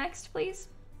Santa next, please?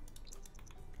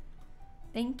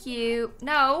 Thank you.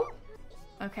 No.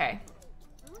 Okay.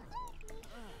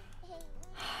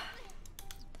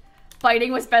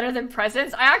 Biting was better than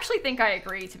presents? I actually think I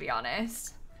agree, to be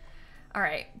honest. All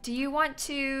right, do you want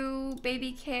to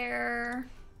baby care,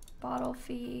 bottle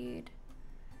feed,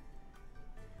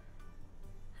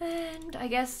 and I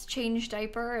guess change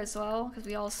diaper as well, because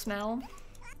we all smell.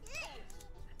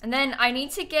 And then I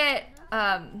need to get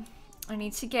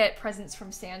presents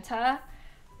from Santa,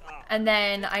 and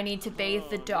then I need to bathe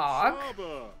the dog,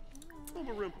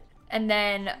 and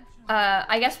then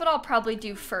I guess what I'll probably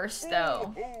do first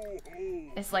though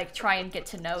is like try and get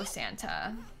to know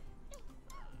Santa.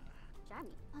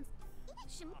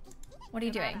 What are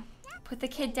you doing? Put the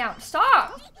kid down.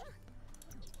 Stop!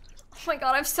 Oh my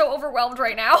god, I'm so overwhelmed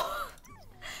right now.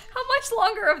 How much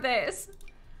longer of this?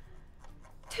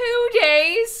 2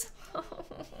 days?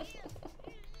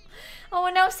 Oh,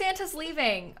 and now Santa's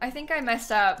leaving. I think I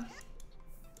messed up.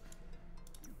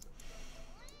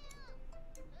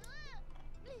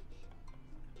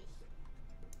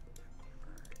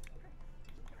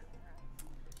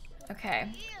 Okay.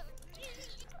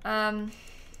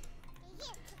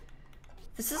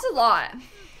 This is a lot.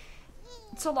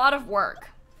 It's a lot of work,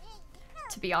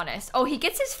 to be honest. Oh, he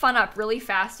gets his fun up really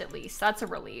fast at least. That's a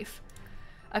relief.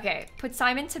 Okay, put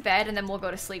Simon to bed and then we'll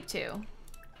go to sleep too.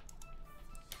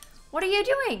 What are you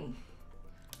doing?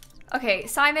 Okay,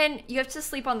 Simon, you have to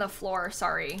sleep on the floor,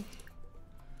 sorry.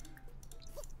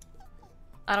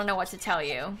 I don't know what to tell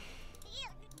you.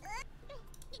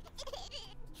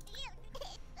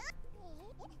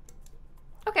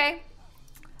 Okay.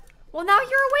 Well, now you're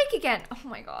awake again. Oh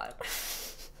my god. The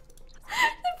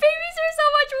babies are so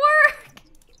much work.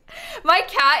 My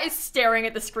cat is staring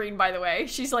at the screen, by the way.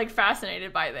 She's like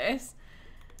fascinated by this.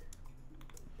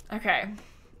 Okay.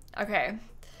 Okay.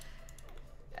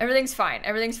 Everything's fine.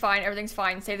 Everything's fine. Everything's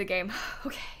fine. Save the game.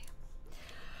 Okay.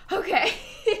 Okay.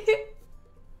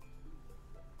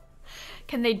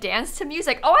 Can they dance to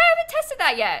music? Oh, I haven't tested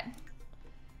that yet.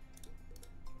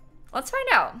 Let's find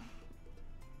out.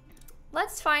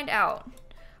 Let's find out.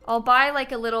 I'll buy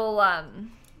like a little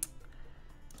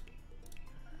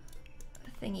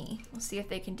thingy. We'll see if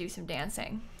they can do some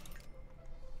dancing.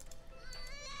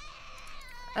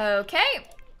 Okay.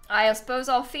 I suppose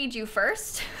I'll feed you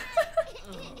first.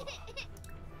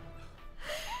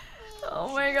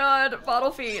 Oh my god,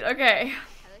 bottle feed. Okay.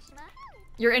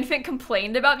 Your infant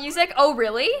complained about music? Oh,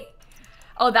 really?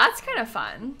 Oh, that's kind of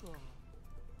fun.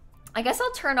 I guess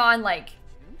I'll turn on like,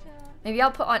 maybe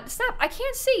I'll put on, snap, I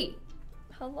can't see.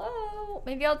 Hello?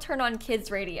 Maybe I'll turn on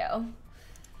kids radio.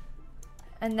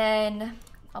 And then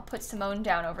I'll put Simone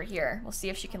down over here. We'll see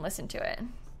if she can listen to it.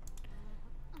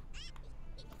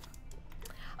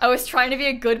 I was trying to be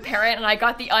a good parent and I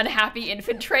got the unhappy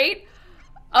infant trait.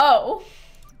 Oh.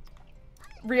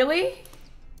 Really?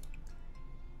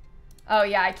 Oh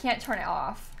yeah, I can't turn it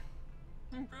off.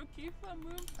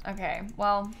 Okay,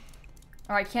 well,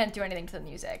 or I can't do anything to the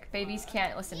music. Babies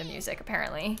can't listen to music,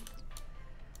 apparently.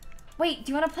 Wait,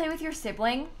 do you want to play with your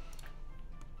sibling?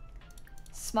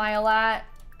 Smile at,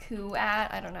 coo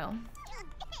at, I don't know.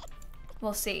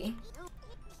 We'll see.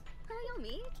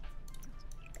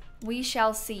 We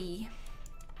shall see.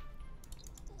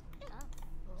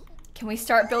 Can we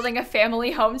start building a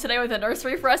family home today with a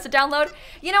nursery for us to download?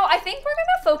 You know, I think we're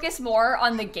gonna focus more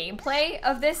on the gameplay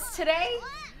of this today.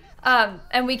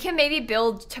 And we can maybe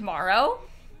build tomorrow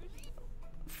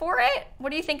for it.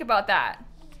 What do you think about that?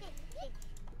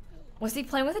 Was he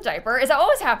playing with a diaper? Is that what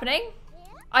was happening?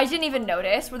 I didn't even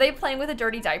notice. Were they playing with a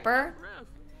dirty diaper?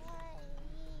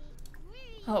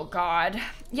 Oh god.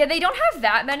 Yeah, they don't have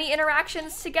that many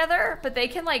interactions together, but they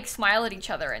can like smile at each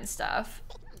other and stuff.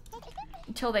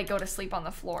 Until they go to sleep on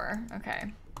the floor.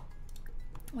 Okay.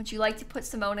 Would you like to put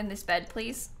Simone in this bed,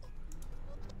 please?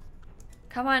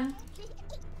 Come on.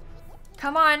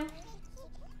 Come on.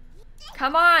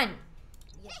 Come on.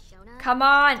 Come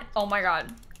on. Oh my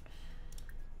god.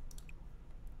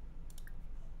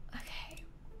 Okay.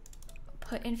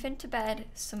 Put infant to bed,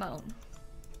 Simone.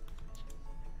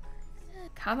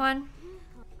 Come on.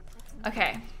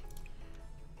 Okay.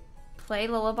 Play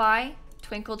lullaby.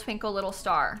 Twinkle, twinkle, little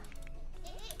star.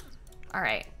 All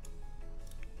right.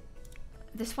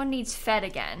 This one needs fed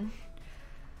again.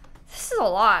 This is a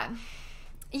lot.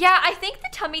 Yeah, I think the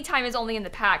tummy time is only in the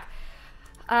pack.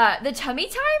 The tummy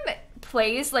time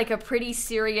plays like a pretty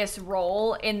serious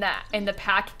role in the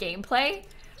pack gameplay.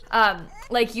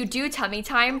 Like you do tummy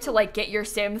time to like get your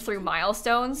sim through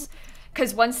milestones,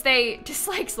 because once they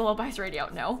dislikes Lullaby's radio,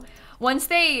 no. Once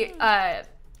they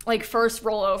like first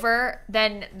roll over,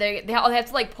 then they have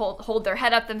to like hold their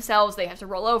head up themselves, they have to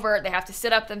roll over, they have to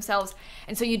sit up themselves,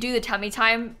 and so you do the tummy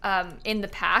time in the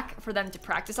pack for them to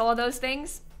practice all of those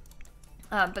things.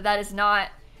 But that is not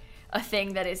a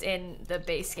thing that is in the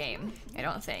base game, I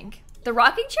don't think. The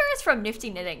rocking chair is from Nifty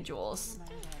Knitting, Jules.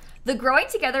 The Growing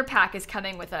Together pack is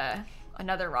coming with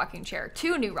another rocking chair.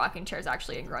 2 new rocking chairs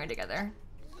actually in Growing Together.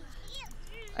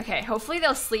 Okay, hopefully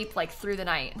they'll sleep like through the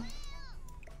night.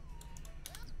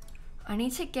 I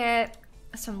need to get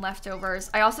some leftovers.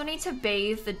 I also need to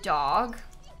bathe the dog.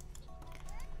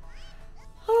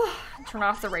 Turn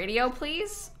off the radio,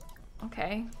 please.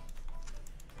 Okay.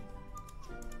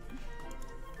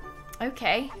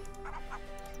 Okay.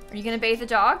 Are you gonna bathe the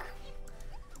dog?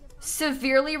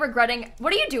 Severely regretting.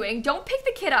 What are you doing? Don't pick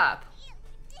the kid up.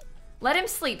 Let him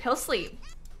sleep. He'll sleep.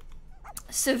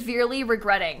 Severely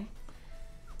regretting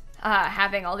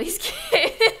having all these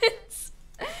kids.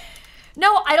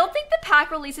 No, I don't think the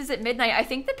pack releases at midnight. I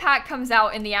think the pack comes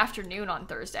out in the afternoon on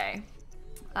Thursday,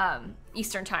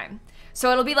 Eastern time.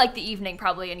 So it'll be like the evening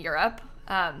probably in Europe,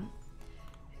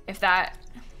 if that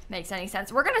makes any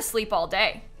sense. We're gonna sleep all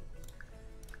day.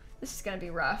 This is gonna be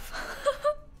rough.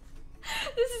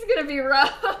 This is gonna be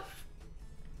rough.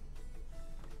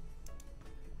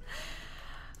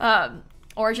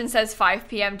 Origin says 5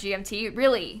 p.m. GMT.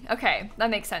 Really? Okay, that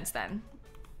makes sense then.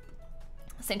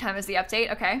 Same time as the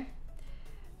update. Okay.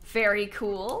 Very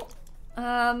cool.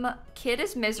 Kid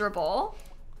is miserable.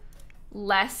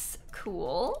 Less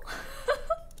cool.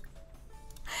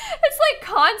 It's like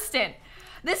constant.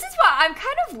 This is why I'm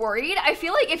kind of worried. I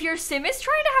feel like if your sim is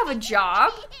trying to have a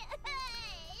job,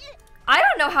 I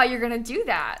don't know how you're gonna do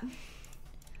that.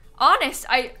 Honest,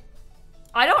 I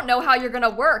don't know how you're gonna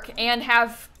work and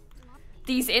have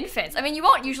these infants. I mean, you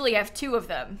won't usually have 2 of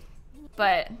them,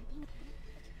 but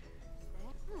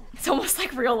it's almost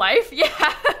like real life.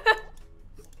 Yeah.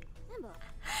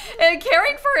 And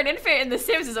caring for an infant in The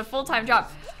Sims is a full-time job.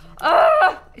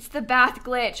 Ugh, it's the bath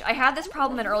glitch. I had this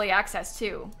problem in early access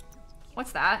too.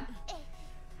 What's that?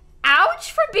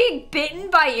 Ouch for being bitten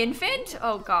by infant?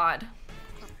 Oh God.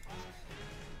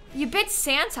 You bit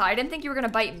Santa. I didn't think you were gonna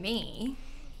bite me.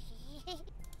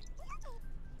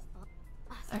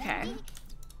 Okay.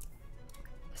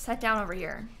 Set down over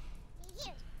here.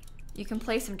 You can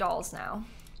play some dolls now.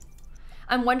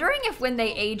 I'm wondering if when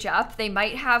they age up, they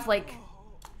might have like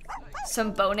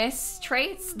some bonus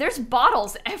traits. There's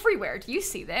bottles everywhere. Do you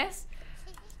see this?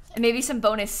 And maybe some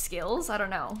bonus skills. I don't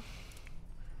know.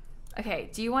 Okay,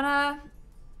 do you want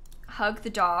to hug the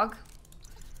dog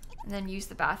and then use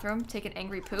the bathroom? Take an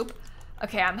angry poop?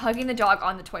 Okay, I'm hugging the dog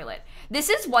on the toilet. This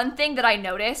is one thing that I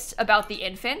noticed about the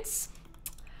infants.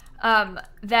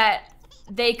 That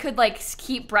they could like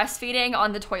keep breastfeeding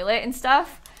on the toilet and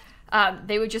stuff.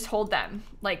 They would just hold them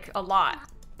like a lot.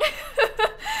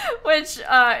 Which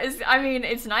is, I mean,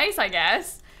 it's nice, I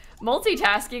guess.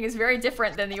 Multitasking is very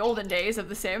different than the olden days of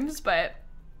The Sims, but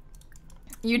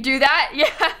you do that?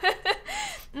 Yeah.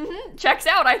 Checks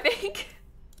out, I think.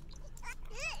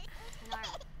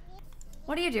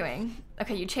 What are you doing?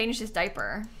 Okay, you changed his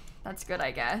diaper. That's good,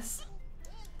 I guess.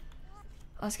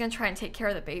 I was gonna try and take care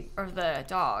of the baby or the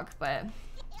dog, but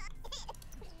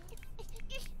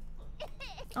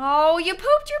oh, you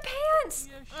pooped your pants.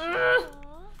 Ugh.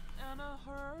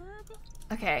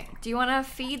 Okay, do you want to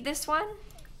feed this one?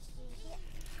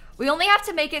 We only have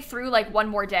to make it through like one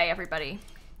more day, everybody.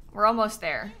 We're almost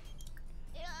there.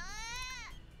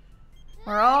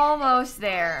 We're almost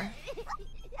there.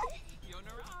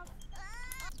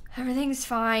 Everything's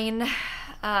fine.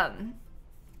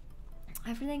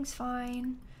 Everything's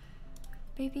fine.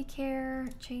 Baby care,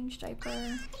 change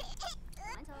diaper.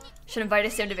 Should invite a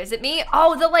sim to visit me.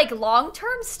 Oh, the like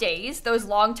long-term stays, those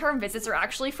long-term visits are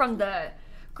actually from the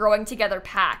Growing Together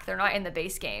pack. They're not in the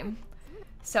base game.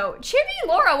 So, Chibi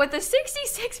Laura with the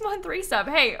 66-month resub.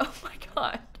 Hey, oh my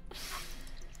God.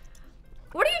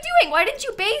 What are you doing? Why didn't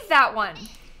you bathe that one?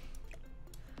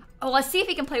 Oh, let's see if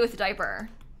he can play with the diaper.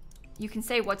 You can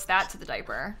say, what's that to the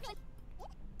diaper?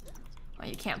 Oh,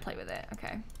 you can't play with it.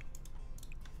 Okay.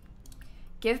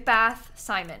 Give bath,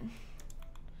 Simon.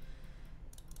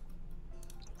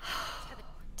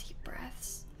 Deep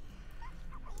breaths.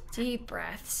 Deep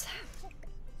breaths.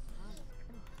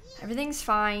 Everything's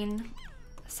fine.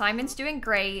 Simon's doing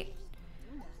great.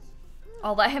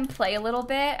 I'll let him play a little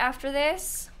bit after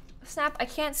this. Snap, I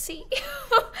can't see.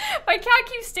 My cat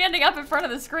keeps standing up in front of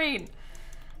the screen.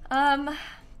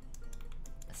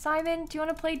 Simon, do you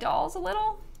want to play dolls a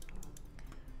little?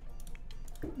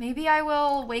 Maybe I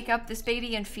will wake up this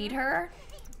baby and feed her.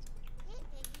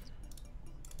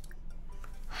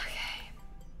 Okay.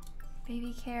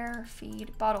 Baby care,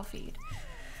 feed, bottle feed.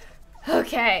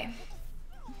 Okay.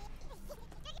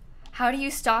 How do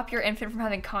you stop your infant from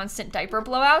having constant diaper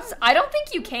blowouts? I don't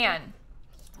think you can.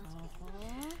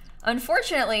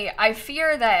 Unfortunately, I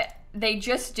fear that they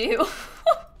just do.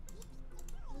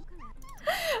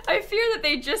 I fear that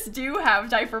they just do have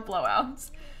diaper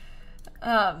blowouts.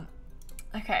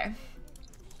 Okay.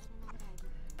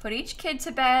 Put each kid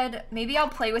to bed. Maybe I'll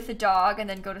play with the dog and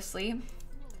then go to sleep.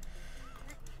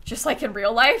 Just like in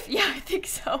real life? Yeah, I think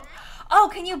so. Oh,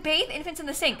 can you bathe infants in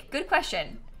the sink? Good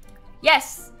question.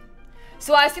 Yes.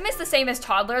 So I assume it's the same as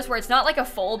toddlers, where it's not like a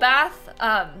full bath,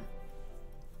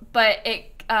 but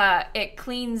it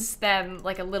cleans them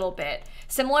like a little bit.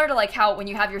 Similar to like how when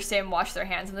you have your sim wash their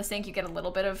hands in the sink, you get a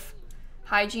little bit of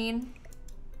hygiene.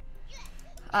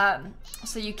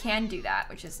 So you can do that,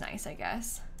 which is nice, I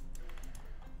guess.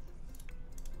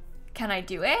 Can I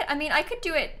do it? I mean, I could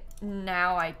do it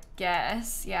now, I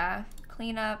guess. Yeah.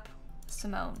 Clean up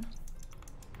Simone.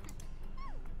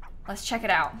 Let's check it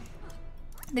out.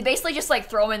 They basically just like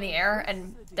throw them in the air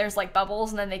and there's like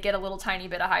bubbles and then they get a little tiny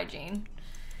bit of hygiene.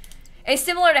 It's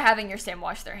similar to having your sim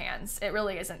wash their hands. It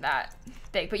really isn't that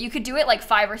big, but you could do it like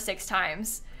 5 or 6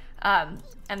 times. and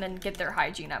then get their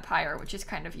hygiene up higher, which is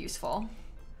kind of useful.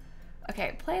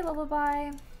 Okay, play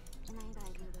lullaby.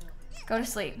 Go to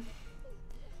sleep.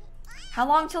 How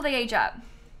long till they age up?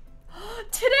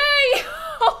 Today!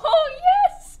 Oh,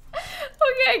 yes!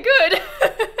 Okay, good.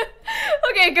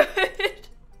 Okay, good.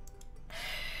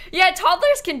 Yeah,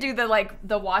 toddlers can do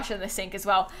the wash in the sink as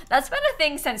well. That's been a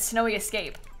thing since Snowy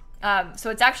Escape. So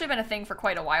it's actually been a thing for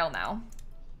quite a while now.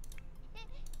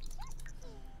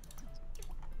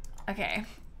 Okay.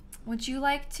 Would you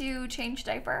like to change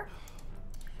diaper?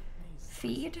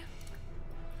 Feed?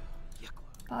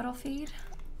 Bottle feed?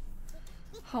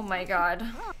 Oh my god.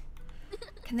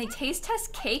 Can they taste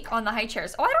test cake on the high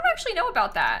chairs? Oh, I don't actually know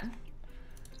about that.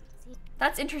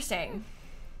 That's interesting.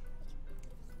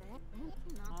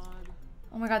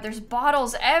 Oh my god, there's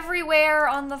bottles everywhere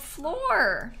on the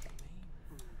floor.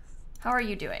 How are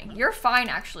you doing? You're fine,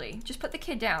 actually. Just put the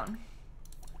kid down.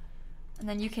 And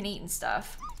then you can eat and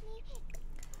stuff.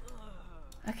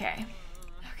 Okay.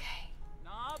 Okay.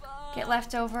 Get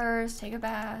leftovers, take a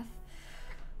bath.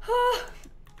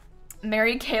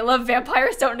 Marry Caleb,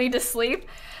 vampires don't need to sleep.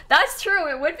 That's true,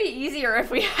 it would be easier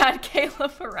if we had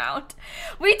Caleb around.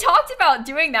 We talked about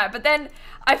doing that, but then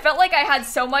I felt like I had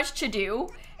so much to do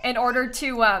in order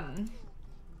to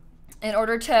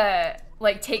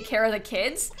like take care of the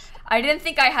kids. I didn't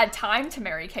think I had time to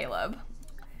marry Caleb.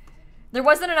 There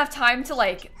wasn't enough time to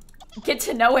like get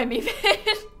to know him even.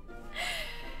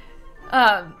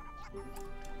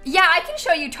 Yeah, I can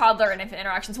show you toddler and infant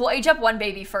interactions. We'll age up one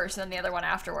baby first and then the other one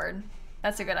afterward.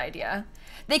 That's a good idea.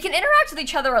 They can interact with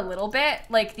each other a little bit.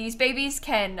 Like these babies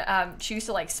can choose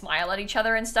to like smile at each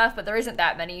other and stuff, but there isn't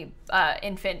that many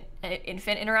infant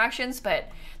interactions, but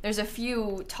there's a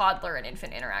few toddler and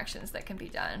infant interactions that can be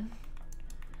done.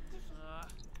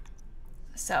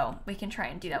 So we can try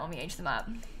and do that when we age them up.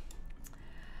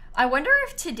 I wonder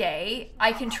if today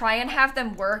I can try and have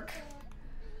them work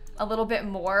a little bit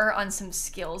more on some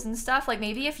skills and stuff. Like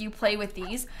maybe if you play with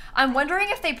these, I'm wondering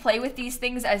if they play with these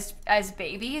things as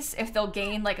babies, if they'll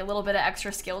gain like a little bit of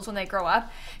extra skills when they grow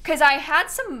up. Because I had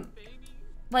some,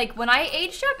 like when I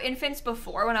aged up infants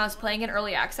before when I was playing in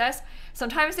early access,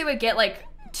 sometimes they would get like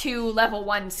 2 level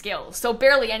 1 skills. So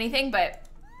barely anything, but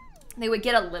they would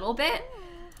get a little bit.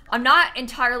 I'm not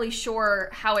entirely sure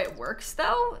how it works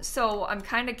though, so I'm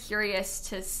kind of curious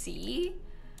to see.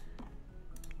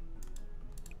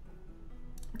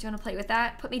 Do you want to play with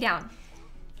that? Put me down.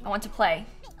 I want to play.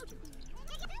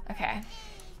 Okay.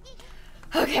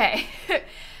 Okay.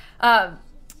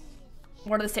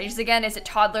 What are the stages again? Is it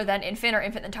toddler then infant or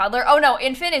infant then toddler? Oh no,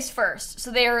 infant is first.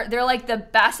 So they're like the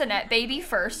bassinet baby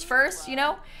first, you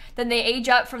know? Then they age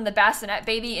up from the bassinet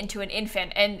baby into an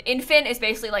infant. And infant is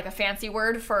basically like a fancy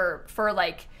word for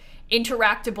like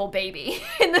interactable baby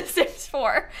in The Sims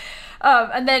 4.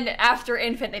 And then after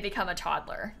infant, they become a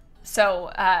toddler.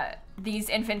 So these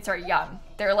infants are young.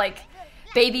 They're like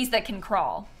babies that can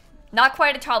crawl. Not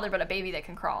quite a toddler, but a baby that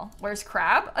can crawl. Where's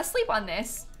Crab? Asleep on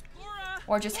this.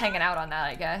 Or just hanging out on that,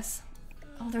 I guess.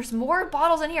 Oh, there's more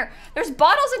bottles in here. There's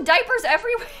bottles and diapers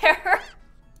everywhere.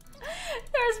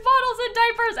 There's bottles and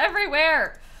diapers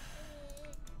everywhere.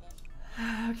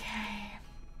 Okay.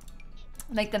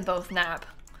 Make them both nap.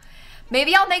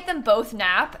 Maybe I'll make them both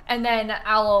nap and then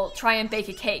I'll try and bake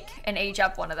a cake and age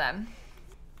up one of them.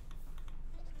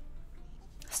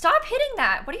 Stop hitting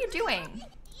that. What are you doing?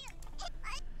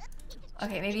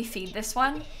 Okay, maybe feed this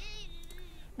one.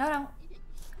 No.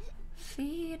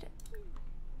 Feed.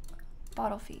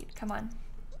 Bottle feed. Come on.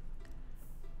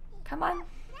 Come on.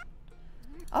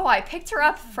 Oh, I picked her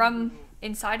up from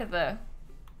inside of the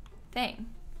thing.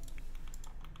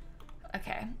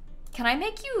 Okay. Can I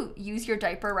make you use your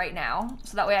diaper right now?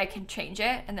 So that way I can change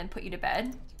it and then put you to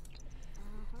bed?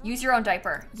 Use your own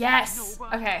diaper. Yes!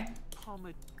 Okay.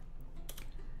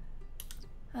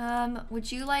 Would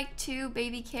you like to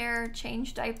baby care,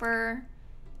 change diaper,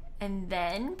 and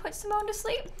then put Simone to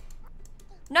sleep?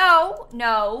 No.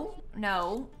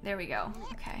 There we go.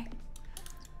 Okay.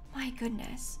 My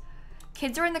goodness.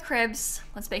 Kids are in the cribs.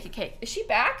 Let's bake a cake. Is she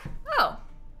back? Oh.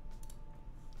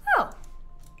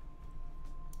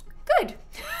 Good.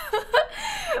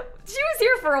 She was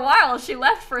here for a while. She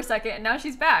left for a second and now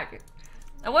she's back.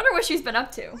 I wonder what she's been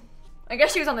up to. I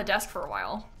guess she was on the desk for a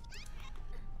while.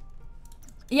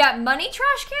 Yeah, money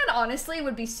trash can honestly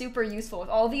would be super useful with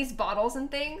all these bottles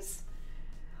and things.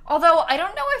 Although I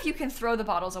don't know if you can throw the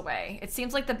bottles away. It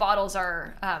seems like the bottles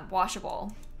are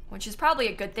washable, which is probably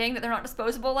a good thing that they're not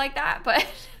disposable like that, but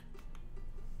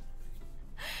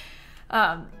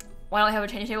why don't I have a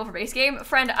change table for base game?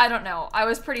 Friend, I don't know. I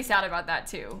was pretty sad about that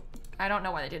too. I don't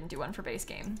know why they didn't do one for base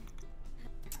game.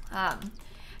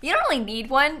 You don't really need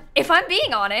one. If I'm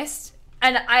being honest,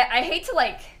 and I hate to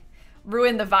like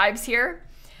ruin the vibes here,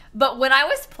 but when I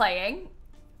was playing,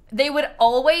 they would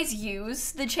always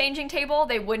use the changing table.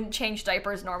 They wouldn't change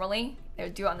diapers normally. They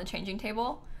would do it on the changing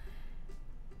table.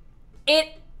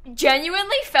 It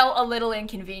genuinely felt a little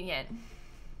inconvenient.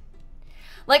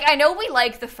 Like, I know we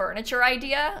like the furniture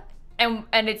idea, and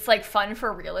it's like fun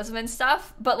for realism and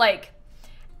stuff, but like,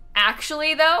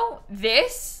 actually though,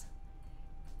 this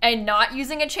and not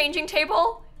using a changing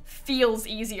table feels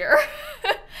easier.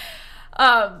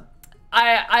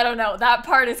 I don't know. That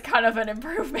part is kind of an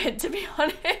improvement, to be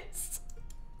honest.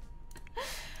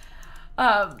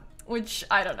 Which,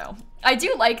 I don't know. I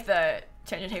do like the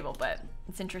changing table, but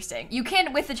it's interesting. You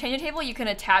can, with the changing table, you can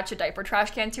attach a diaper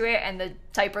trash can to it, and the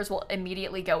diapers will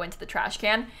immediately go into the trash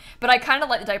can. But I kind of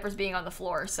like the diapers being on the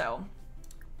floor, so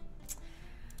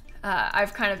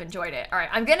I've kind of enjoyed it. All right,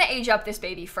 I'm gonna age up this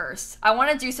baby first. I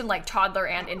want to do some like toddler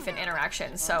and infant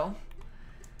interactions, so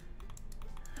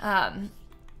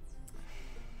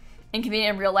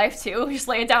inconvenient in real life too. Just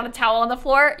laying down a towel on the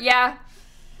floor. Yeah,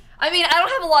 I mean, I don't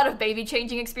have a lot of baby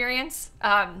changing experience,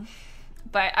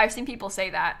 but I've seen people say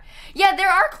that. Yeah, there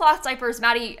are cloth diapers,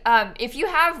 Maddie. If you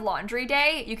have laundry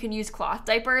day, you can use cloth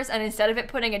diapers, and instead of it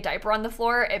putting a diaper on the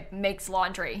floor, it makes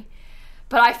laundry.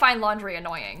 But I find laundry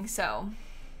annoying, so.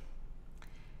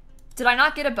 Did I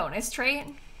not get a bonus trait?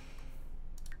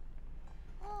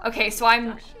 Okay, so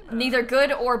I'm neither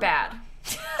good or bad.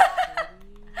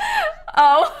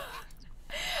 Oh,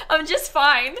 I'm just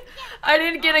fine. I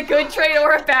didn't get a good trait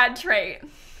or a bad trait.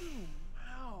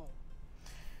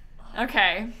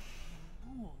 Okay.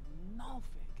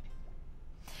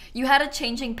 You had a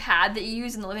changing pad that you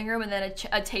use in the living room and then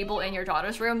a table in your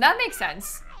daughter's room. That makes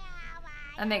sense.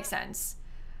 That makes sense.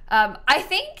 I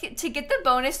think to get the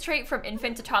bonus trait from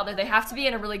infant to toddler, they have to be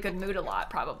in a really good mood a lot,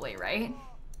 probably, right?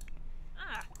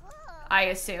 I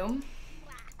assume.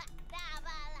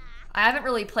 I haven't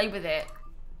really played with it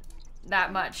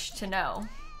that much to know,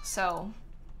 so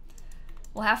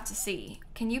we'll have to see.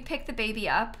 Can you pick the baby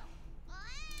up?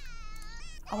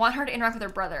 I want her to interact with her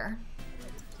brother.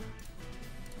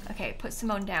 Okay, put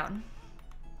Simone down.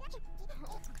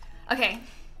 Okay.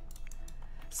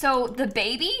 So the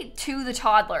baby to the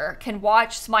toddler can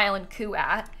watch, smile, and coo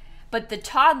at, but the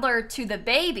toddler to the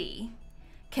baby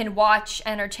can watch,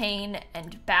 entertain,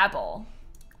 and babble.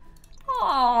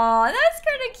 Aw, that's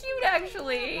kind of cute,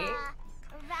 actually.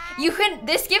 You can,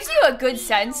 this gives you a good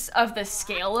sense of the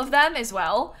scale of them as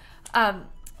well.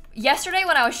 Yesterday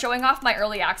when I was showing off my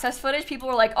early access footage, people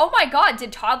were like, oh my god,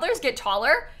 did toddlers get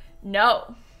taller?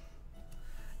 No.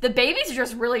 The babies are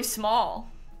just really small.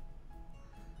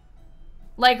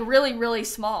 Like, really, really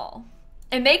small.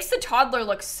 It makes the toddler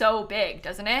look so big,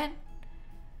 doesn't it?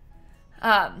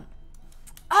 Oh,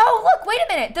 look, wait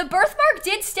a minute. The birthmark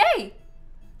did stay.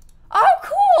 Oh,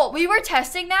 cool. We were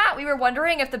testing that. We were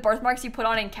wondering if the birthmarks you put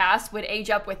on in cast would age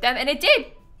up with them, and it did.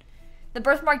 The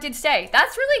birthmark did stay.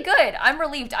 That's really good. I'm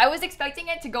relieved. I was expecting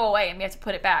it to go away and we have to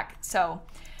put it back. So,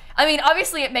 I mean,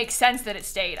 obviously it makes sense that it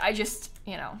stayed. I just,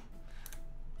 you know,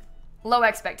 low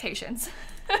expectations.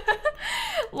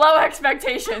 Low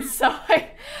expectations. So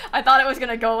I thought it was going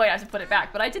to go away. I have to put it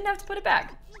back, but I didn't have to put it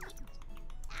back.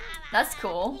 That's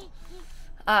cool.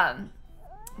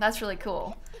 That's really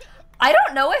cool. I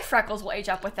don't know if Freckles will age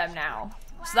up with them now.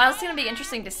 So that's going to be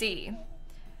interesting to see.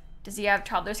 Does he have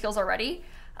toddler skills already?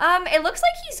 It looks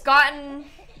like he's gotten...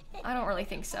 I don't really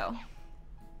think so.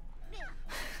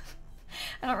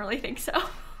 I don't really think so.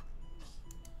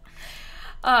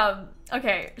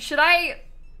 Okay, should I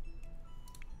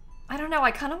don't know,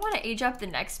 I kind of want to age up the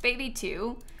next baby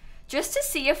too, just to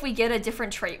see if we get a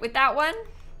different trait with that one.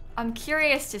 I'm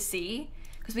curious to see,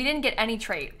 because we didn't get any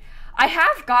trait. I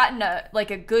have gotten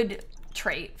a good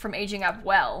trait from aging up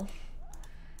well.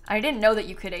 I didn't know that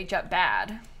you could age up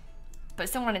bad, but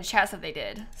someone in chat said they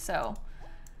did, so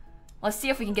let's see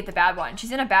if we can get the bad one.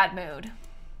 She's in a bad mood.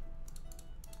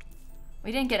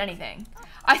 We didn't get anything.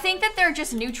 I think that they're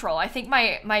just neutral. I think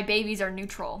my babies are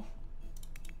neutral.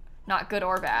 Not good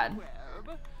or bad.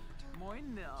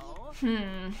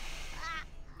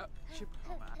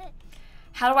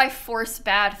 How do I force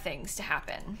bad things to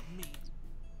happen?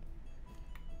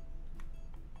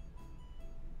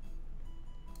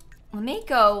 Let me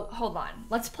go, hold on.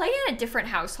 Let's play in a different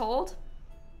household.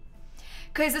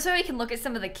 Because this way we can look at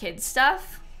some of the kids'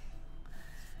 stuff.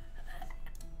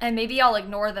 And maybe I'll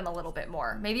ignore them a little bit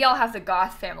more. Maybe I'll have the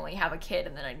Goth family have a kid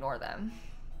and then ignore them.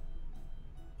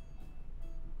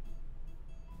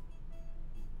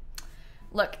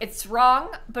 Look, it's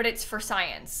wrong, but it's for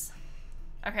science.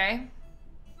 Okay?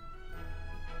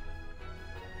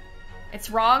 It's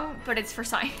wrong, but it's for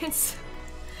science.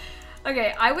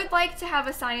 Okay, I would like to have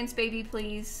a science baby,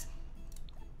 please.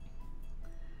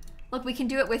 Look, we can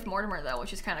do it with Mortimer though,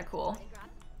 which is kind of cool.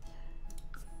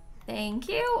 Thank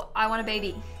you. I want a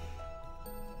baby.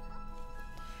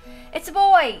 It's a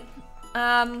boy.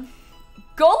 Gulliver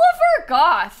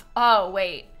Goth. Oh,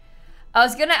 wait. I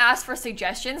was gonna ask for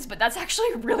suggestions, but that's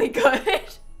actually really good.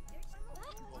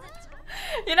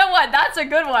 You know what? That's a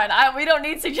good one. We don't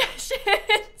need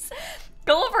suggestions.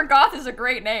 Gulliver Goth is a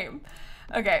great name.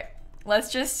 Okay, let's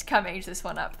just come age this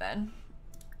one up then.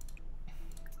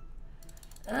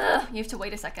 Ugh, you have to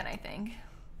wait a second, I think.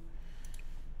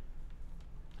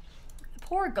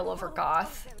 Poor Gulliver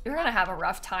Goth. You're gonna have a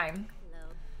rough time.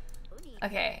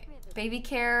 Okay, baby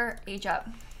care, age up.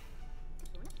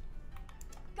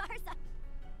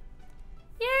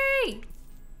 Yay!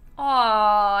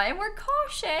 Aw, and we're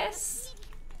cautious.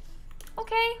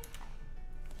 Okay.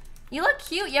 You look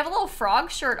cute. You have a little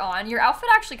frog shirt on. Your outfit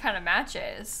actually kind of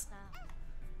matches.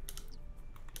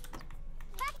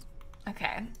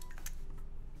 Okay.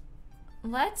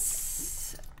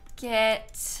 Let's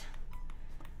get...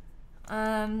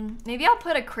 maybe I'll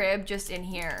put a crib just in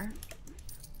here.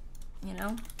 You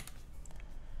know?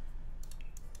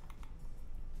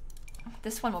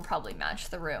 This one will probably match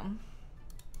the room.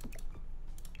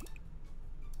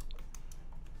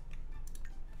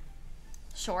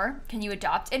 Sure. Can you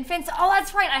adopt infants? Oh,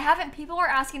 that's right. I haven't. People were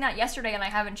asking that yesterday and I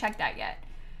haven't checked that yet.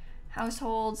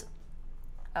 Household.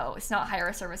 Oh, it's not hire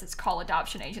a service. It's call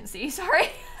adoption agency. Sorry.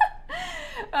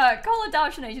 Call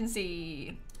adoption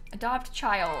agency. Adopt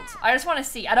child. I just want to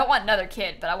see. I don't want another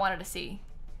kid, but I wanted to see.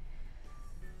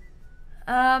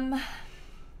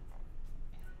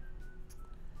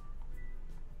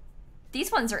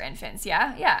 These ones are infants,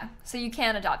 yeah? Yeah. So you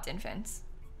can adopt infants.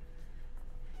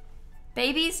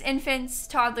 Babies, infants,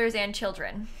 toddlers, and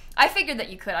children. I figured that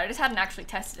you could. I just hadn't actually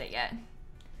tested it yet.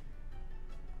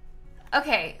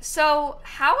 Okay, so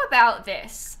how about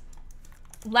this?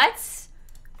 Let's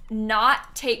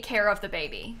not take care of the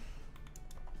baby.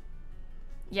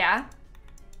 Yeah?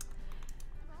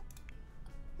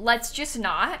 Let's just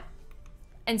not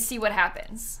and see what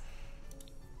happens.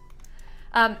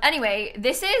 Anyway,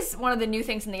 this is one of the new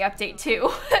things in the update too.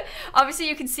 Obviously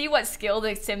you can see what skill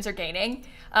the Sims are gaining,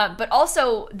 but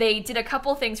also they did a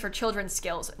couple things for children's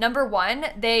skills. Number one,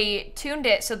 they tuned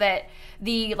it so that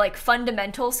the like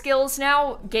fundamental skills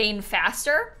now gain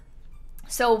faster.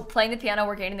 So playing the piano,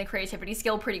 we're gaining the creativity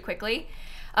skill pretty quickly.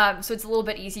 So it's a little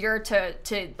bit easier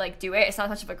to like do it. It's not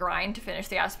much of a grind to finish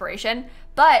the aspiration,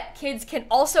 but kids can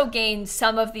also gain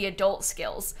some of the adult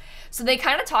skills. So they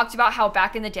kind of talked about how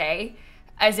back in the day,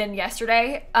 as in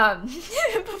yesterday,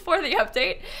 before the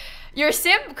update, your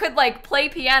sim could like play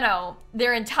piano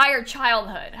their entire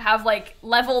childhood, have like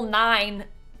level 9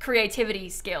 creativity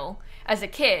skill as a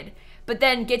kid, but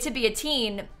then get to be a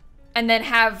teen and then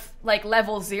have like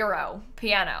level 0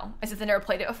 piano as if they never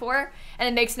played it before, and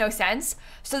it makes no sense.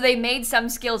 So they made some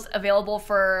skills available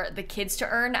for the kids to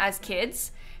earn as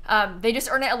kids. They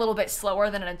just earn it a little bit slower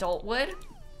than an adult would.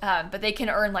 But they can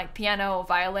earn like piano,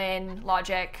 violin,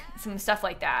 logic, some stuff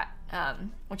like that,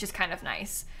 which is kind of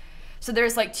nice. So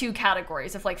there's like 2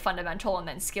 categories of like fundamental and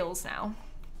then skills now,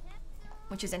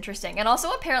 which is interesting. And also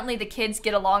apparently the kids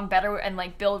get along better and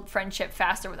like build friendship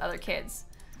faster with other kids.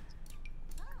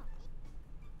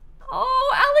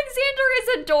 Oh, Alexander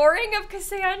is adoring of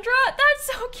Cassandra.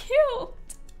 That's so cute.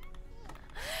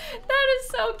 That is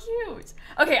so cute.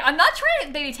 Okay, I'm not trying to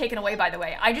get the baby taken away, by the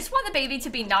way. I just want the baby to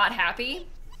be not happy,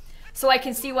 so I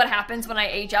can see what happens when I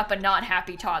age up a not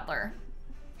happy toddler.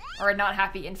 Or a not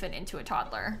happy infant into a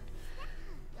toddler.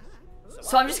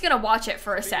 So I'm just gonna watch it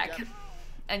for a sec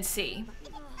and see.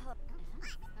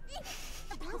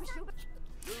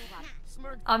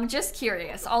 I'm just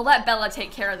curious. I'll let Bella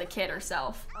take care of the kid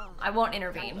herself. I won't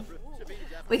intervene.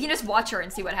 We can just watch her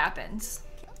and see what happens.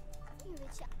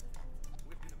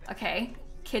 Okay.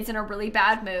 Kid's in a really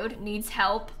bad mood. Needs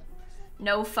help.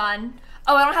 No fun.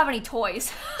 Oh, I don't have any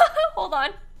toys. Hold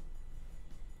on.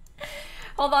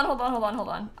 Hold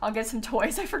on. I'll get some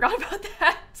toys. I forgot about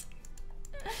that.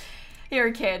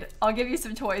 Here, kid. I'll give you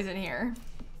some toys in here.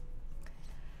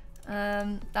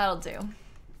 That'll do.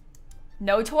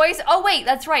 No toys? Oh, wait,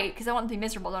 that's right, because I want them to be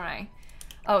miserable, don't I?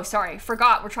 Oh, sorry.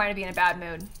 Forgot we're trying to be in a bad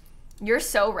mood. You're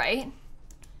so right.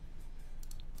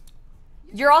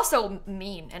 You're also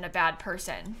mean and a bad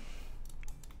person.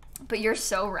 But you're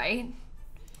so right.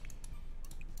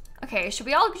 Okay, should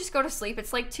we all just go to sleep?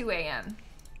 It's like 2 a.m.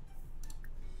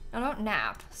 No, don't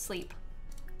nap. Sleep.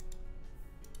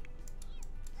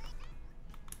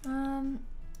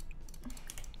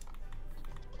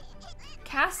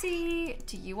 Cassie,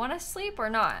 do you want to sleep or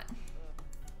not?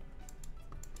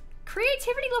 Kree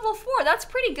creativity level 4. That's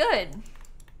pretty good.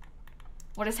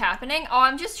 What is happening? Oh,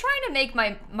 I'm just trying to make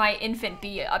my infant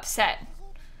be upset.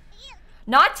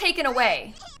 Not taken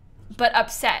away, but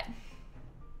upset.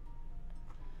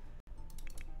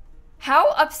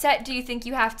 How upset do you think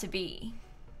you have to be?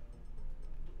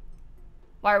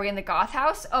 Why are we in the goth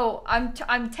house? Oh,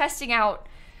 I'm testing out.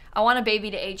 I want a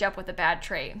baby to age up with a bad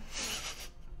trait.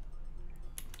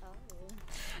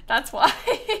 That's why.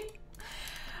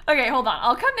 Okay, hold on.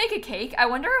 I'll come make a cake. I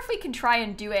wonder if we can try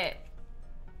and do it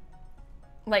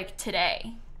like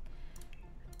today.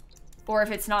 Or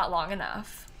if it's not long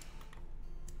enough.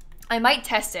 I might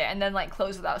test it and then like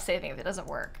close without saving if it doesn't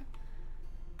work.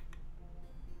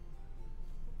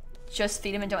 Just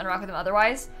feed him and don't interact with him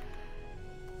otherwise.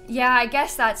 Yeah, I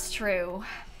guess that's true.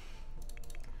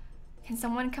 Can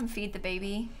someone come feed the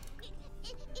baby?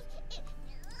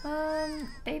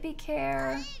 Baby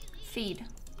care. Feed.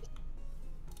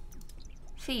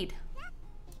 Feed.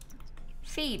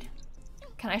 Feed.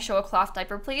 Can I show a cloth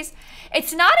diaper, please?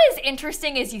 It's not as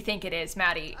interesting as you think it is,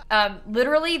 Maddie.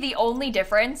 Literally the only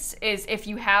difference is if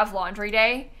you have laundry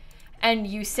day and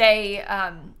you say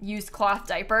use cloth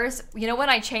diapers. You know when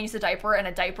I change the diaper and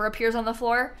a diaper appears on the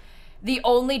floor? The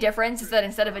only difference is that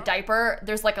instead of a diaper,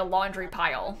 there's like a laundry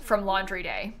pile from laundry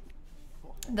day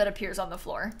that appears on the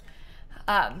floor.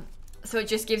 So it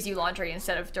just gives you laundry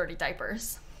instead of dirty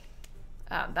diapers.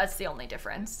 That's the only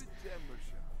difference.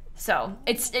 So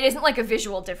it isn't like a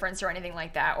visual difference or anything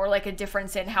like that, or like a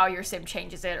difference in how your sim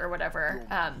changes it or whatever.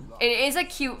 It is a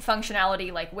cute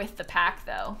functionality like with the pack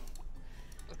though.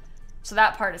 So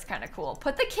that part is kind of cool.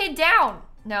 Put the kid down.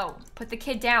 No, put the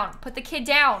kid down. Put the kid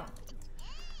down.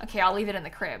 Okay, I'll leave it in the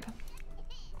crib.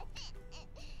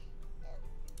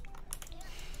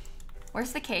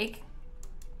 Where's the cake?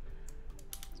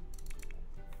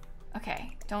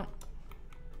 Okay, don't.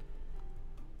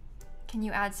 Can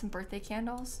you add some birthday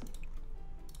candles?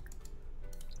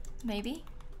 Maybe?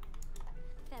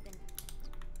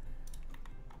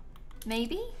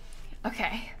 Maybe?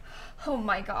 Okay. Oh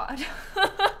my god.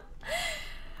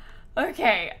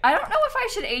 Okay, I don't know if I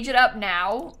should age it up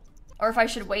now or if I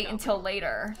should wait until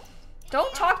later.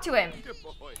 Don't talk to him.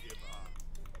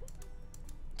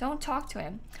 Don't talk to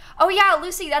him. Oh yeah,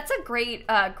 Lucy, that's a great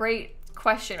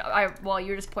question. Well,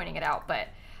 you're just pointing it out, but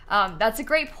that's a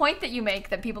great point that you make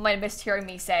that people might have missed hearing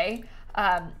me say.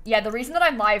 Yeah, the reason that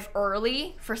I'm live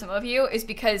early for some of you is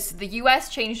because the US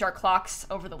changed our clocks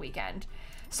over the weekend.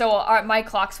 So my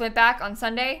clocks went back on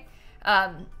Sunday.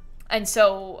 And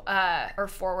so, or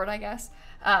forward, I guess.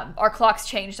 Our clocks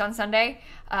changed on Sunday,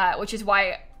 which is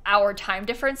why our time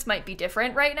difference might be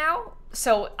different right now.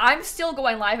 So I'm still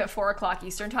going live at 4 o'clock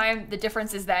Eastern time. The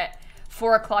difference is that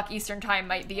 4 o'clock Eastern time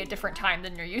might be a different time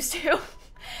than you're used to.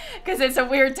 Because it's a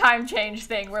weird time change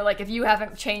thing where like if you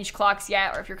haven't changed clocks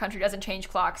yet, or if your country doesn't change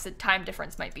clocks, the time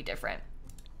difference might be different.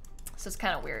 So it's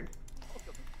kind of weird.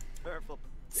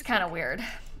 It's kind of weird.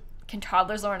 Can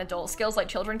toddlers learn adult skills like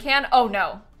children can? Oh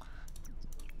no.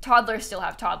 Toddlers still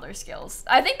have toddler skills.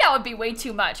 I think that would be way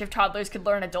too much if toddlers could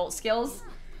learn adult skills.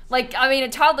 Like, I mean, a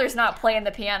toddler's not playing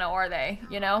the piano, are they?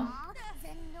 You know?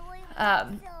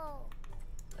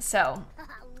 So,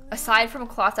 aside from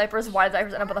cloth diapers, why do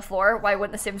diapers end up on the floor? Why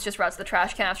wouldn't the Sims just route to the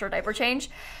trash can after a diaper change?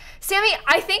 Sammy,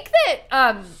 I think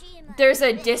that there's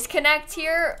a disconnect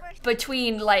here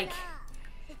between, like,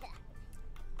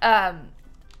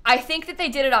 I think that they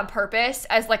did it on purpose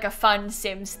as like a fun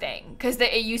Sims thing, because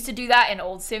it used to do that in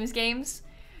old Sims games.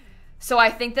 So I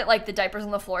think that like the diapers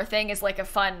on the floor thing is like a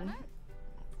fun,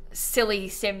 silly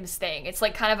Sims thing. It's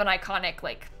like kind of an iconic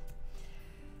like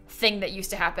thing that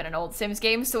used to happen in old Sims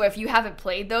games. So if you haven't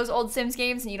played those old Sims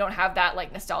games and you don't have that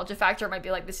like nostalgia factor, it might be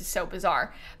like, this is so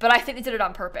bizarre. But I think they did it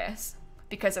on purpose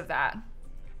because of that.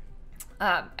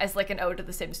 As like an ode to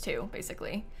The Sims 2,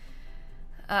 basically.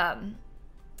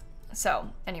 So,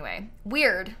 anyway,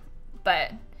 weird,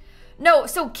 but no,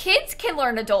 so kids can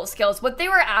learn adult skills. What they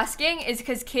were asking is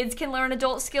because kids can learn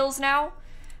adult skills now,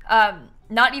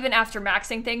 not even after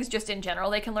maxing things, just in general,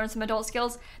 they can learn some adult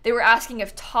skills. They were asking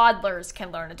if toddlers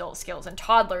can learn adult skills, and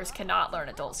toddlers cannot learn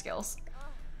adult skills.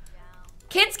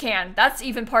 Kids can. That's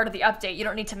even part of the update. You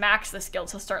don't need to max the skill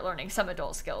to start learning some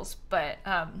adult skills, but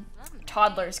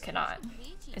toddlers cannot,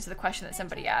 is the question that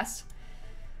somebody asked.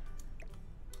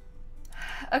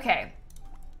 Okay,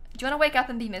 do you want to wake up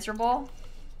and be miserable?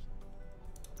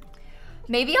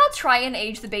 Maybe I'll try and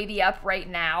age the baby up right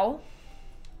now.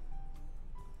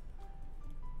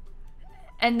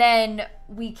 And then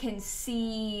we can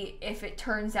see if it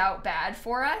turns out bad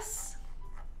for us.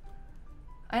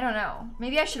 I don't know.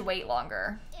 Maybe I should wait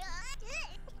longer.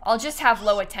 I'll just have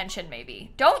low attention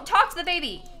maybe. Don't talk to the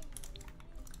baby.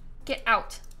 Get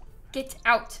out. Get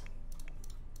out.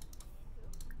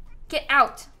 Get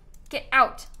out. Get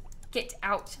out. Get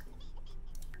out.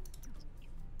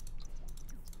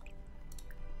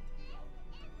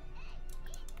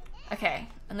 Okay,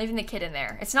 I'm leaving the kid in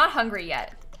there. It's not hungry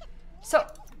yet. So,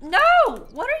 no!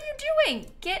 What are you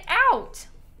doing? Get out.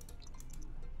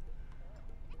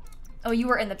 Oh, you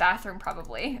were in the bathroom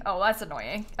probably. Oh, that's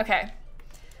annoying. Okay.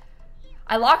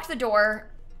 I locked the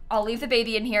door. I'll leave the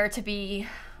baby in here to be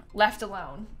left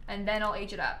alone, and then I'll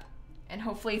age it up. And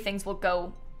hopefully things will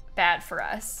go bad for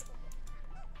us.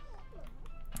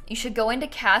 You should go into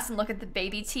Cass and look at the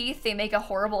baby teeth. They make a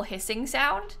horrible hissing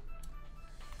sound.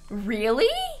 Really?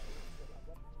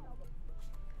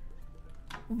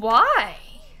 Why?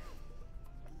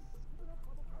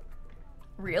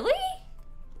 Really?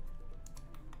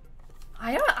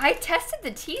 I tested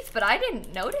the teeth, but I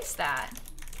didn't notice that.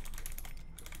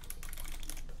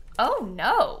 Oh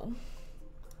no.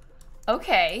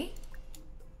 Okay.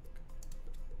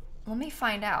 Let me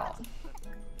find out.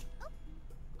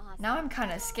 Now I'm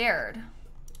kind of scared.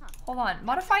 Hold on.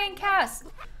 Modifying Cass.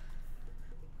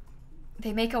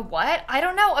 They make a what? I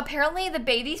don't know. Apparently the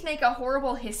babies make a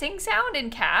horrible hissing sound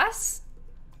in Cass.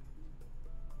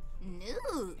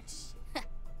 News.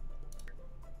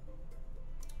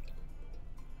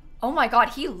 Oh my god,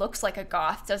 he looks like a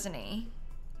goth, doesn't he?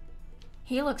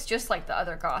 He looks just like the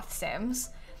other goth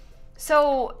Sims.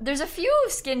 So there's a few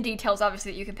skin details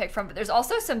obviously that you can pick from, but there's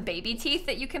also some baby teeth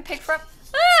that you can pick from.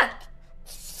 Ah!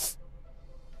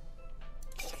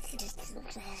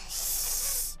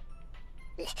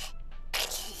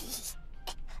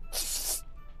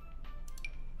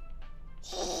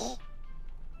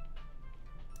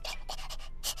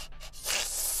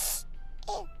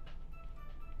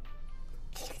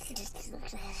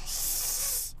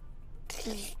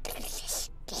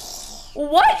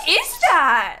 What is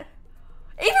that?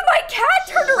 Even my cat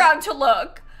turned around to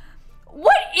look.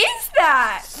 What is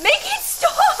that? Make it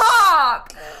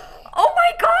stop! Oh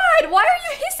my god, why are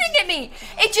you hissing at me?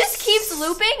 It just keeps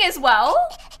looping as well?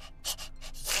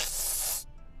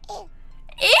 Ew!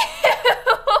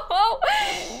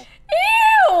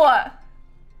 Ew!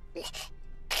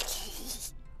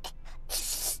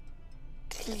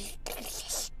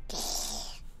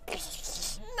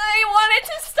 I want it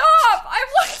to stop! I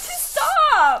want it to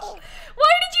stop!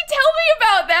 Why did you tell me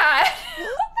about that?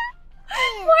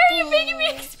 Why are you making me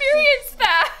experience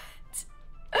that?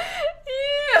 Ew.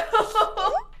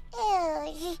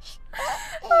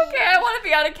 Okay, I want to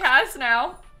be out of Cass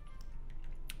now.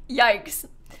 Yikes.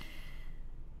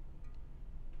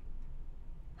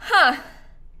 Huh.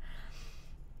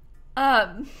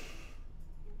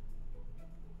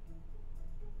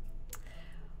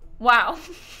 Wow.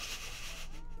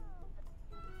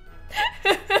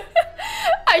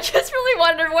 I just really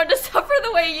wanted everyone to suffer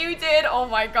the way you did. Oh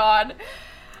my god.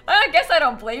 I guess I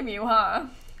don't blame you, huh?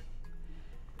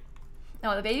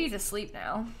 No, the baby's asleep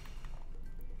now.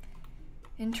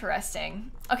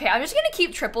 Interesting. Okay, I'm just gonna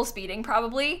keep triple speeding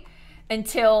probably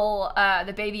until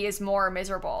the baby is more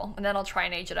miserable, and then I'll try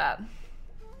and age it up.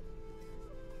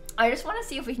 I just want to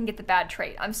see if we can get the bad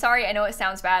trait. I'm sorry, I know it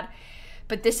sounds bad,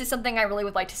 but this is something I really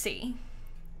would like to see.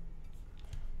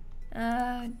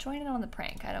 Join in on the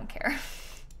prank. I don't care.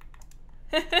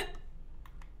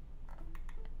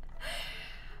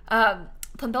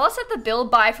 Plumbella said the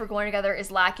build buy for Going Together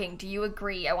is lacking. Do you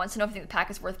agree? I want to know if you think the pack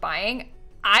is worth buying.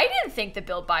 I didn't think the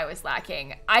build buy was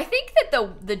lacking. I think that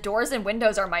the doors and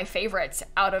windows are my favorites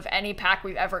out of any pack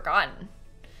we've ever gotten.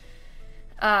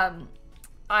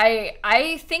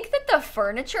 I think that the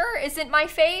furniture isn't my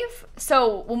fave.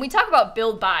 So when we talk about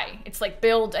build buy, it's like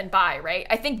build and buy, right?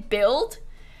 I think build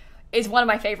is one of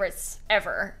my favorites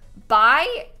ever.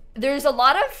 Buy, there's a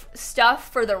lot of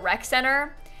stuff for the rec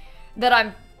center that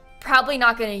I'm probably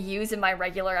not going to use in my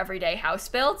regular everyday house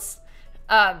builds.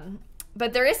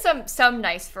 But there is some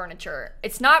nice furniture.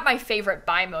 It's not my favorite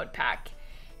buy mode pack.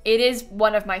 It is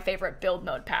one of my favorite build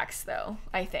mode packs though,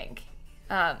 I think.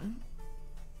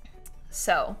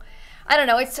 So, I don't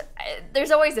know,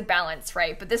 there's always a balance,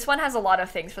 right? But this one has a lot of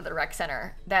things for the rec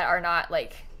center that are not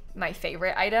like my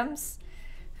favorite items.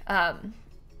 To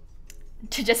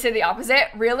just say the opposite,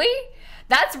 really?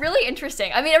 That's really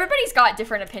interesting. I mean, everybody's got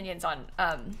different opinions on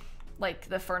like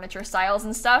the furniture styles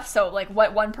and stuff. So like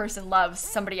what one person loves,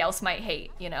 somebody else might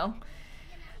hate, you know?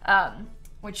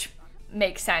 Which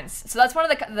makes sense. So that's one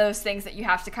of those things that you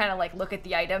have to kind of like look at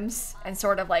the items and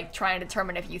sort of like try and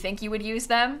determine if you think you would use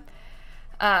them.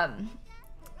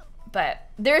 But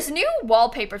there's new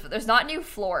wallpapers, but there's not new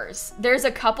floors. There's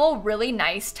a couple really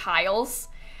nice tiles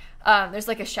There's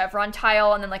like a chevron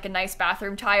tile and then like a nice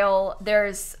bathroom tile.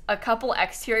 There's a couple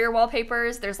exterior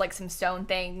wallpapers. There's like some stone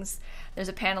things. There's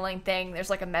a paneling thing. There's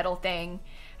like a metal thing.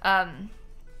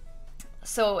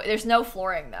 So there's no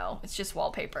flooring though. It's just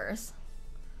wallpapers.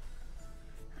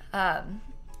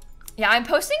 Yeah, I'm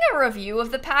posting a review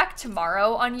of the pack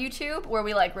tomorrow on YouTube where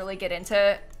we like really get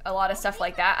into a lot of stuff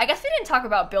like that. I guess we didn't talk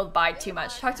about build buy too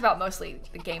much. Talked about mostly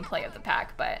the gameplay of the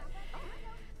pack, but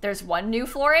there's one new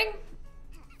flooring.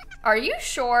 Are you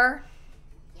sure?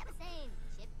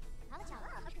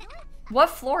 What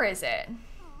floor is it?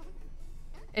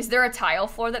 Is there a tile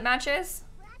floor that matches?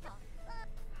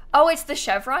 Oh, it's the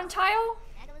chevron tile?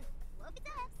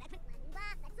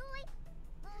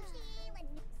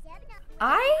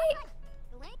 I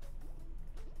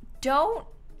don't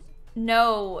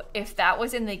know if that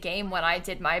was in the game when I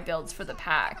did my builds for the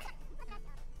pack.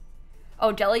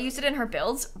 Oh, Della used it in her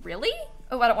builds? Really?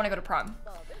 Oh, I don't want to go to prom.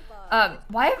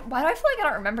 Why do I feel like I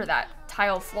don't remember that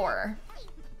tile floor?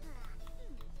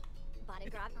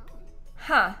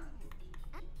 Huh.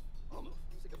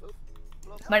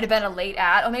 Might have been a late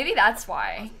ad. Oh, maybe that's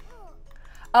why.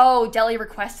 Oh, Deli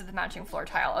requested the matching floor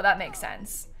tile. Oh, that makes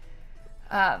sense.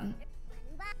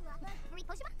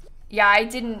 Yeah, I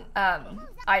didn't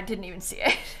even see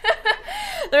it.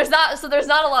 there's not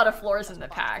a lot of floors in the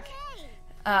pack.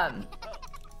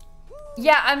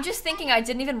 Yeah, I'm just thinking I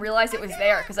didn't even realize it was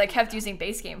there because I kept using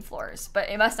base game floors, but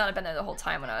it must not have been there the whole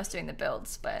time when I was doing the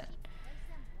builds, but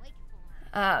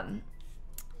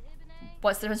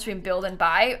what's the difference between build and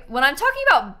buy? When I'm talking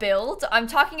about build, I'm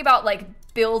talking about like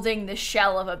building the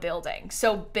shell of a building.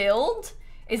 So build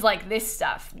is like this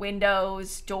stuff,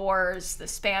 windows, doors, the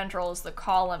spandrels, the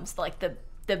columns, like the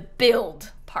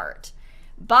build part.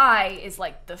 Buy is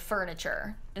like the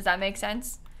furniture. Does that make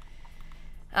sense?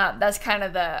 That's kind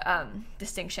of the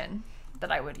distinction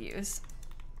that I would use.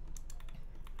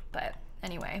 But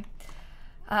anyway,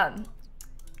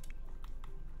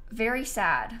 very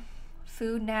sad.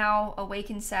 Food now,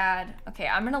 awaken sad. Okay,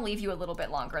 I'm gonna leave you a little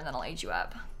bit longer and then I'll age you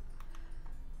up.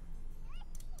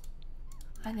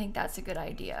 I think that's a good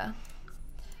idea.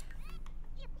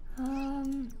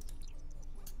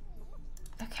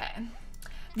 Okay.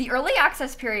 The early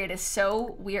access period is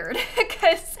so weird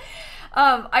because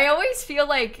I always feel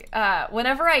like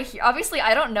whenever I hear, obviously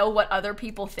I don't know what other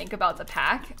people think about the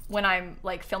pack when I'm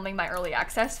like filming my early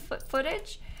access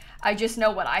footage. I just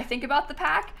know what I think about the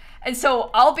pack. And so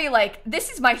I'll be like,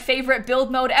 this is my favorite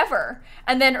build mode ever.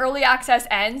 And then early access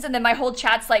ends and then my whole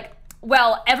chat's like,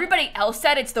 well, everybody else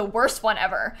said it's the worst one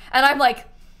ever. And I'm like,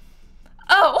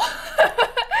 oh.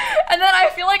 And then I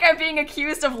feel like I'm being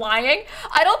accused of lying.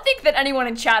 I don't think that anyone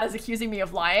in chat is accusing me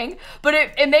of lying, but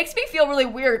it makes me feel really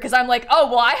weird because I'm like, oh,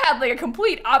 well, I had like a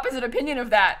complete opposite opinion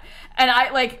of that. And I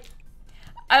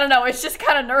don't know, it's just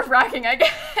kind of nerve-wracking, I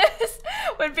guess,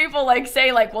 when people like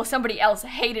say like, well, somebody else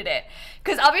hated it.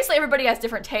 Because obviously everybody has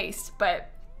different tastes, but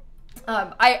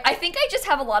I think I just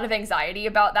have a lot of anxiety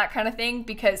about that kind of thing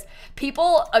because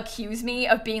people accuse me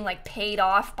of being like paid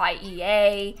off by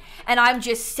EA and I'm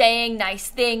just saying nice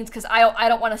things because I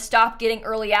don't want to stop getting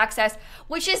early access,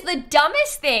 which is the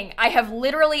dumbest thing I have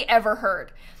literally ever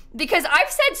heard. Because I've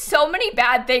said so many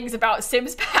bad things about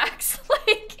Sims packs.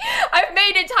 Like, I've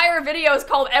made entire videos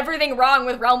called Everything Wrong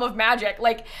with Realm of Magic.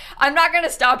 Like, I'm not gonna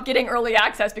stop getting early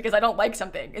access because I don't like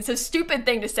something. It's a stupid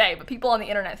thing to say, but people on the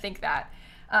internet think that.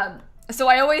 So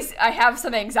I have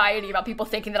some anxiety about people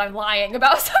thinking that I'm lying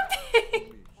about something.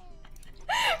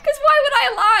 Because why would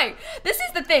I lie? This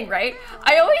is the thing, right?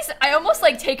 I almost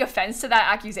like take offense to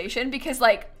that accusation because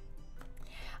like,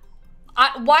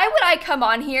 why would I come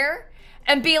on here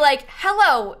and be like,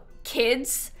 hello,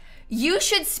 kids, you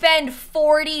should spend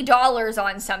 $40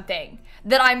 on something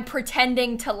that I'm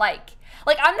pretending to like.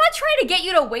 Like, I'm not trying to get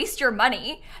you to waste your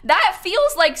money. That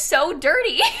feels like so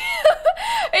dirty.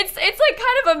 It's like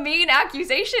kind of a mean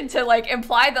accusation to like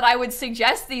imply that I would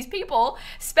suggest these people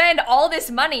spend all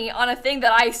this money on a thing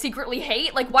that I secretly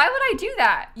hate. Like, why would I do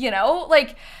that? You know,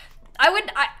 like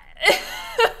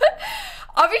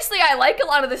obviously I like a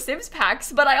lot of the Sims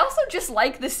packs, but I also just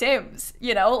like the Sims,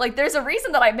 you know? Like, there's a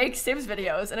reason that I make Sims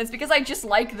videos, and it's because I just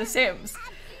like the Sims.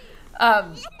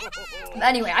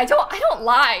 Anyway, I don't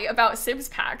lie about Sims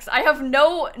packs. I have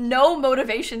no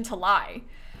motivation to lie.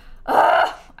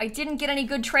 I didn't get any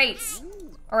good traits,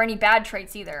 or any bad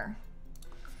traits either.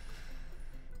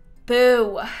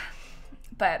 Boo.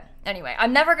 But anyway,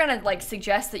 I'm never gonna like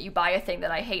suggest that you buy a thing that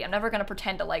I hate. I'm never gonna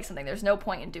pretend to like something. There's no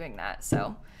point in doing that,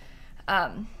 so.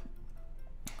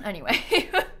 Anyway,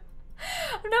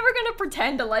 I'm never gonna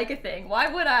pretend to like a thing.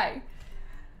 Why would I?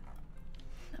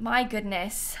 My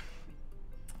goodness.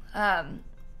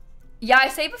 Yeah, I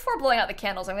say before blowing out the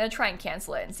candles, I'm gonna try and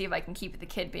cancel it and see if I can keep the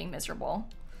kid being miserable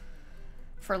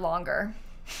for longer.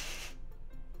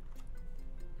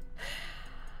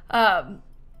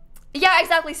 Yeah,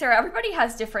 exactly, Sarah. Everybody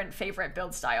has different favorite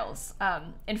build styles.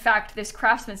 In fact, this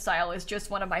craftsman style is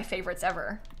just one of my favorites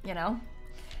ever, you know?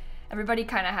 Everybody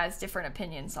kind of has different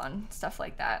opinions on stuff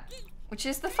like that, which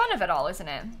is the fun of it all, isn't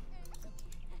it?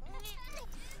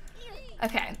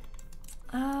 Okay.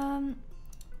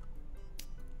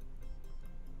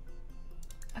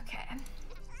 Okay.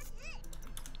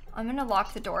 I'm gonna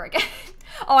lock the door again.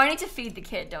 Oh, I need to feed the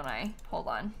kid, don't I? Hold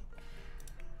on.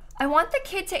 I want the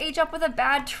kid to age up with a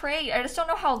bad trait. I just don't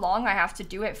know how long I have to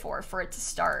do it for it to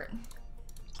start.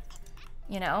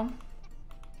 You know?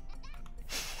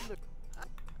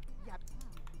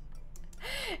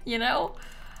 You know?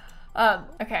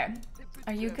 Okay.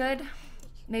 Are you good?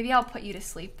 Maybe I'll put you to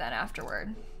sleep then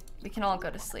afterward. We can all go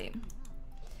to sleep.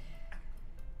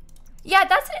 Yeah,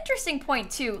 that's an interesting point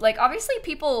too. Like, obviously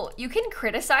people, you can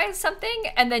criticize something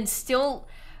and then still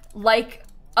like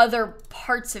other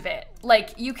parts of it.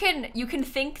 Like, you can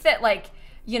think that, like,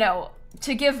 you know,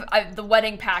 to give the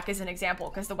wedding pack as an example,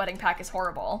 because the wedding pack is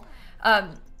horrible.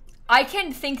 I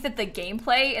can think that the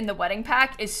gameplay in the wedding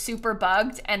pack is super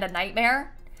bugged and a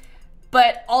nightmare,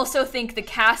 but also think the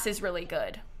cast is really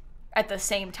good at the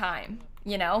same time,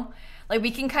 you know? Like,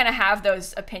 we can kind of have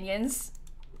those opinions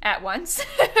at once.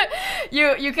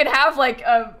 You can have like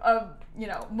a you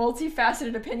know,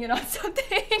 multifaceted opinion on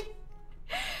something.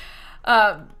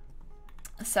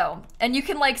 So, and you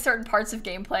can like certain parts of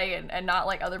gameplay and not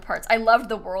like other parts. I loved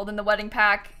the world in the wedding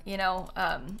pack, you know.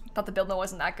 Thought the build mode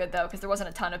wasn't that good though, because there wasn't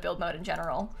a ton of build mode in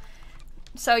general.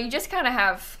 So you just kind of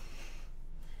have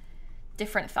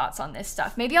different thoughts on this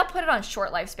stuff. Maybe I'll put it on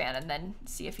short lifespan and then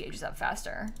see if he ages up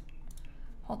faster.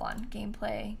 Hold on,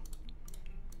 gameplay.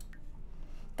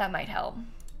 That might help.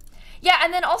 Yeah,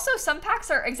 and then also some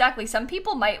packs are, exactly, some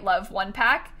people might love one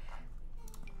pack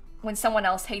when someone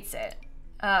else hates it.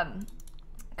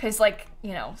 Because, like,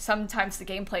 you know, sometimes the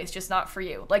gameplay is just not for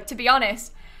you. Like, to be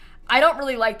honest, I don't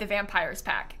really like the vampires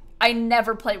pack. I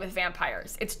never play with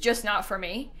vampires. It's just not for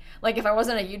me. Like, if I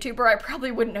wasn't a YouTuber, I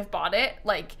probably wouldn't have bought it.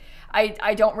 Like,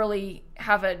 I don't really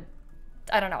have a,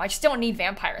 I don't know, I just don't need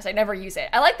vampires. I never use it.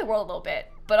 I like the world a little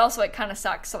bit, but also it kind of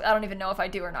sucks, so I don't even know if I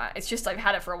do or not. It's just I've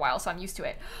had it for a while, so I'm used to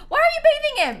it. Why are you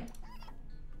bathing him?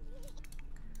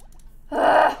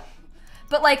 Ugh.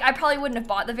 But, like, I probably wouldn't have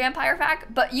bought the vampire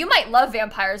pack, but you might love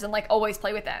vampires and, like, always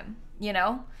play with them, you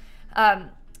know?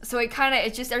 So it kind of,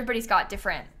 it's just everybody's got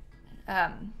different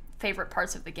favorite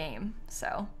parts of the game,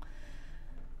 so.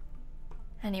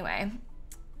 Anyway.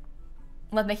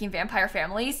 Love making vampire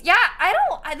families. Yeah,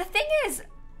 the thing is,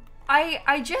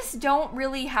 I just don't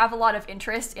really have a lot of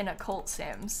interest in occult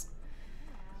sims.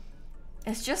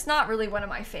 It's just not really one of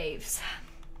my faves.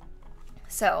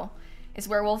 So, is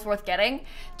werewolves worth getting?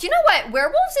 Do you know what?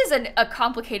 Werewolves is a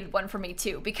complicated one for me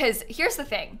too, because here's the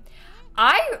thing.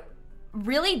 I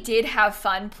really did have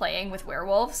fun playing with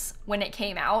werewolves when it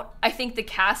came out. I think the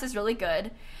cast is really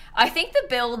good. I think the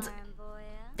build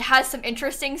has some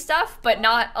interesting stuff, but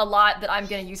not a lot that I'm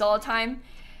gonna use all the time.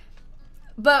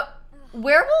 But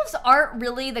werewolves aren't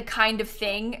really the kind of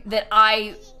thing that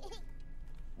I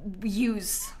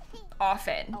use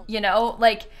often, you know?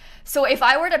 Like, so if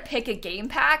I were to pick a game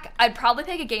pack, I'd probably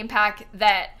pick a game pack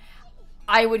that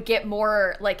I would get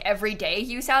more, like, everyday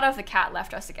use out of. The cat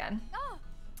left us again.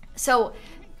 So,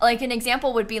 like, an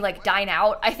example would be, like, Dine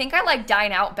Out. I think I like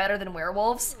Dine Out better than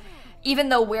werewolves, even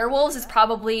though werewolves is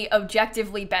probably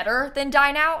objectively better than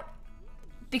Dine Out,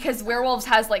 because werewolves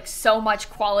has, like, so much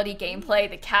quality gameplay.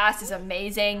 The cast is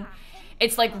amazing.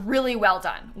 It's, like, really well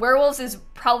done. Werewolves is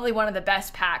probably one of the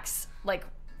best packs, like,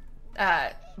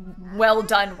 well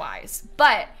done wise.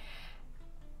 But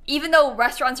even though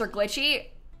restaurants are glitchy,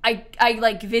 I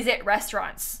like visit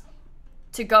restaurants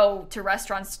to go to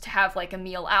restaurants to have like a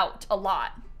meal out a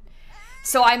lot.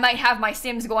 So I might have my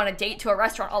Sims go on a date to a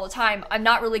restaurant all the time. I'm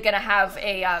not really gonna have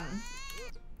a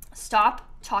stop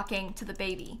talking to the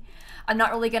baby. I'm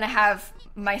not really gonna have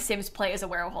my Sims play as a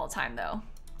werewolf all the time though,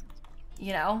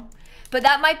 you know? But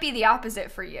that might be the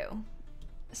opposite for you.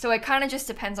 So it kind of just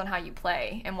depends on how you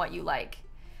play and what you like.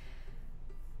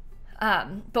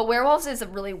 But werewolves is a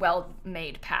really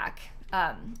well-made pack.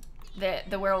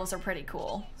 The werewolves are pretty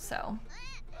cool, so.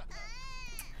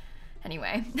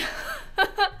 Anyway.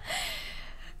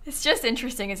 It's just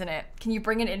interesting, isn't it? Can you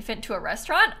bring an infant to a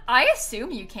restaurant? I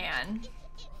assume you can.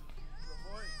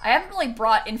 I haven't really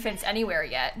brought infants anywhere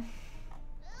yet.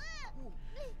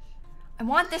 I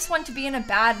want this one to be in a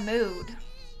bad mood.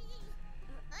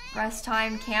 Rest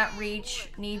time, can't reach,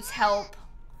 needs help.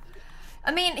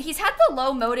 I mean, he's had the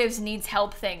low motives needs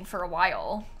help thing for a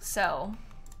while, so.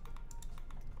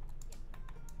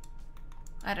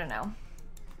 I don't know.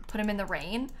 Put him in the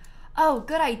rain? Oh,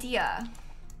 good idea.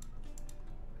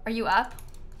 Are you up?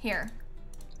 Here.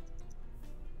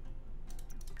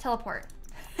 Teleport.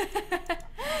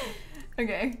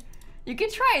 Okay. You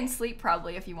could try and sleep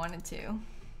probably if you wanted to.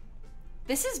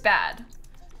 This is bad.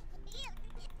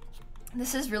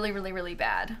 This is really, really, really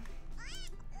bad.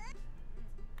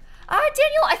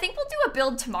 Daniel, I think we'll do a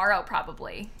build tomorrow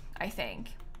probably, I think.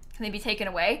 Can they be taken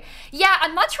away? Yeah,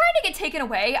 I'm not trying to get taken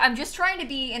away. I'm just trying to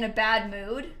be in a bad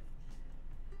mood.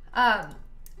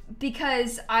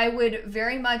 Because I would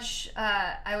very much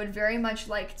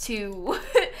like to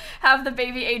have the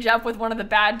baby age up with one of the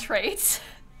bad traits.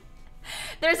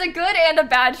 There's a good and a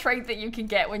bad trait that you can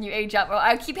get when you age up.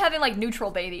 I keep having like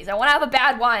neutral babies. I want to have a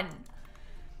bad one.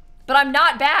 But I'm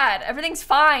not bad. Everything's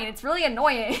fine. It's really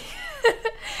annoying.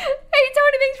 Hey,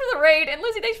 Tony, thanks for the raid. And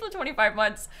Lizzie, thanks for the 25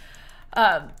 months.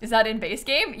 Is that in base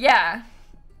game? Yeah.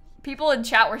 People in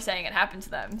chat were saying it happened to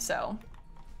them, so.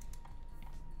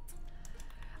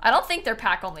 I don't think they're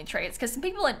pack-only traits, because some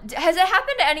people has it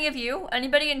happened to any of you?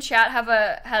 Anybody in chat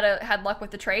had luck with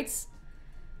the traits?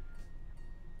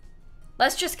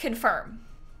 Let's just confirm.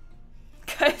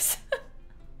 Guys.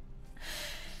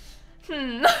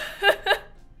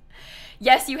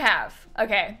 Yes, you have.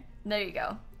 Okay, there you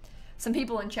go. Some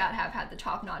people in chat have had the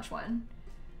top-notch one.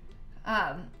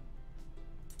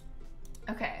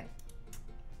 Okay.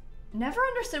 Never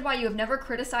understood why you have never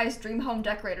criticized Dream Home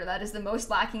Decorator. That is the most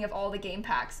lacking of all the game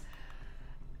packs.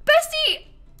 Bestie,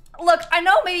 look, I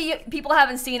know maybe people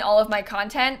haven't seen all of my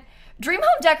content. Dream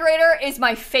Home Decorator is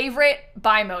my favorite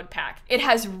buy mode pack. It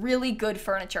has really good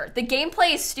furniture. The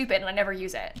gameplay is stupid and I never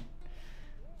use it.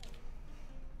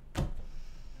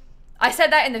 I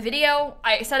said that in the video.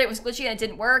 I said it was glitchy and it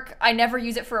didn't work. I never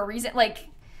use it for a reason. Like,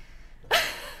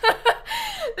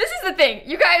 this is the thing.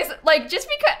 You guys, like, just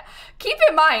because, keep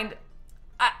in mind,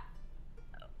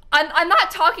 I'm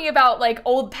not talking about, like,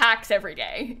 old packs every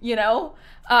day, you know?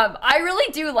 I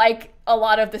really do like a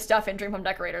lot of the stuff in Dream Home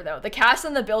Decorator, though. The cast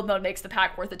and the build mode makes the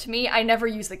pack worth it to me. I never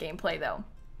use the gameplay, though.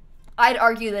 I'd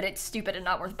argue that it's stupid and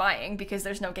not worth buying because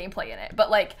there's no gameplay in it. But,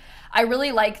 like, I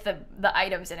really like the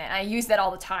items in it. I use that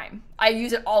all the time. I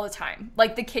use it all the time.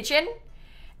 Like, the kitchen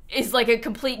is, like, a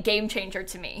complete game changer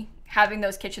to me. Having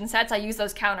those kitchen sets, I use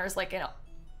those counters, like, in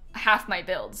half my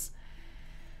builds.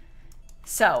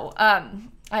 So, I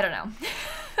don't know.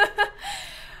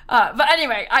 But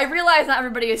anyway, I realize not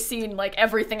everybody has seen, like,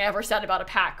 everything I ever said about a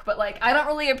pack, but, like, I don't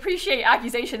really appreciate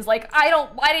accusations like,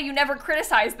 why do you never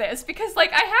criticize this? Because,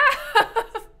 like, I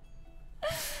have.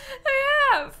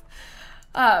 I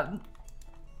have.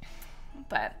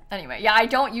 But anyway, yeah, I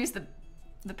don't use the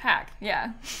pack,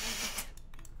 yeah.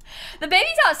 The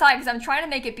baby's outside because I'm trying to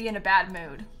make it be in a bad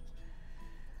mood,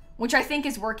 which I think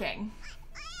is working.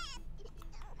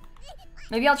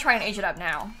 Maybe I'll try and age it up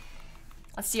now.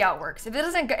 Let's see how it works. If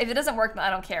it doesn't work, then I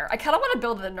don't care. I kind of want to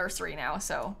build the nursery now,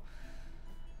 so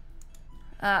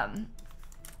I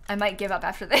might give up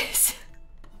after this.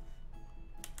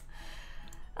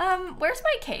 Where's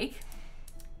my cake?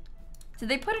 Did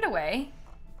they put it away?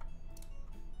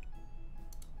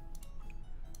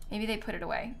 Maybe they put it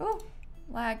away. Ooh,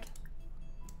 lag.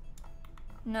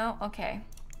 No, okay.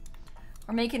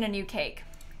 We're making a new cake.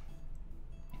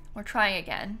 We're trying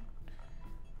again.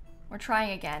 We're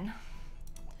trying again.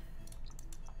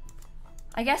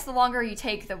 I guess the longer you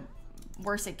take, the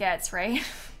worse it gets, right?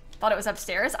 Thought it was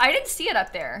upstairs. I didn't see it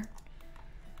up there.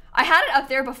 I had it up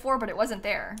there before, but it wasn't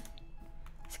there.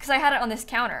 It's because I had it on this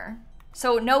counter.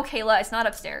 So no, Kayla, it's not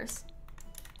upstairs.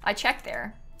 I checked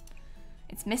there.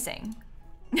 It's missing.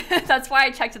 That's why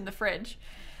I checked in the fridge.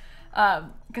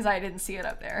 Because I didn't see it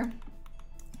up there.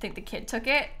 I think the kid took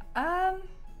it. I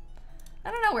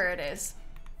don't know where it is.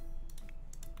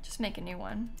 Just make a new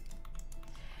one.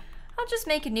 I'll just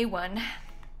make a new one.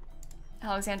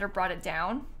 Alexander brought it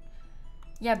down.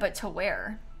 Yeah, but to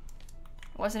where?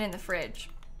 It wasn't in the fridge.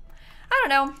 I don't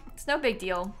know. It's no big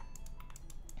deal.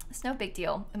 It's no big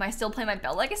deal. Am I still playing my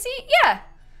Bell Legacy? Yeah.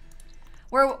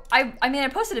 I mean, I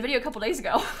posted a video a couple days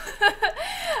ago.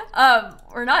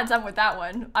 We're not done with that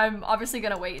one. I'm obviously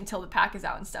gonna wait until the pack is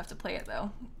out and stuff to play it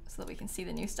though, so that we can see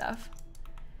the new stuff.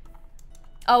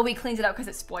 Oh, we cleaned it up because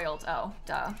it's spoiled. Oh,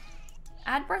 duh.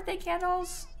 Add birthday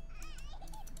candles.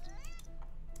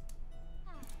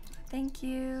 Thank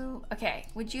you. Okay,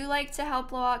 would you like to help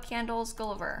blow out candles,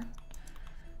 Gulliver?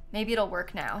 Maybe it'll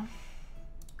work now.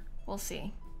 We'll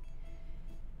see.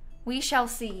 We shall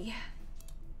see.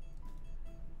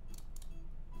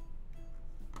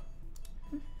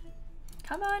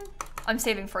 Come on. I'm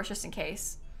saving first just in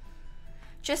case.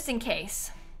 Just in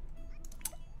case.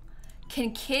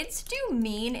 Can kids do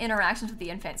mean interactions with the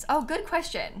infants? Oh, good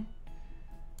question.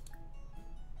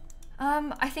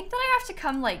 I think that I have to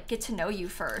come, like, get to know you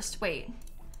first. Wait,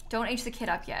 don't age the kid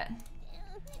up yet.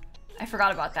 I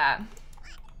forgot about that.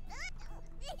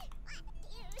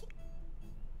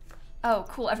 Oh,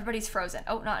 cool, everybody's frozen.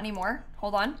 Oh, not anymore.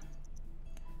 Hold on.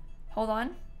 Hold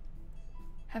on.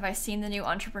 Have I seen the new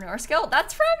entrepreneur skill?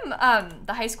 That's from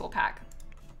the high school pack.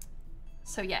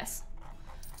 So yes.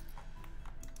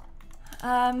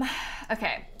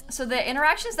 Okay. So the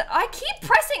interactions that I keep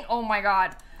pressing, oh my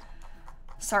god.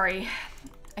 Sorry.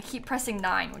 I keep pressing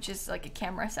 9, which is like a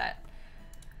camera set.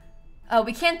 Oh,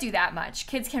 we can't do that much.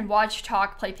 Kids can watch,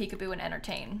 talk, play peekaboo, and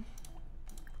entertain.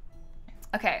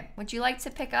 Okay, would you like to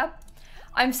pick up?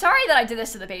 I'm sorry that I did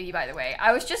this to the baby, by the way.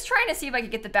 I was just trying to see if I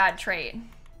could get the bad trait.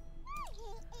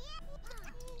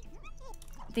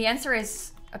 The answer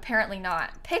is apparently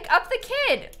not. Pick up the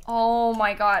kid! Oh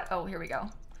my god. Oh, here we go.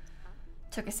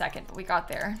 Took a second, but we got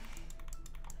there.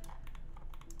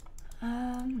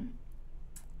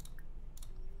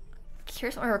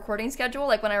 Here's my recording schedule.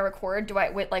 Like when I record,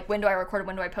 when do I record,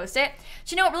 when do I post it?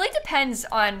 So, you know, it really depends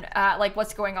on like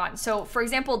what's going on. So for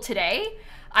example, today,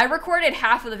 I recorded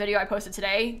half of the video I posted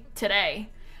today.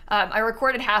 I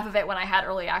recorded half of it when I had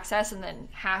early access and then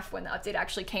half when the update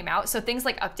actually came out. So things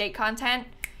like update content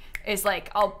is like,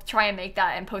 I'll try and make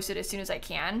that and post it as soon as I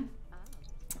can.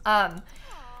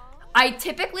 I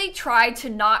typically try to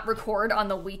not record on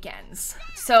the weekends.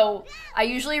 So I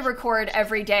usually record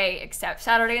every day except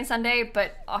Saturday and Sunday,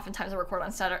 but oftentimes I record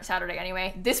on Saturday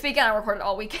anyway. This weekend I recorded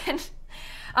all weekend.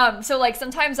 So like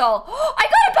sometimes I got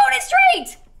a bonus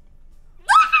trait!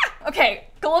 Ah! Okay,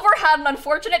 Gulliver had an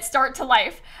unfortunate start to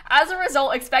life. As a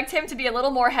result, expect him to be a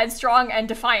little more headstrong and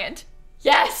defiant.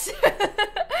 Yes!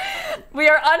 We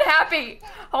are unhappy.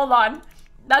 Hold on.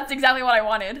 That's exactly what I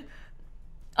wanted.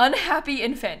 Unhappy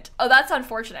infant. Oh, that's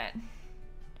unfortunate.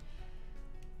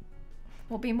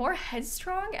 Will be more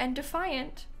headstrong and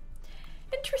defiant.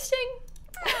 Interesting.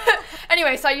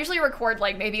 Anyway, so I usually record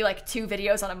like maybe like 2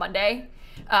 videos on a Monday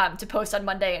to post on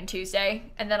Monday and Tuesday.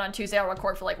 And then on Tuesday I'll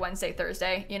record for like Wednesday,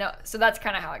 Thursday, you know? So that's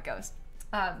kind of how it goes.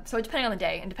 So depending on the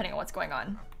day and depending on what's going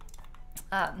on,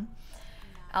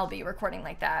 I'll be recording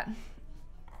like that.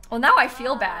 Well, now I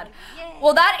feel bad.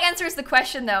 Well, that answers the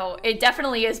question, though. It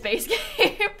definitely is base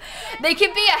game. They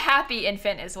can be a happy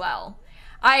infant as well.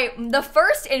 The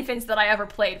first infants that I ever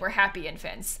played were happy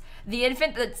infants. The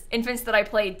infants that I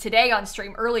played today on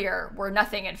stream earlier were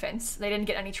nothing infants. They didn't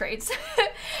get any traits.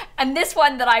 And this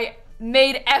one that I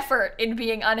made effort in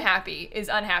being unhappy is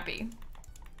unhappy.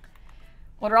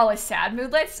 What are all his sad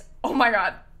moodlets? Oh my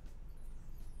god.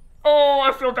 Oh,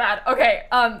 I feel bad. Okay,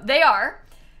 they are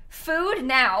food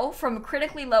now from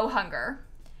critically low hunger,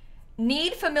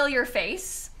 need familiar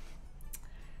face,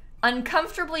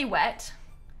 uncomfortably wet,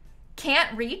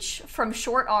 can't reach from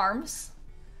short arms,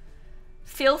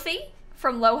 filthy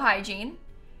from low hygiene,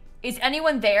 is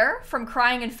anyone there from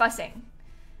crying and fussing,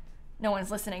 no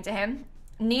one's listening to him,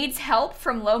 needs help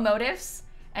from low motives,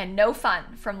 and no fun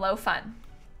from low fun.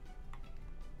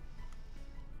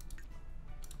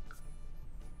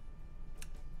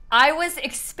 I was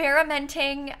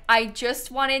experimenting. I just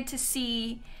wanted to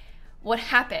see what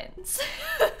happens.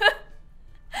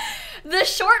 The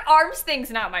short arms thing's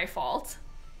not my fault.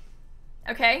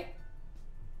 Okay?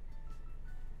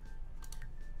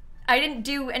 I didn't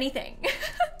do anything.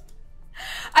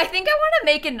 I think I want to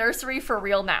make a nursery for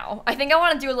real now. I think I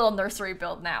want to do a little nursery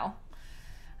build now.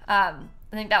 I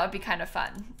think that would be kind of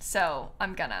fun. So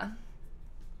I'm gonna.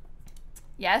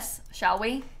 Yes, shall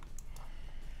we?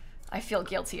 I feel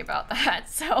guilty about that,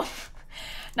 so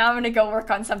now I'm gonna go work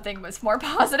on something that's more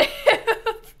positive.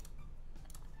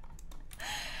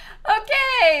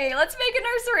 Okay, let's make a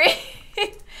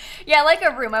nursery. Yeah, like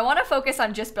a room. I want to focus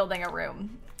on just building a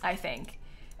room, I think,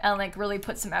 and like really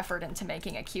put some effort into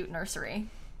making a cute nursery.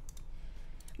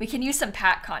 We can use some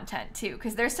pack content too,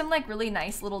 because there's some like really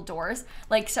nice little doors.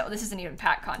 Like, so this isn't even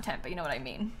pack content, but you know what I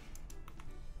mean.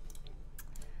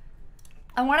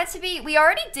 I want it to be, we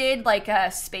already did like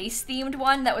a space themed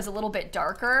one that was a little bit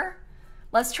darker.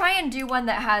 Let's try and do one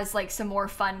that has like some more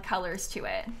fun colors to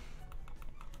it.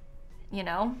 You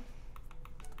know?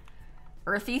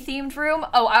 Earthy themed room.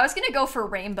 Oh, I was gonna go for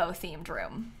rainbow themed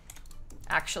room,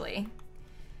 actually.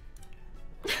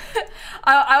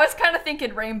 I was kind of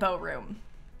thinking rainbow room.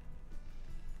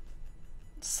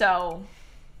 So,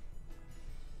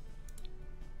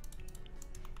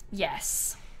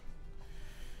 yes.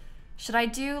 Should I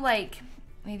do like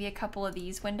maybe a couple of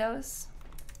these windows?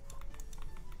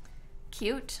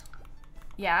 Cute.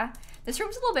 Yeah. This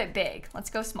room's a little bit big.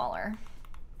 Let's go smaller.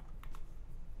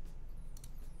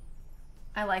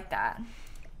 I like that.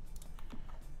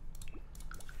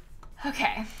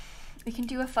 Okay. We can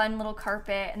do a fun little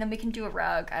carpet, and then we can do a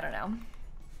rug. I don't know.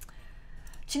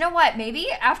 Do you know what?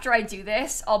 Maybe after I do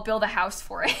this, I'll build a house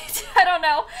for it. I don't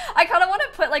know. I kind of want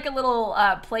to put like a little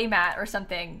play mat or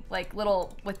something, like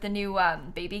little with the new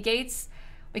baby gates.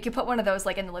 We could put one of those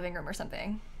like in the living room or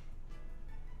something.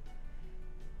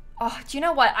 Oh, do you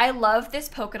know what? I love this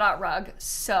polka dot rug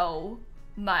so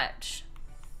much.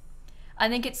 I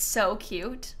think it's so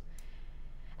cute.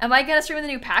 Am I gonna stream when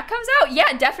the new pack comes out?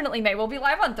 Yeah, definitely, May. We'll be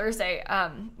live on Thursday.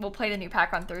 We'll play the new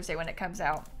pack on Thursday when it comes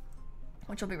out,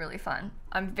 which will be really fun.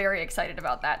 I'm very excited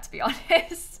about that, to be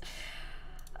honest.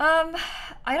 I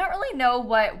don't really know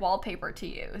what wallpaper to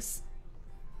use.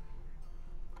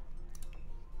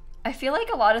 I feel like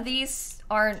a lot of these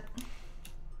aren't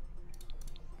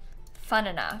fun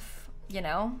enough, you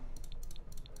know?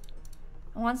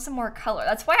 I want some more color.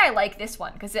 That's why I like this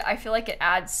one, because I feel like it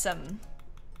adds some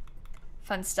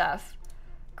fun stuff.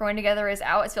 Growing Together is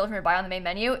out. It's available to buy on the main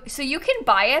menu. So you can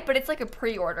buy it, but it's like a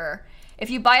pre-order. If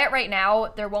you buy it right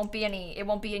now, there won't be any, it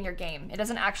won't be in your game. It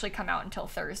doesn't actually come out until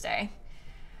Thursday.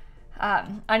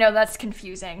 I know that's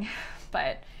confusing,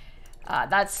 but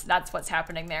that's what's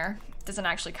happening there. It doesn't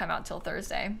actually come out until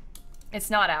Thursday. It's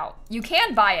not out. You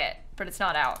can buy it, but it's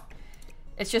not out.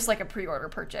 It's just like a pre-order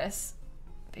purchase,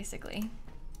 basically.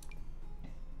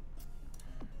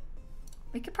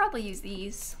 We could probably use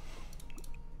these.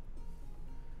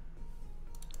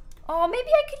 Oh, maybe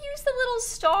I could use the little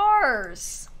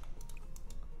stars.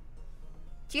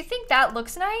 Do you think that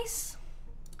looks nice?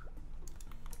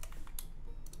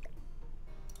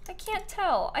 I can't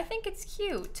tell. I think it's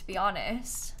cute, to be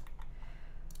honest.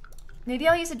 Maybe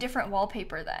I'll use a different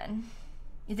wallpaper then.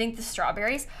 You think the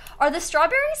strawberries? Are the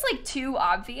strawberries like too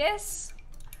obvious?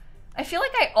 I feel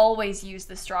like I always use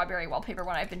the strawberry wallpaper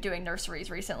when I've been doing nurseries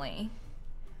recently.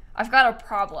 I've got a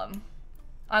problem.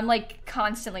 I'm like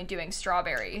constantly doing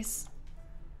strawberries.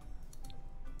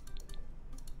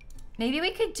 Maybe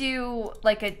we could do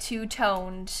like a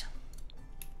two-toned,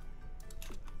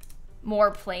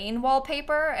 more plain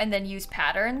wallpaper and then use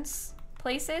patterns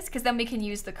places, because then we can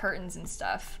use the curtains and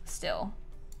stuff still.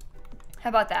 How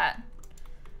about that?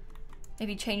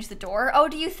 Maybe change the door. Oh,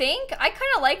 do you think? I kind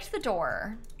of liked the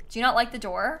door. Do you not like the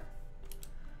door?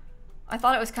 I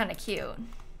thought it was kind of cute.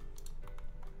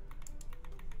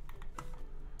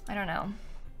 I don't know.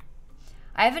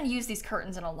 I haven't used these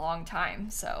curtains in a long time,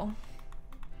 so.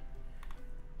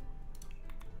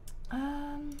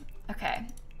 Okay.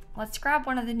 Let's grab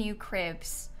one of the new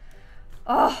cribs.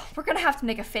 Oh, we're gonna have to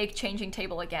make a fake changing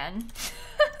table again.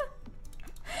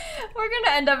 We're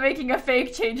gonna end up making a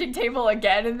fake changing table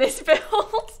again in this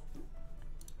build.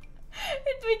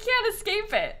 We can't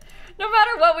escape it. No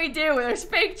matter what we do, there's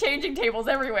fake changing tables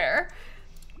everywhere.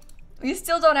 We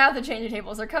still don't have the changing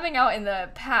tables. They're coming out in the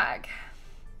pack.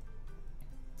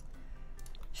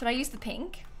 Should I use the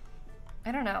pink?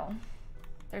 I don't know.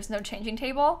 There's no changing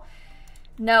table?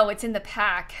 No, it's in the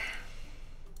pack.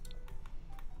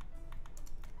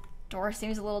 Door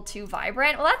seems a little too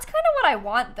vibrant. Well, that's kind of what I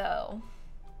want, though.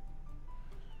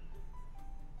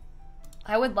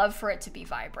 I would love for it to be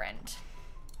vibrant.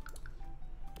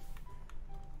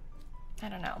 I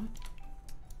don't know.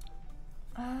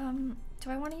 Do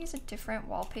I want to use a different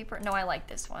wallpaper? No, I like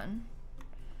this one.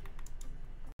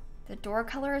 The door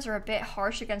colors are a bit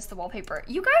harsh against the wallpaper.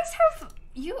 You guys have,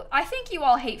 I think you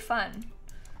all hate fun.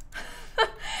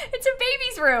 It's a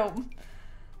baby's room.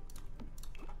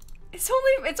 It's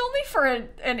only for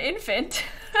an infant.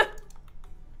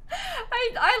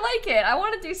 I like it. I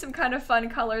want to do some kind of fun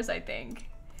colors, I think.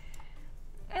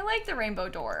 I like the rainbow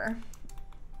door.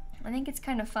 I think it's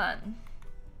kind of fun.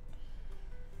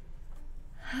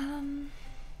 I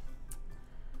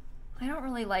don't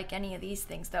really like any of these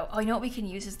things though. Oh, you know what we can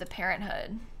use is the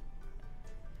parenthood.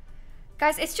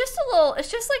 Guys, it's just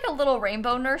like a little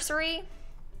rainbow nursery.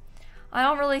 I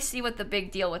don't really see what the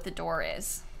big deal with the door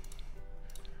is.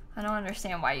 I don't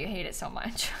understand why you hate it so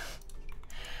much.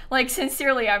 Like,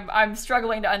 sincerely, I'm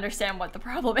struggling to understand what the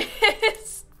problem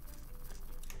is.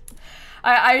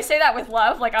 I say that with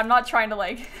love. Like, I'm not trying to,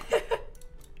 like,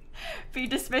 be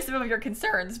dismissive of your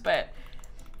concerns, but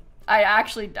I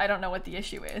don't know what the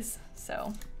issue is,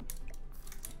 so.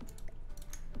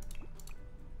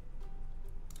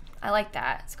 I like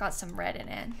that. It's got some red in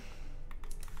it.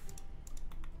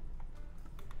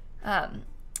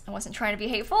 I wasn't trying to be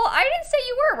hateful. I didn't say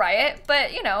you were, Riot,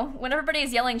 but you know, when everybody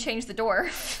is yelling change the door,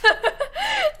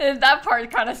 that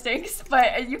part kind of stinks,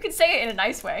 but you can say it in a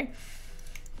nice way.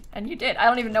 And you did. I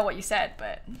don't even know what you said,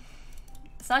 but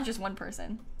it's not just one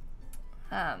person.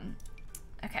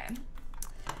 Okay.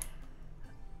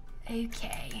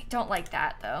 Okay, don't like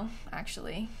that though,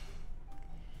 actually.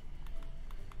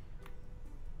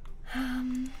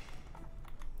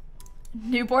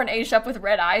 Newborn aged up with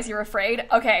red eyes, you're afraid?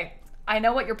 Okay, I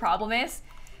know what your problem is.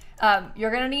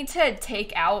 You're gonna need to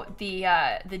take out the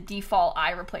default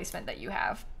eye replacement that you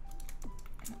have.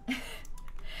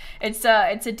 It's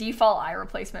a default eye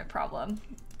replacement problem.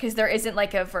 Because there isn't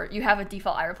like you have a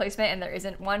default eye replacement and there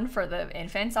isn't one for the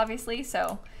infants, obviously,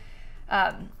 so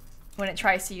when it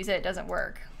tries to use it, it doesn't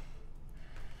work.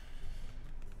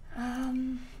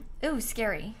 Ooh,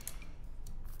 scary.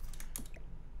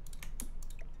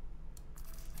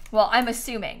 Well, I'm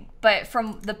assuming, but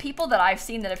from the people that I've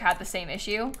seen that have had the same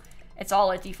issue, it's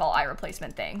all a default eye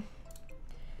replacement thing.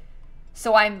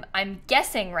 So I'm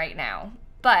guessing right now,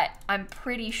 but I'm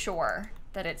pretty sure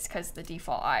that it's because of the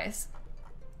default eyes.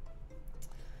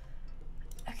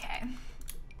 Okay.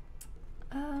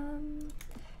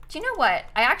 Do you know what?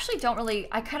 I actually don't really,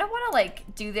 I kind of want to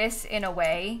like do this in a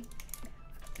way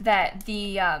that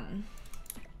the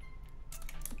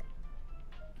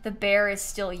bear is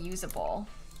still usable,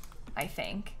 I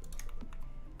think.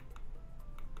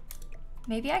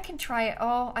 Maybe I can try it.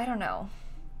 Oh, I don't know.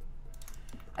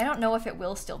 I don't know if it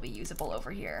will still be usable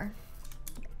over here.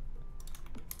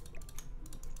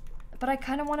 But I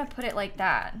kind of want to put it like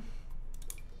that.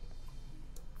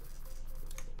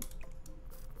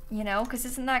 You know, because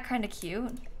isn't that kind of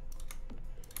cute?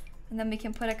 And then we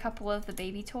can put a couple of the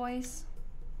baby toys.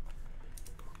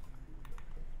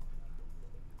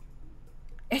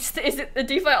 Is it the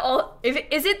default?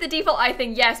 Is it the default eye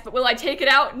thing? Yes, but will I take it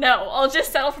out? No. I'll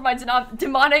just settle for my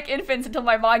demonic infants until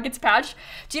my mod gets patched.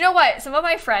 Do you know what? Some of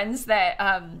my friends that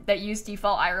that use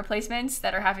default eye replacements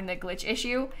that are having the glitch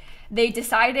issue, they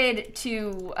decided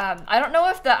to. I don't know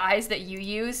if the eyes that you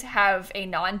use have a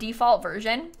non-default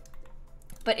version.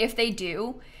 But if they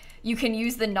do, you can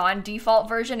use the non-default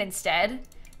version instead,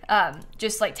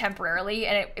 just like temporarily.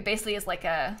 And it basically is like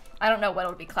a, I don't know what it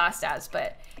would be classed as,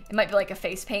 but it might be like a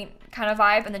face paint kind of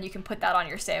vibe. And then you can put that on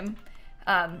your sim.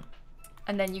 And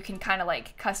then you can kind of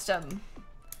like custom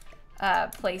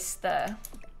place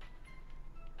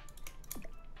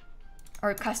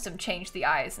or custom change the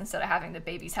eyes instead of having the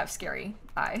babies have scary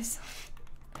eyes.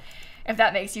 If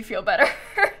that makes you feel better.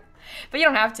 But you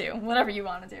don't have to. Whatever you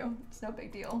want to do. It's no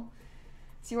big deal.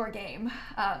 It's your game.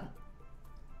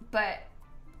 But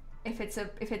if it's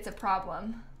a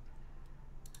problem.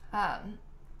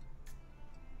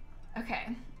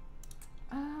 Okay.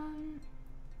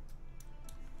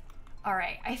 All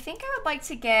right. I think I would like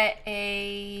to get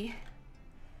a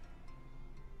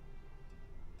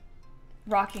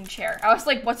rocking chair. I was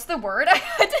like, what's the word? I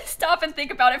had to stop and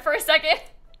think about it for a second.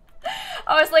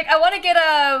 I was like, I want to get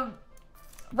a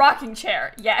rocking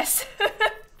chair. Yes.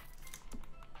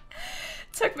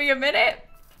 Took me a minute.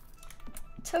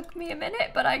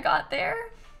 But I got there.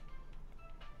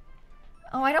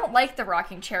 Oh, I don't like the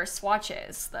rocking chair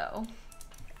swatches, though.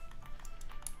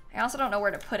 I also don't know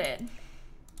where to put it.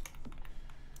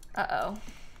 Uh-oh.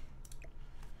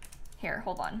 Here,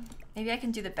 hold on. Maybe I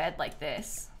can do the bed like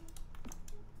this.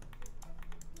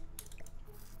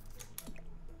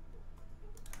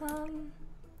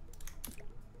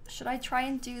 Should I try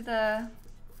and do the...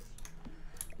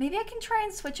 Maybe I can try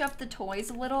and switch up the toys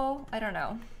a little? I don't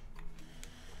know.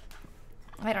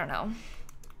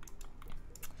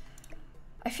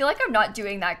 I feel like I'm not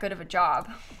doing that good of a job.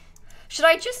 Should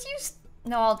I just use...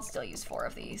 No, I'll still use 4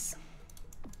 of these.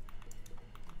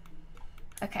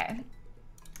 Okay.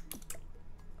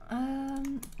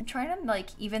 I'm trying to like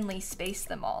evenly space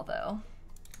them all though.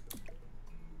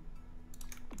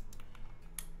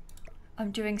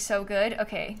 I'm doing so good.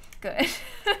 Okay, good.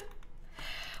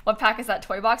 What pack is that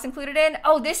toy box included in?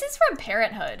 Oh, this is from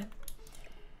Parenthood.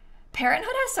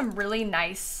 Parenthood has some really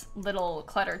nice little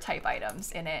clutter type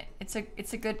items in it. It's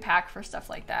a good pack for stuff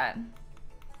like that.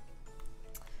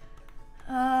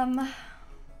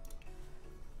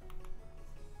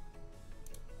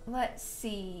 Let's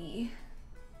see.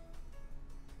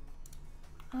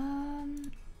 Do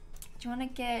you want to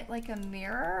get like a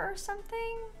mirror or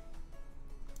something?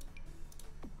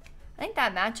 I think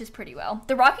that matches pretty well.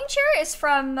 The rocking chair is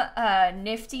from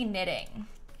Nifty Knitting.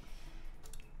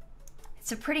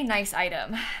 It's a pretty nice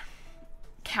item.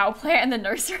 Cow plant in the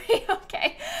nursery.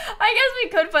 Okay, I guess we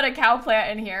could put a cow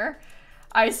plant in here,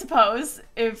 I suppose,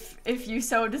 if you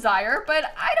so desire. But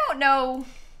I don't know.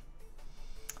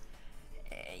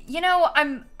 You know,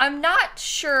 I'm not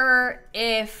sure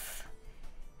if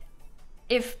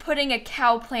putting a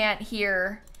cow plant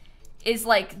here is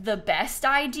like the best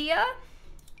idea.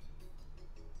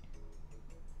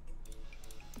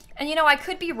 And you know, I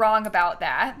could be wrong about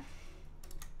that.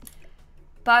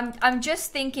 But I'm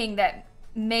just thinking that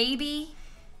maybe,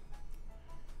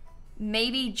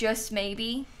 just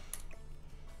maybe,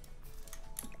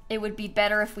 it would be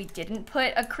better if we didn't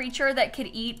put a creature that could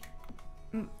eat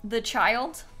the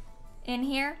child in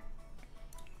here.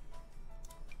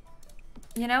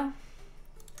 You know?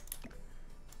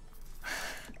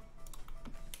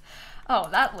 Oh,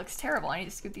 that looks terrible. I need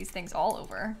to scoot these things all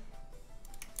over.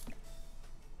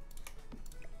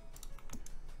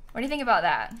 What do you think about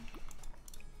that?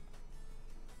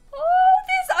 Oh,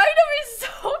 this item is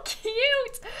so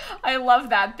cute. I love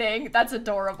that thing. That's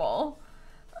adorable.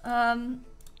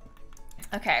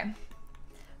 Okay.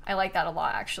 I like that a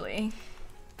lot, actually.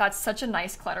 That's such a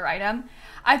nice clutter item.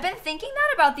 I've been thinking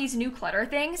that about these new clutter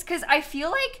things because I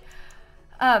feel like,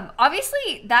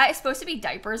 obviously that is supposed to be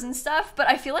diapers and stuff, but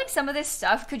I feel like some of this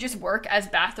stuff could just work as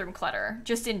bathroom clutter,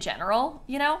 just in general,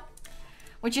 you know?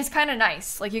 Which is kind of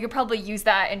nice. Like, you could probably use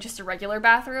that in just a regular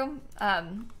bathroom.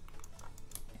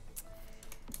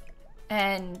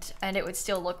 And it would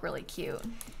still look really cute.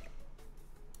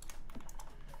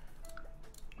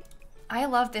 I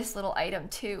love this little item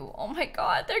too. Oh my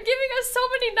god, they're giving us so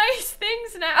many nice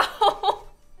things now.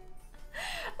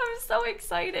 I'm so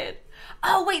excited.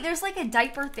 Oh wait, there's like a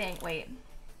diaper thing. Wait.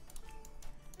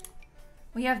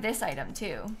 We have this item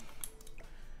too.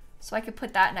 So I could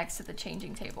put that next to the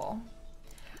changing table.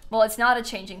 Well, it's not a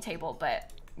changing table,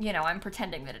 but you know, I'm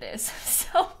pretending that it is.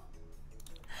 So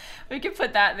we could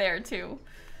put that there too.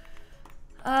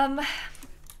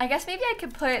 I guess maybe I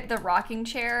could put the rocking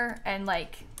chair and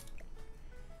like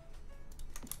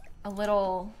a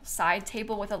little side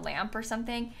table with a lamp or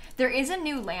something. There is a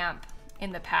new lamp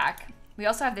in the pack. We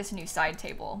also have this new side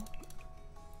table,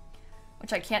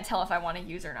 which I can't tell if I want to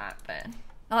use or not, but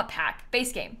not pack,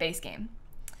 base game.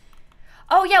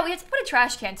 Oh yeah, we have to put a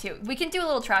trash can too. We can do a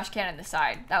little trash can in the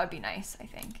side. That would be nice, I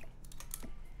think.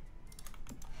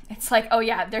 It's like, oh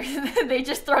yeah, they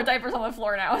just throw diapers on the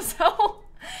floor now, so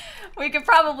we could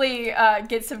probably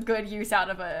get some good use out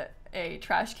of a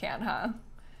trash can, huh?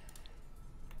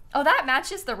 Oh, that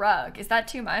matches the rug. Is that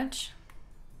too much?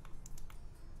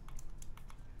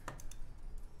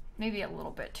 Maybe a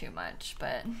little bit too much,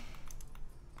 but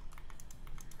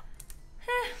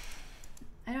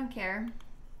I don't care.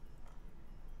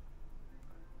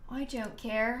 I don't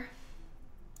care.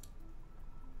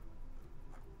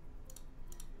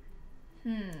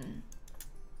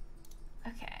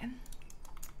 Okay.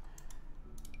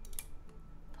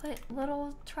 Put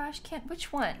little trash can.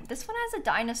 Which one? This one has a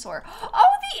dinosaur.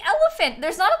 Oh, the elephant!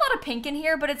 There's not a lot of pink in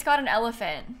here, but it's got an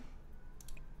elephant.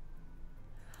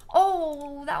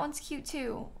 Oh, that one's cute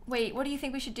too. Wait, what do you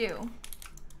think we should do?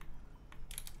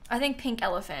 I think pink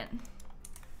elephant.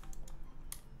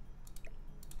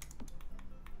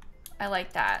 I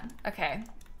like that. Okay.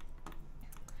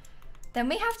 Then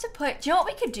we have to put, do you know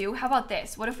what we could do? How about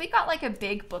this? What if we got like a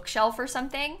big bookshelf or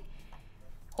something?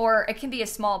 Or it can be a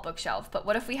small bookshelf, but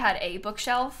what if we had a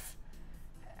bookshelf?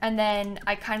 And then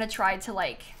I kind of tried to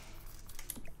like,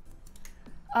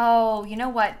 oh, you know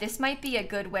what? This might be a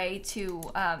good way to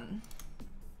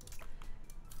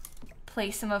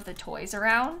place some of the toys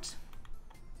around.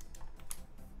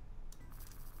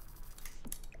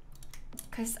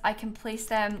 Because I can place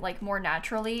them like more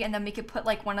naturally, and then we could put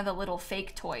like one of the little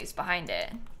fake toys behind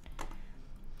it.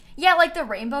 Yeah, like the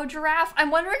rainbow giraffe.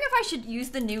 I'm wondering if I should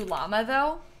use the new llama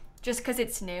though, just because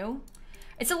it's new.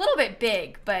 It's a little bit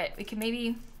big, but we can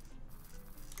maybe...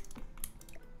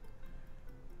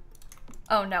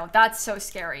 Oh no, that's so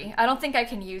scary. I don't think I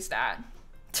can use that.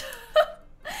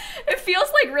 It feels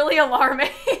like really alarming.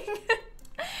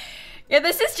 Yeah,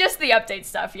 this is just the update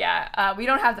stuff, yeah. We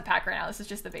don't have the pack right now. This is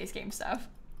just the base game stuff.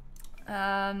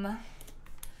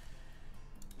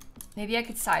 Maybe I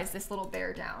could size this little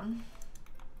bear down.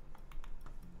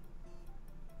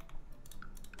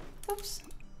 Oops.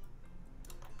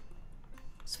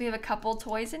 So we have a couple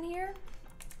toys in here.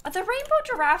 The rainbow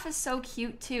giraffe is so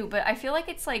cute too, but I feel like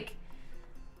it's like...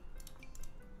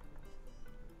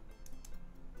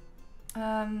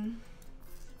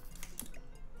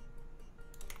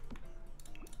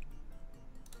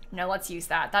 No, let's use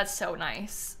that. That's so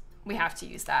nice. We have to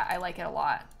use that. I like it a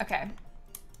lot. Okay.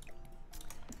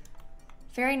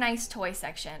 Very nice toy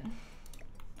section.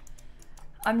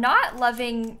 I'm not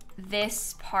loving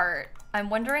this part. I'm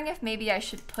wondering if maybe I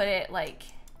should put it like...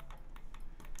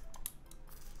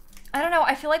 I don't know.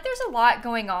 I feel like there's a lot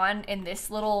going on in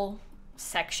this little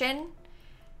section.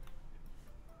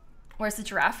 Where's the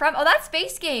giraffe from? Oh, that's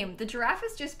base game. The giraffe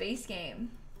is just base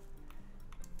game.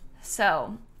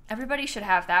 So... everybody should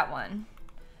have that one.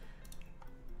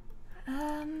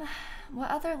 What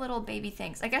other little baby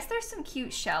things? I guess there's some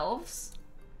cute shelves.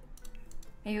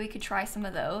 Maybe we could try some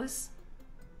of those.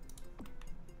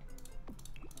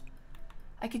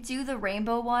 I could do the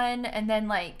rainbow one and then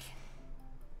like,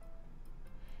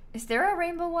 is there a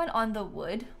rainbow one on the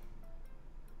wood?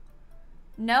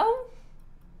 No?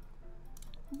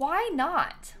 Why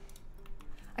not?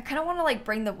 I kind of want to like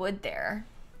bring the wood there.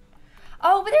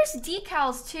 Oh, but there's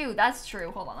decals too. That's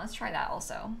true. Hold on, let's try that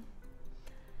also.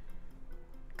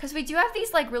 Because we do have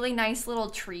these like really nice little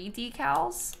tree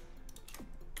decals.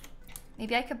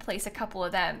 Maybe I could place a couple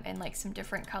of them in like some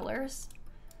different colors.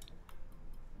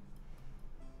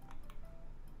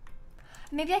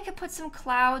 Maybe I could put some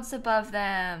clouds above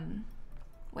them.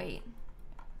 Wait.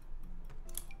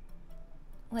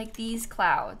 Like these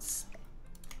clouds.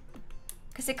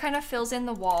 Because it kind of fills in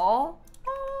the wall.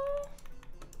 Oh.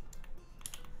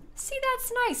 See,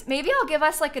 that's nice. Maybe I'll give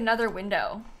us like another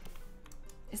window.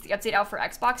 Is the update out for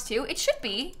Xbox too? It should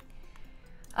be.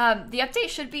 The update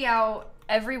should be out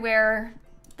everywhere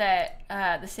that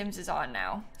The Sims is on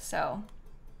now. So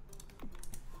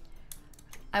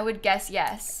I would guess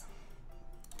yes.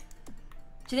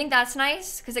 Do you think that's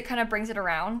nice? Because it kind of brings it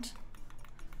around.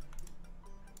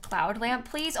 Cloud lamp,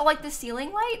 please. Oh, like the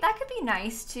ceiling light? That could be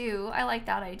nice too. I like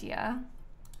that idea.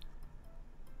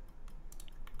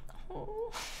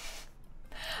 Oh.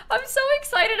 I'm so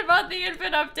excited about the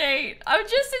infant update. I'm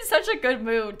just in such a good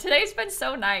mood. Today's been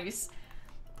so nice.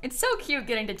 It's so cute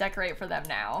getting to decorate for them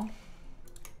now.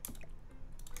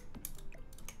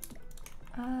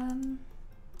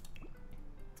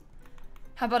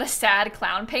 How about a sad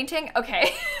clown painting?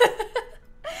 Okay.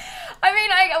 I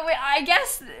mean, I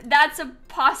guess that's a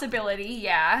possibility,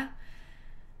 yeah.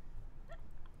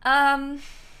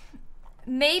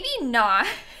 Maybe not.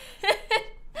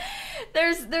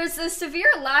 There's a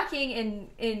severe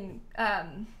lacking in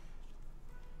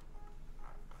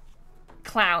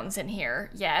clowns in here,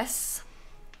 yes.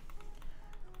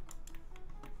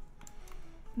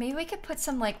 Maybe we could put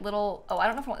some like little, oh, I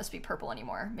don't know if I want this to be purple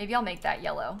anymore. Maybe I'll make that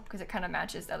yellow because it kind of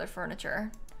matches the other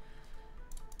furniture.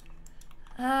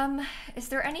 Is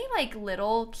there any like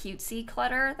little cutesy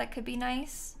clutter that could be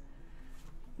nice?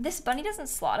 This bunny doesn't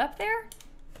slot up there?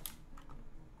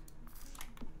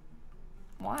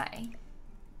 Why?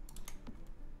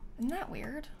 Isn't that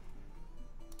weird?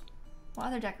 What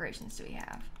other decorations do we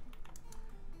have?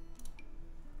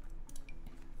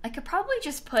 I could probably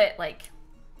just put like,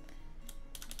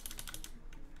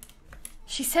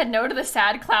 she said no to the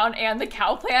sad clown and the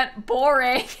cow plant.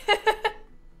 Boring.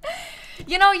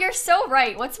 You know, you're so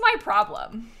right. What's my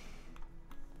problem?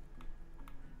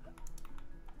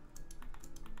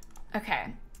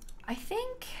 Okay. I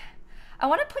think I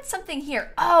want to put something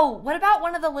here. Oh, what about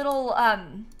one of the little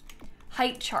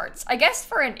height charts? I guess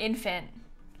for an infant.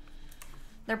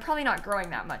 They're probably not growing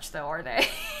that much though, are they?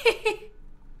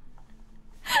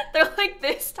 They're like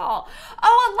this tall.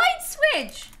 Oh, a light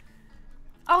switch.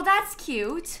 Oh, that's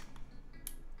cute.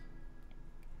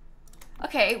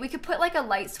 Okay, we could put like a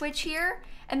light switch here,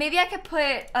 and maybe I could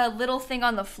put a little thing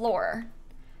on the floor.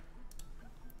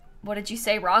 What did you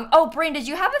say wrong? Oh, Bryn, did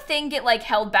you have a thing get like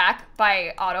held back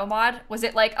by AutoMod? Was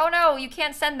it like, oh no, you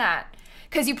can't send that?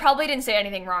 Because you probably didn't say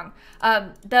anything wrong.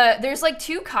 There's like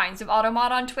two kinds of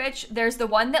AutoMod on Twitch. There's the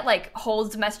one that like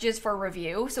holds messages for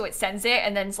review, so it sends it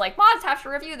and then it's like, mods have to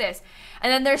review this.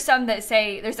 And then there's some that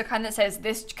say, there's the kind that says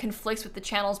this conflicts with the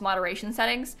channel's moderation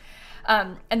settings.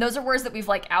 And those are words that we've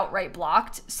like outright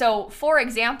blocked. So for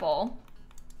example,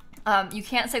 you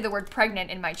can't say the word pregnant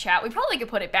in my chat. We probably could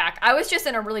put it back. I was just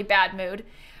in a really bad mood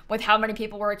with how many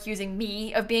people were accusing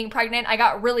me of being pregnant. I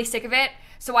got really sick of it.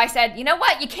 So I said, you know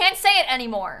what? You can't say it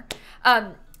anymore.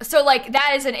 So like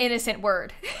that is an innocent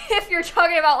word if you're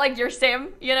talking about like your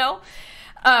sim, you know?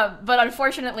 But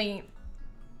unfortunately,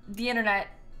 the internet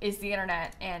is the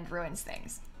internet and ruins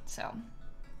things. So,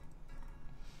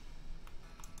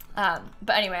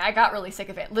 but anyway, I got really sick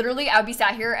of it. Literally, I would be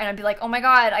sat here and I'd be like, oh my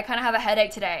God, I kind of have a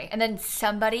headache today. And then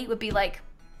somebody would be like,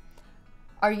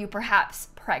 are you perhaps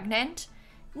pregnant?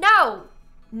 No,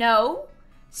 no,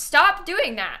 stop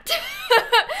doing that.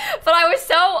 But I was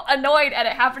so annoyed at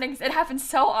it happening. It happens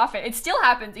so often. It still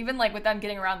happens, even like with them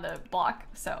getting around the block.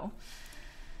 So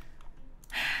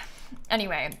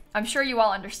anyway, I'm sure you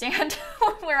all understand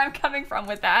where I'm coming from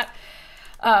with that,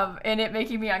 and it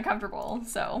making me uncomfortable.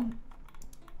 So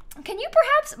can you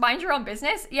perhaps mind your own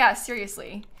business? Yeah,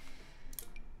 seriously.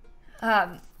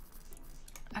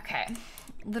 Okay.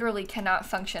 Literally cannot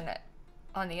function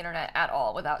on the internet at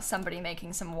all without somebody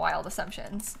making some wild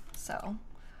assumptions. So,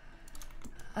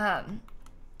 and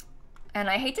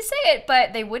I hate to say it,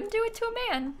 but they wouldn't do it to a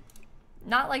man.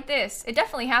 Not like this. It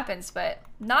definitely happens, but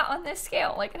not on this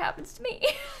scale like it happens to me.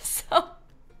 So,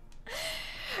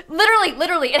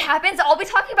 Literally, it happens. I'll be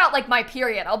talking about like my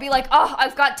period. I'll be like, oh,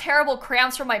 I've got terrible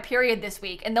cramps from my period this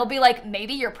week. And they'll be like,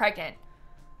 maybe you're pregnant.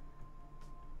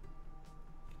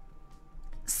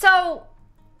 So,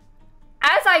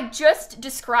 as I just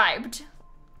described,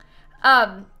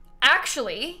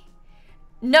 actually,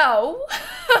 no.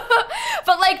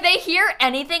 But like they hear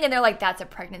anything and they're like, that's a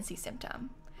pregnancy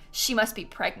symptom. She must be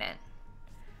pregnant.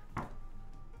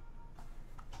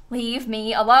 Leave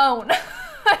me alone.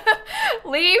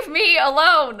 Leave me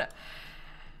alone.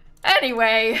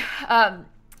 Anyway,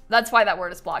 that's why that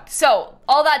word is blocked. So,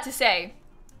 all that to say,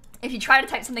 if you try to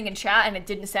type something in chat and it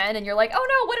didn't send and you're like, oh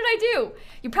no, what did I do?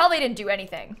 You probably didn't do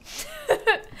anything.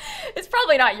 It's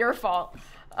probably not your fault.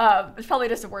 It's probably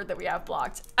just a word that we have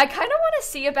blocked. I kind of want to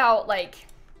see about like,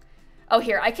 oh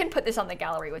here, I can put this on the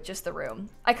gallery with just the room.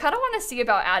 I kind of want to see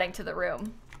about adding to the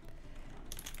room.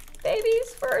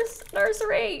 Baby's first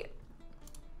nursery.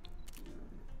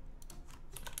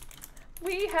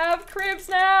 We have cribs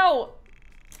now.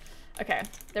 Okay,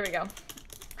 there we go.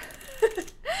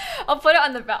 I'll put it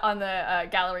on the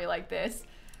gallery like this,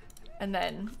 and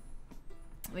then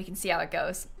we can see how it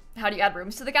goes. How do you add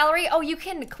rooms to the gallery? Oh, you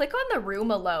can click on the room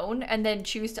alone and then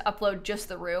choose to upload just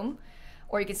the room,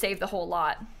 or you can save the whole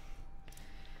lot.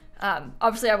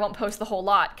 Obviously, I won't post the whole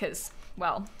lot because,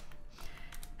 well,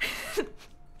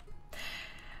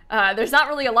 there's not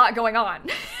really a lot going on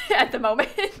at the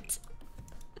moment.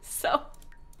 So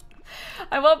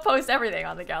I won't post everything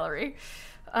on the gallery.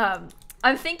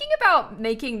 I'm thinking about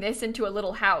making this into a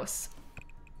little house.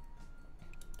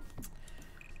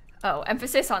 Oh,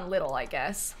 emphasis on little, I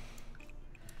guess.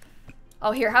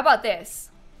 Oh, here, how about this?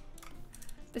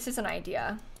 This is an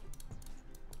idea.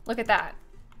 Look at that.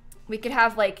 We could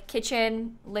have like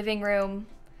kitchen, living room.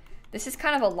 This is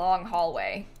kind of a long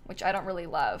hallway, which I don't really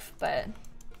love, but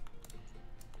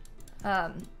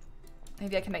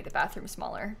maybe I can make the bathroom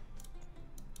smaller.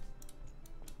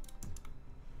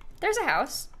 There's a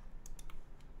house.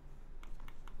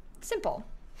 Simple.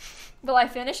 Will I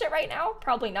finish it right now?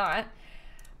 Probably not.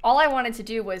 All I wanted to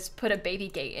do was put a baby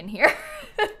gate in here.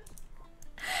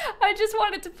 I just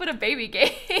wanted to put a baby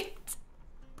gate.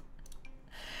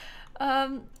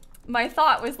 My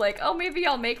thought was like, oh, maybe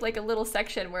I'll make like a little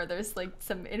section where there's like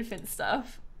some infant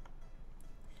stuff.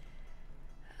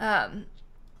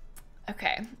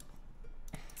 Okay.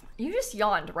 You just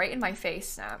yawned right in my face,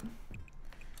 Snap.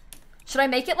 Should I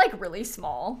make it like really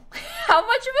small? How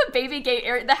much of a baby gate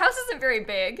area? The house isn't very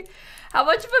big. How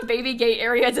much of a baby gate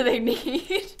area do they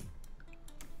need?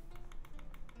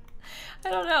 I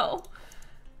don't know.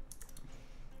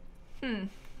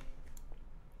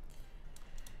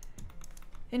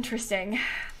 Interesting.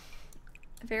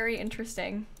 Very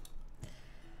interesting.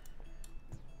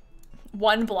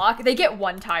 One block. They get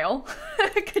one tile.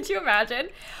 Could you imagine?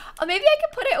 Oh, maybe I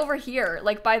could put it over here,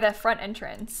 like by the front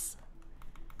entrance.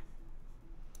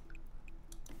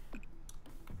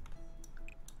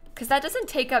 Because that doesn't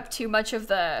take up too much of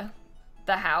the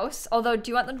house. Although,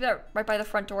 do you want them to be right by the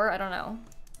front door? I don't know.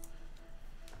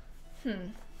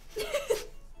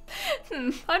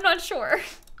 I'm not sure.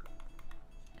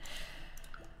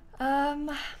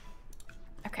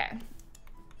 Okay.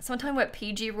 Someone tell me what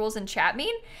PG rules in chat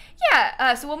mean?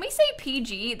 Yeah, so when we say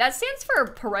PG, that stands for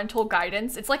parental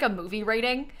guidance. It's like a movie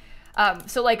rating.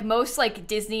 So like most like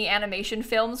Disney animation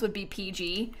films would be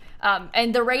PG.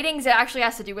 And the ratings, it actually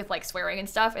has to do with like swearing and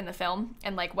stuff in the film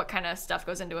and like what kind of stuff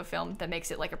goes into a film that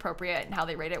makes it like appropriate and how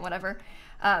they rate it, whatever.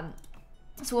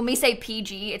 So when we say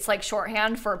PG, it's like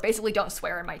shorthand for basically don't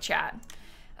swear in my chat.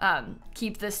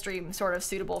 Keep the stream sort of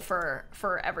suitable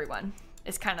for everyone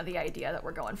is kind of the idea that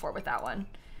we're going for with that one.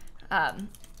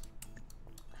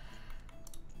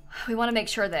 We want to make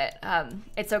sure that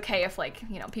it's okay if like,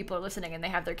 you know, people are listening and they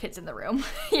have their kids in the room,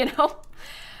 you know?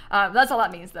 That's all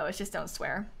that means though, it's just don't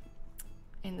swear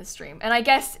in the stream. And I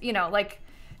guess, you know, like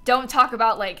don't talk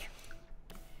about like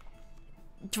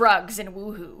drugs and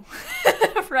woohoo,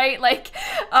 right? Like,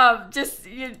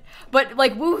 but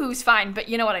like woohoo's fine, but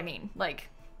you know what I mean? Like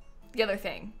the other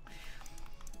thing.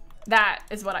 That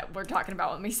is what we're talking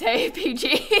about when we say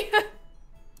PG.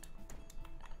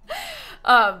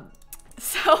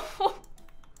 So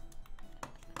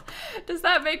does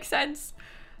that make sense?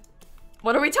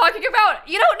 What are we talking about?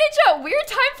 You know, Ninja, weird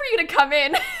time for you to come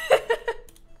in.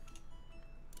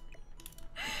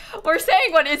 We're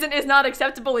saying what is not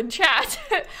acceptable in chat.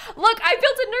 Look, I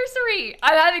built a nursery.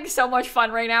 I'm having so much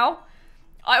fun right now.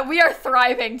 We are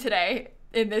thriving today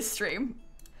in this stream.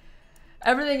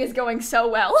 Everything is going so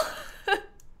well.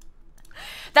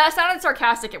 That sounded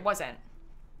sarcastic, it wasn't.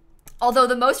 Although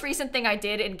the most recent thing I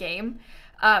did in game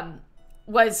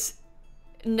was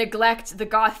neglect the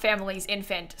Goth family's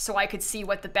infant so I could see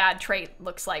what the bad trait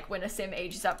looks like when a sim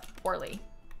ages up poorly.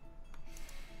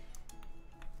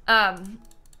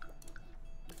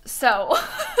 So,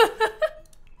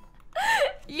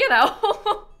 you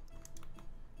know,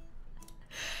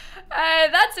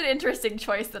 that's an interesting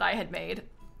choice that I had made.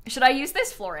 Should I use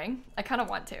this flooring? I kind of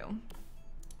want to.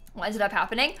 What ended up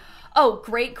happening? Oh,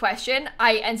 great question.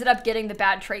 I ended up getting the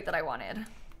bad trait that I wanted.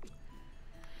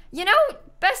 You know,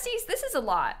 besties, this is a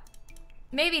lot.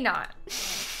 Maybe not.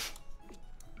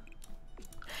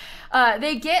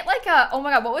 They get like a, oh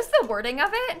my god, what was the wording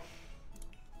of it?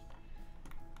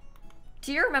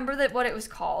 Do you remember that what it was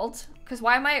called? Because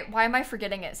why am I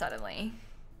forgetting it suddenly?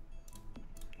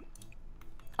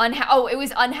 Oh, it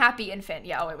was unhappy infant.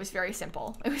 Yeah, oh, it was very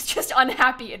simple. It was just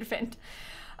unhappy infant.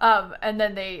 And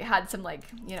then they had some like,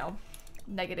 you know,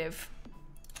 negative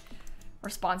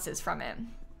responses from it.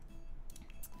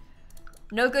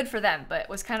 No good for them, but it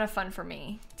was kind of fun for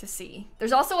me to see.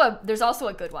 There's also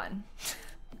a good one.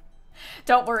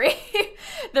 Don't worry.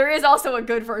 There is also a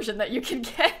good version that you can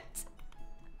get.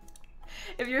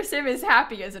 If your sim is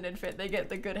happy as an infant, they get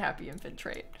the good happy infant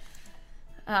trait.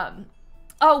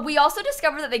 Oh, we also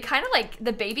discovered that they kind of like,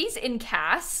 the babies in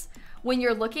Cass, when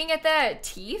you're looking at the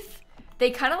teeth,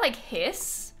 they kind of like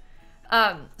hiss.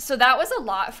 So that was a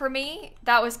lot for me.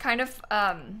 That was kind of,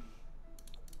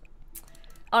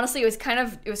 honestly, it was kind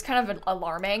of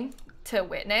alarming to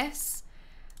witness.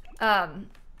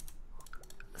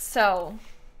 So,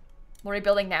 what are we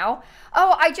building now?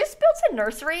 Oh, I just built a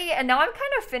nursery and now I'm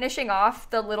kind of finishing off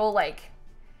the little like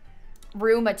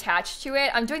room attached to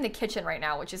it. I'm doing the kitchen right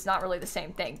now, which is not really the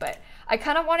same thing, but I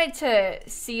kind of wanted to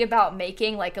see about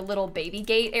making like a little baby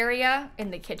gate area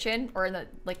in the kitchen or in the,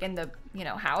 like in the, you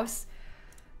know, house.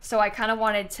 So I kind of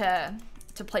wanted to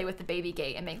play with the baby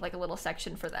gate and make like a little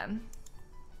section for them.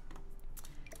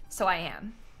 So I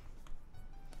am.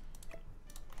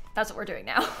 That's what we're doing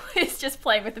now. It's just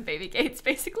playing with the baby gates,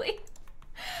 basically.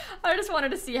 I just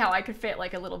wanted to see how I could fit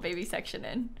like a little baby section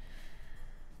in.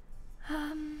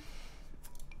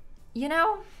 You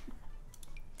know,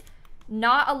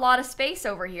 not a lot of space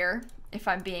over here, if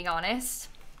I'm being honest.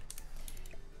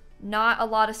 Not a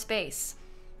lot of space.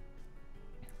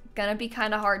 Gonna be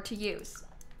kind of hard to use.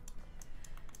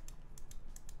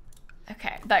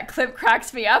 Okay, that clip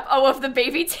cracks me up. Oh, of the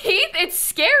baby teeth? It's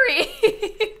scary.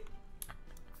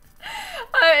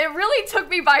 It really took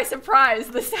me by surprise,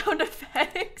 the sound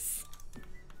effects.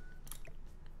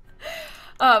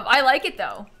 I like it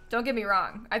though. Don't get me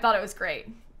wrong. I thought it was great.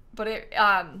 But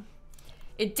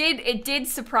it did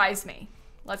surprise me.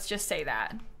 Let's just say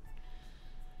that.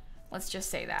 Let's just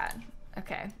say that.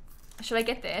 Okay. Should I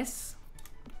get this?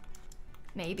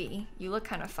 Maybe. You look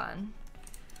kind of fun.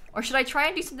 Or should I try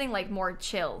and do something like more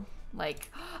chill? Like,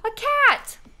 a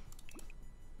cat!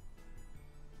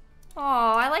 Oh,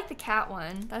 I like the cat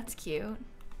one. That's cute.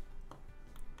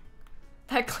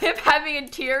 That clip had me in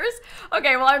tears?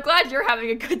 Okay, well, I'm glad you're having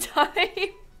a good time.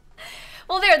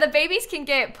 Well, there, the babies can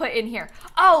get put in here.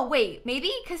 Oh, wait,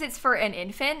 maybe because it's for an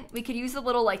infant, we could use the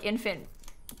little, like, infant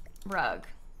rug.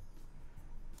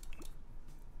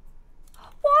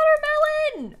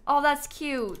 Watermelon! Oh, that's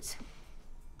cute.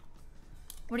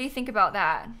 What do you think about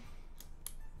that?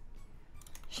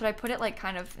 Should I put it, like,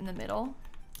 kind of in the middle?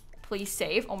 Please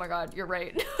save. Oh my god, you're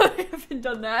right. I haven't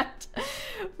done that.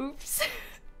 Oops.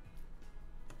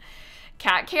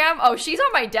 Cat cam? Oh, she's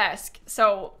on my desk,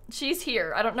 so she's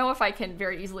here. I don't know if I can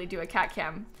very easily do a cat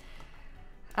cam.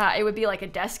 It would be like a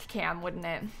desk cam, wouldn't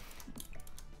it?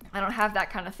 I don't have that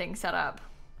kind of thing set up,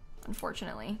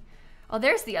 unfortunately. Oh,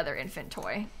 there's the other infant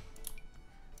toy.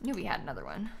 Knew we had another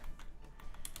one.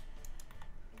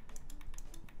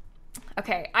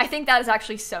 Okay, I think that is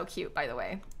actually so cute, by the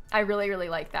way. I really, really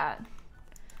like that.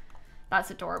 That's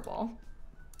adorable.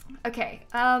 Okay,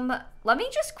 let me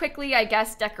just quickly, I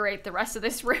guess, decorate the rest of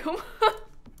this room.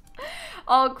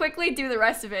 I'll quickly do the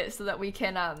rest of it so that we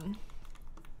can,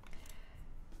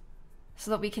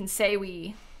 say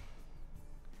we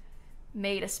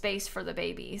made a space for the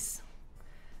babies.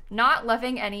 Not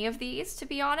loving any of these, to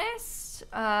be honest.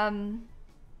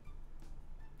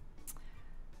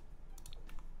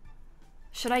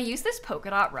 Should I use this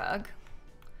polka dot rug?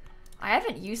 I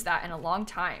haven't used that in a long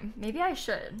time. Maybe I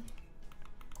should.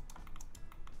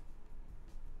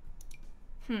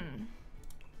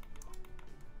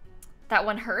 That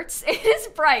one hurts. It is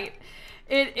bright.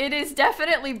 It is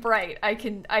definitely bright. I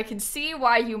can see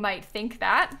why you might think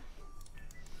that.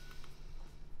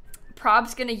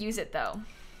 Prob's gonna use it though.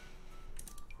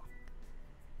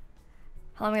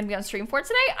 How long am I gonna be on stream for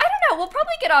today? I don't know. We'll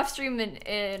probably get off stream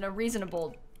in a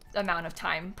reasonable amount of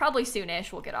time. Probably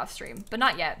soonish we'll get off stream, but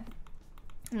not yet.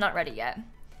 I'm not ready yet.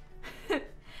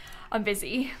 I'm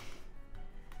busy.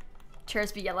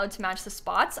 Chairs be yellow to match the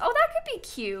spots. Oh, that could be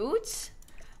cute.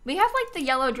 We have like the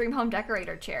yellow dream home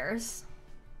decorator chairs.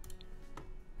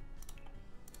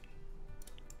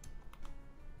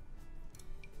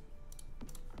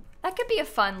 That could be a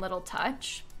fun little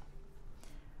touch.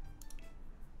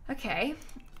 Okay.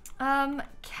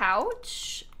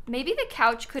 Couch. Maybe the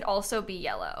couch could also be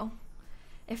yellow.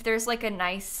 If there's like a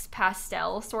nice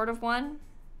pastel sort of one.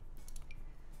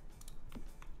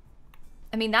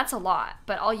 I mean, that's a lot,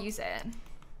 but I'll use it.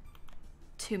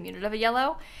 2 units of a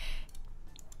yellow.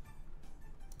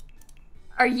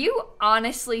 Are you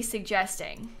honestly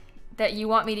suggesting that you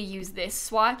want me to use this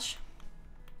swatch?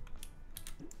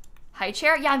 High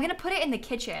chair? Yeah, I'm gonna put it in the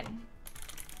kitchen.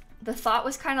 The thought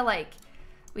was kind of like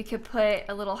we could put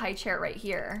a little high chair right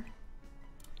here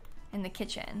in the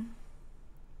kitchen.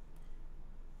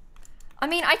 I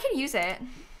mean, I can use it.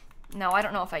 No, I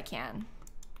don't know if I can.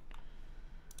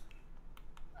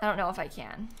 I don't know if I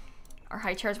can. Are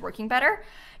high chairs working better?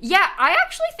 Yeah, I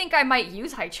actually think I might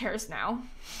use high chairs now.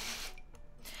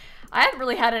 I haven't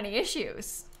really had any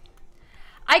issues.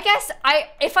 I guess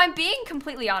if I'm being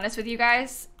completely honest with you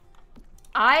guys,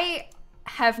 I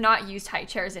have not used high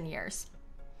chairs in years.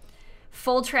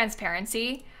 Full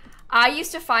transparency. I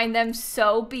used to find them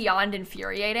so beyond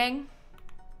infuriating.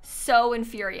 So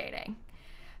infuriating.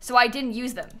 So I didn't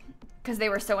use them because they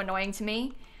were so annoying to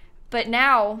me. But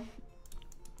now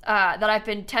that I've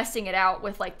been testing it out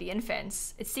with like the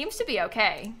infants, it seems to be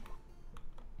okay.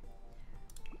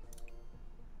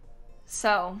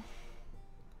 So,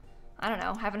 I don't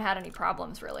know, haven't had any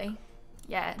problems really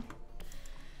yet.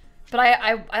 But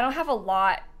I don't have a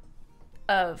lot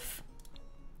of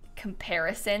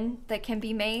comparison that can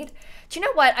be made. Do you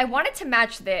know what? I wanted to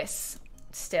match this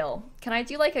still. Can I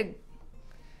do like a...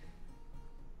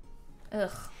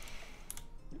 Ugh.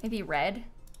 Maybe red?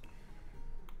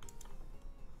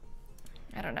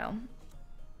 I don't know.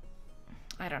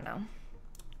 I don't know.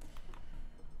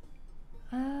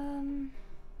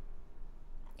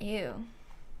 Ew.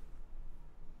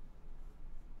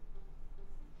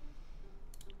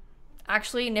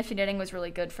 Actually, Nifty Knitting was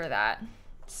really good for that.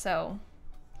 So,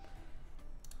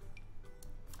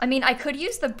 I mean, I could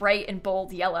use the bright and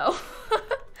bold yellow.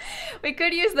 We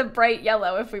could use the bright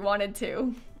yellow if we wanted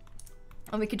to.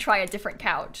 And we could try a different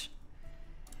couch.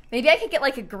 Maybe I could get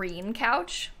like a green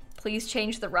couch. Please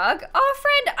change the rug. Oh,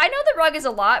 friend, I know the rug is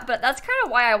a lot, but that's kind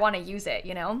of why I want to use it,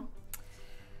 you know?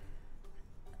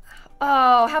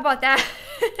 Oh, how about that?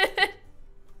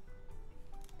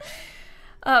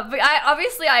 But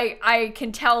I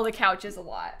can tell the couch is a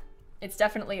lot. It's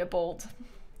definitely a bold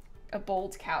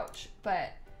couch,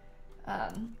 but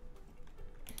I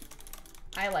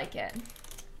like it.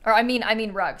 Or I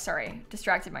mean rug, sorry.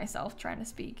 Distracted myself trying to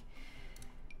speak.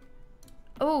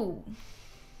 Oh.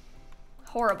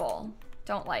 Horrible.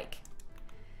 Don't like.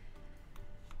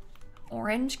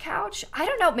 Orange couch? I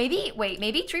don't know. Maybe, wait,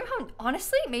 maybe Dream Home,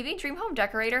 honestly, maybe Dream Home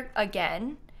Decorator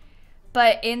again,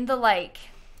 but in the like,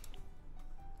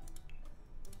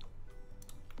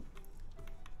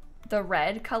 the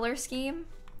red color scheme.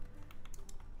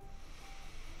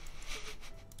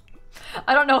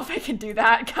 I don't know if I can do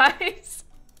that, guys.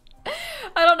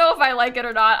 I don't know if I like it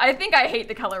or not. I think I hate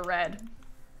the color red.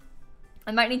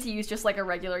 I might need to use just like a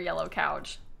regular yellow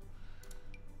couch.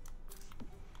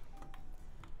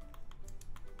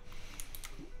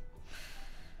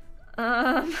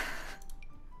 Oh,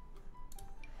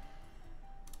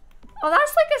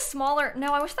 that's like a smaller, no,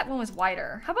 I wish that one was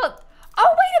wider. How about,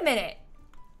 oh, wait a minute.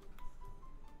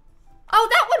 Oh,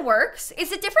 that one works.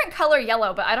 It's a different color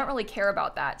yellow, but I don't really care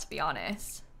about that, to be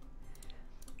honest.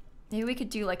 Maybe we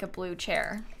could do like a blue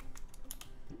chair.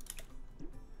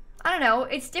 I don't know,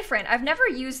 it's different. I've never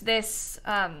used this,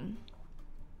 I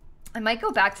might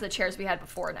go back to the chairs we had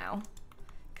before now,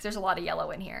 because there's a lot of yellow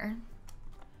in here.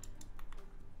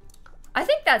 I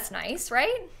think that's nice,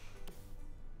 right?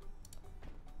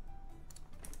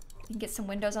 You can get some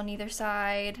windows on either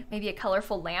side. Maybe a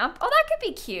colorful lamp. Oh, that could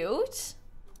be cute.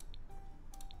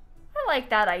 I like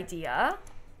that idea.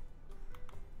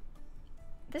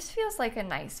 This feels like a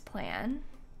nice plan.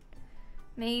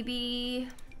 Maybe,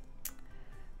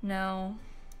 no.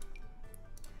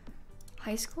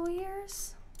 High school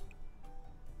years?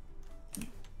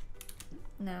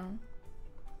 No.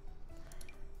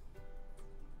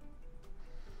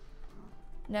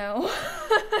 No.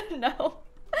 No.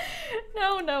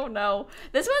 No, no, no.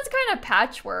 This one's kind of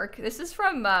patchwork. This is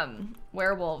from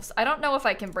Werewolves. I don't know if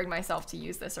I can bring myself to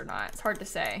use this or not. It's hard to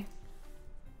say.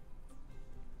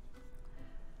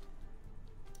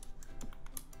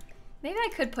 Maybe I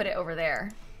could put it over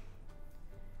there.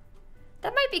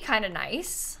 That might be kind of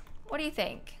nice. What do you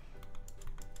think?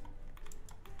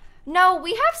 No,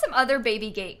 we have some other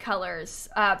baby gate colors,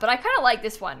 but I kind of like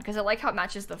this one because I like how it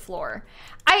matches the floor.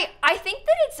 I think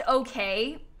that it's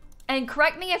okay, and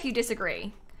correct me if you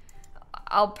disagree.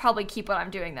 I'll probably keep what I'm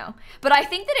doing though. But I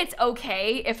think that it's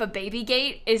okay if a baby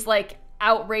gate is like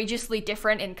outrageously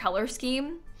different in color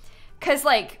scheme, because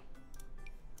like,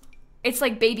 it's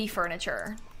like baby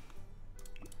furniture,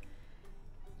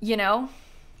 you know?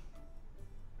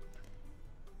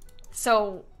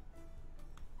 So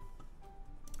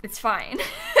it's fine.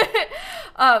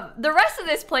 The rest of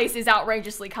this place is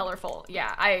outrageously colorful.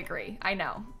 Yeah, I agree. I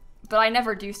know. But I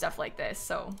never do stuff like this,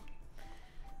 so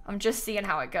I'm just seeing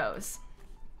how it goes.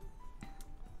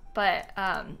 But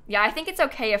yeah, I think it's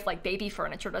okay if like baby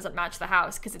furniture doesn't match the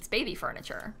house because it's baby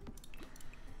furniture.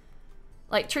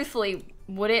 Like, truthfully,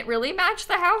 would it really match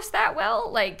the house that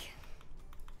well? Like,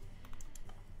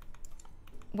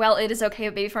 well, it is okay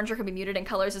if baby furniture can be muted in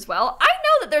colors as well. I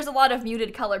know that there's a lot of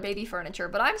muted color baby furniture,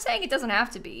 but I'm saying it doesn't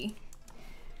have to be.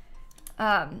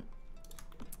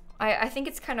 I think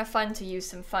it's kind of fun to use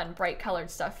some fun, bright colored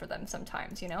stuff for them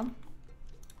sometimes, you know?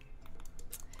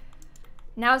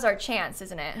 Now's our chance,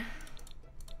 isn't it?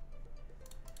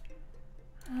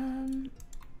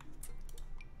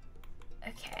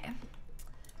 Okay.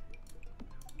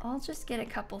 I'll just get a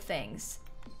couple things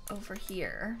over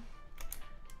here.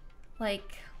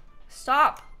 Like,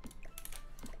 stop.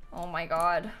 Oh my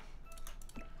god.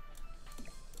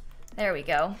 There we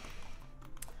go.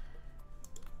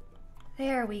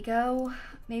 There we go.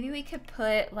 Maybe we could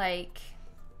put like,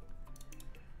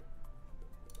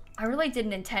 I really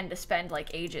didn't intend to spend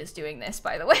like ages doing this,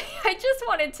 by the way. I just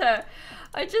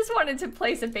wanted to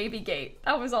place a baby gate.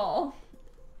 That was all.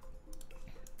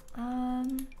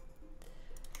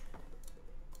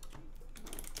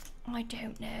 I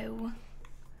don't know.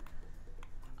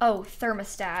 Oh,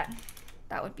 thermostat.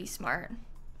 That would be smart.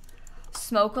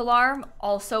 Smoke alarm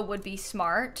also would be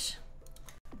smart.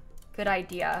 Good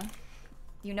idea.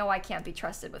 You know I can't be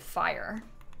trusted with fire.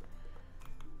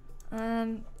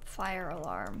 Fire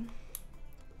alarm.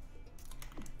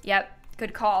 Yep,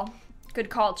 good call. Good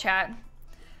call, chat.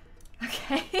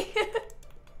 Okay.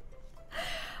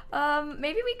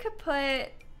 Maybe we could put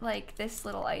like this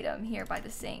little item here by the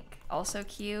sink. Also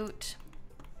cute.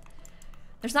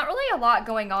 There's not really a lot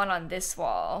going on this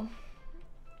wall.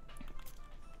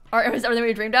 Or is everything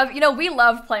we dreamed of? You know, we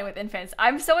love playing with infants.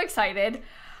 I'm so excited.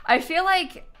 I feel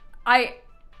like I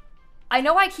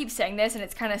know I keep saying this and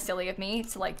it's kind of silly of me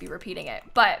to like be repeating it,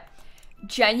 but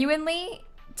genuinely,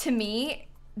 to me,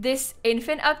 this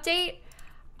infant update,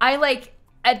 I like,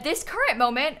 at this current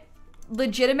moment,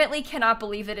 legitimately cannot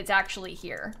believe that it's actually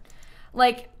here.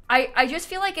 Like, I just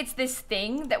feel like it's this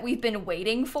thing that we've been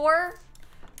waiting for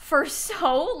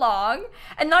so long,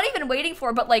 and not even waiting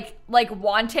for, but like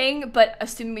wanting, but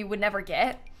assuming we would never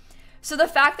get. So the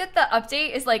fact that the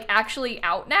update is like actually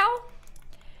out now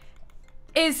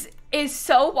is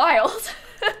so wild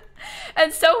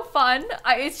and so fun.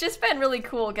 It's just been really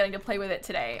cool getting to play with it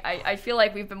today. I feel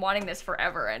like we've been wanting this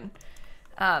forever, and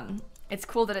it's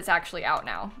cool that it's actually out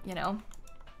now, you know?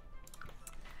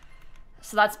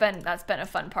 So that's been a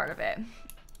fun part of it.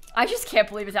 I just can't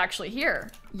believe it's actually here,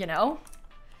 you know?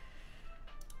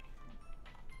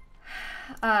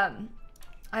 I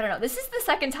don't know. This is the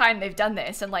second time they've done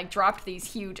this and like dropped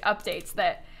these huge updates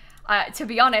that, to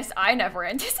be honest, I never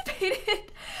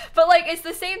anticipated. But like, it's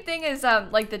the same thing as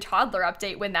like the toddler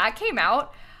update. When that came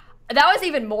out, that was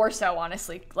even more so,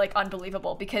 honestly, like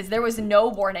unbelievable, because there was no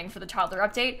warning for the toddler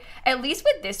update. At least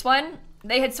with this one,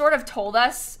 they had sort of told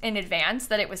us in advance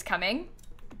that it was coming.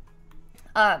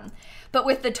 But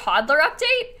with the toddler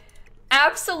update,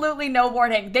 absolutely no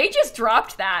warning. They just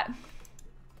dropped that.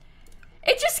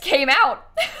 It just came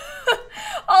out.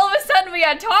 All of a sudden we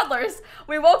had toddlers.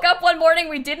 We woke up one morning,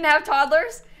 we didn't have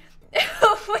toddlers.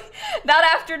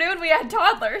 That afternoon we had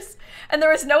toddlers and there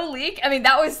was no leak. I mean,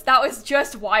 that was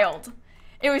just wild.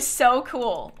 It was so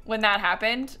cool when that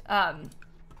happened.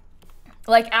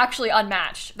 Like actually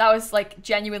unmatched. That was like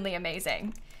genuinely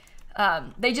amazing.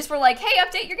 They just were like, hey,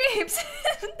 update your games.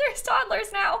 There's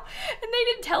toddlers now. And they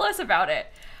didn't tell us about it.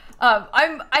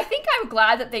 I think I'm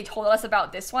glad that they told us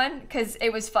about this one, because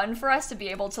it was fun for us to be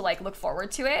able to like look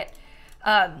forward to it.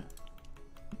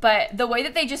 But the way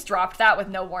that they just dropped that with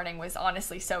no warning was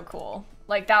honestly so cool.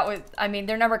 Like that was, I mean,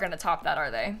 they're never going to top that,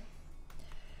 are they?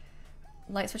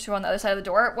 Light switch on the other side of the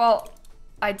door. Well,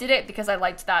 I did it because I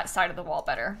liked that side of the wall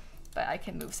better, but I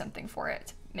can move something for it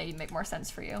to maybe make more sense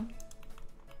for you.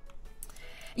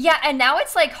 Yeah, and now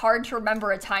it's like hard to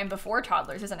remember a time before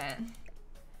toddlers, isn't it?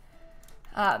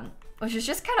 Which is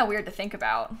just kind of weird to think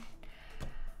about.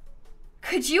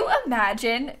 Could you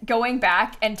imagine going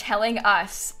back and telling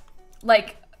us,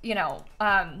 like, you know,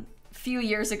 few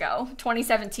years ago,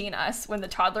 2017 us, when the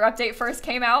toddler update first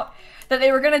came out, that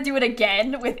they were gonna do it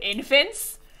again with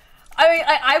infants? I mean,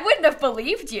 I wouldn't have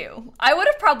believed you. I would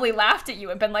have probably laughed at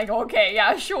you and been like, okay,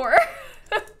 yeah, sure.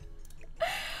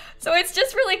 So it's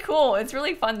just really cool. It's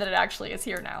really fun that it actually is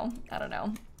here now. I don't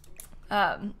know.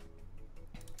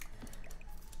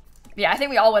 Yeah, I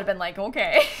think we all would have been like,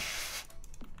 okay.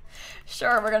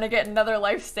 Sure, we're gonna get another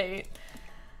life state.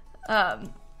 But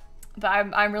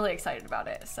I'm really excited about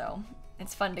it, so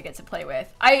it's fun to get to play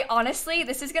with. I honestly,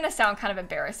 this is gonna sound kind of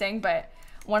embarrassing, but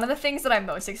one of the things that I'm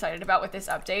most excited about with this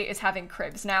update is having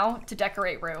cribs now to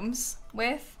decorate rooms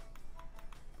with.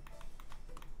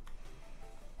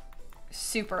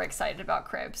 Super excited about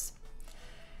cribs.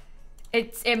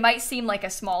 It might seem like a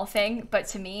small thing, but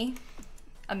to me,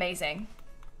 amazing.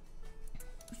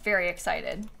 Very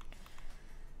excited.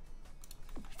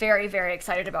 Very, very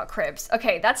excited about cribs.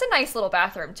 Okay, that's a nice little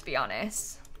bathroom, to be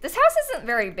honest. This house isn't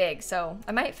very big, so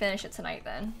I might finish it tonight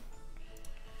then.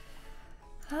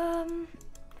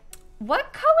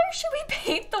 What color should we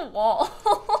paint the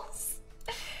walls?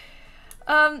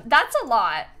 That's a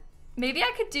lot. Maybe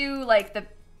I could do like the...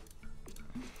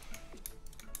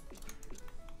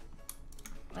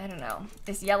 I don't know.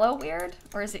 Is yellow weird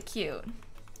or is it cute?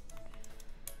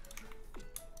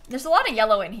 There's a lot of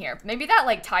yellow in here. Maybe that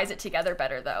like ties it together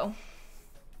better though.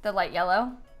 The light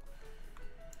yellow.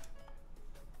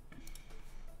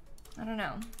 I don't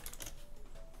know.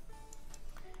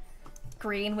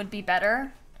 Green would be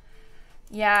better.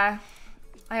 Yeah,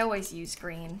 I always use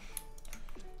green.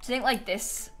 Do you think like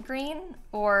this green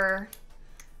or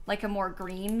like a more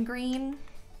green?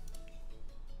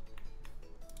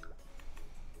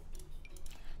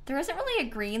 There isn't really a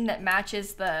green that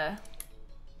matches the...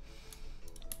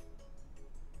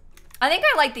 I think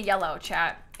I like the yellow,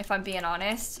 chat, if I'm being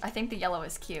honest. I think the yellow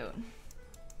is cute.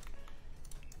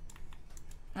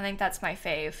 I think that's my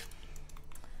fave.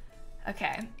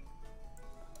 Okay.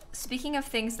 Speaking of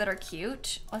things that are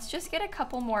cute, let's just get a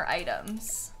couple more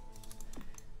items.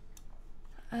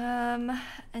 And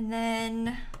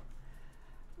then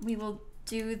we will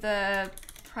do the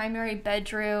primary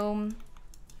bedroom.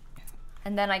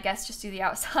 And then I guess just do the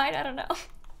outside, I don't know.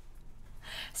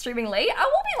 Streaming late? I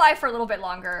will be live for a little bit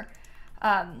longer.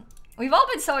 We've all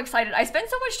been so excited. I spent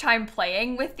so much time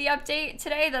playing with the update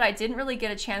today that I didn't really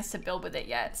get a chance to build with it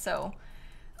yet. So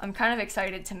I'm kind of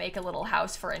excited to make a little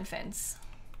house for infants.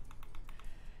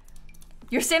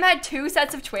 Your sim had 2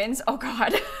 sets of twins? Oh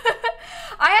God.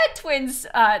 I had twins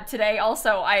today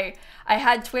also. I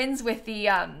had twins with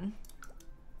the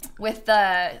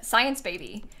science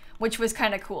baby, which was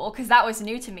kind of cool because that was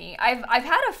new to me. I've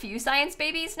had a few science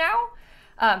babies now,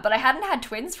 but I hadn't had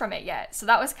twins from it yet, so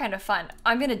that was kind of fun.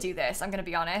 I'm gonna do this, I'm gonna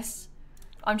be honest.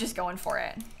 I'm just going for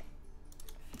it.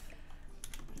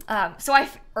 So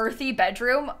earthy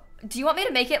bedroom. Do you want me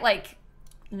to make it like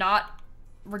not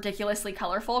ridiculously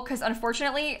colorful? Because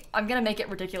unfortunately, I'm gonna make it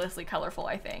ridiculously colorful,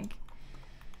 I think.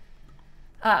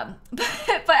 But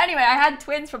anyway, I had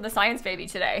twins from the science baby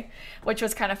today, which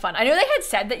was kind of fun. I know they had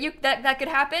said that that could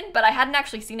happen, but I hadn't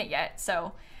actually seen it yet.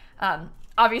 So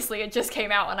obviously it just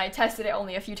came out and I tested it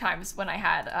only a few times when I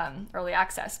had early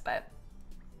access, but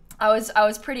I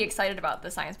was pretty excited about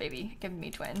the science baby giving me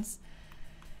twins.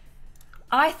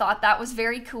 I thought that was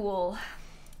very cool.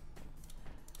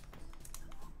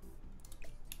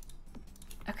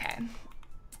 Okay.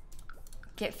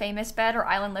 Get famous bed or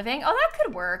island living. Oh, that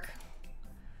could work.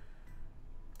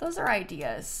 Those are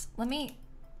ideas. Let me...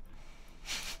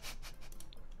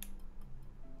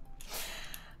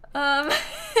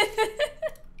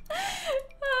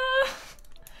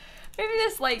 maybe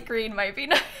this light green might be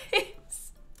nice.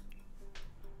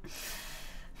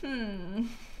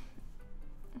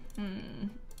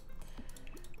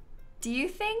 Do you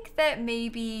think that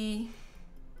maybe...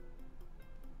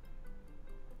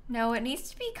 No, it needs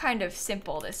to be kind of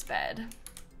simple, this bed.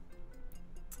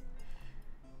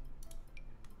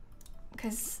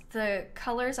 Because the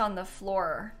colors on the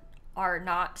floor are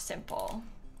not simple.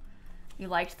 You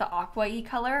liked the aqua-y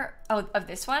color? Oh, of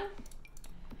this one?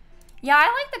 Yeah, I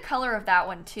like the color of that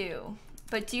one too.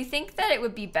 But do you think that it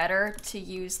would be better to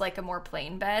use like a more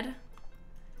plain bed?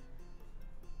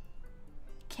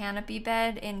 Canopy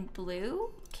bed in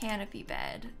blue? Canopy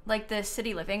bed. Like the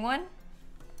city living one?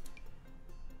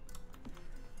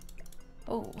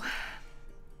 Oh.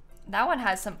 That one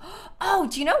has some... Oh,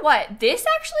 do you know what? This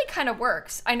actually kind of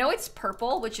works. I know it's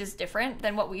purple, which is different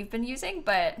than what we've been using,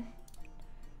 but...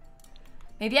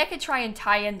 Maybe I could try and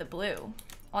tie in the blue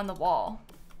on the wall.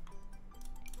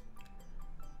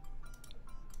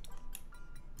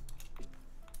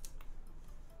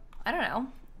 I don't know.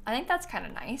 I think that's kind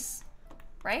of nice,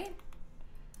 right?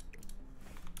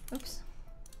 Oops.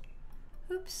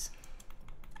 Oops.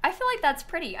 I feel like that's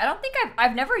pretty. I don't think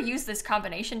I've never used this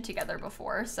combination together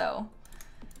before, so.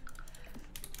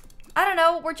 I don't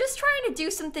know, we're just trying to do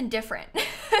something different.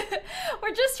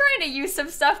 We're just trying to use some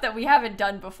stuff that we haven't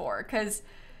done before, because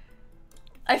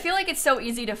I feel like it's so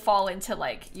easy to fall into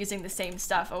like using the same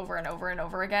stuff over and over and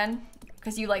over again,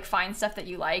 because you like find stuff that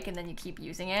you like and then you keep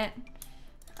using it.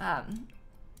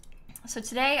 So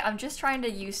today I'm just trying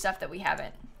to use stuff that we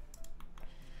haven't.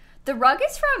 The rug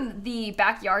is from the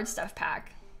Backyard Stuff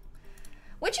Pack,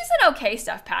 which is an okay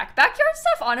stuff pack. Backyard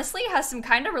Stuff honestly has some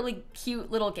kind of really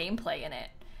cute little gameplay in it.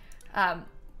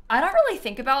 I don't really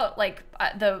think about like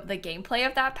the gameplay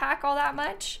of that pack all that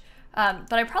much,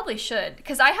 but I probably should,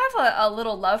 because I have a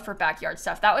little love for Backyard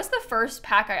Stuff. That was the first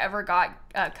pack I ever got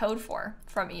code for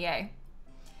from EA.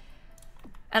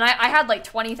 And I had like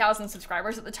 20,000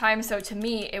 subscribers at the time, so to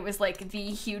me it was like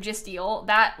the hugest deal.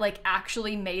 That like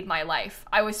actually made my life.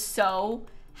 I was so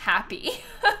happy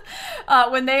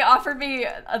when they offered me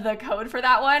the code for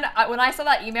that one. When I saw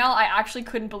that email, I actually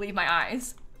couldn't believe my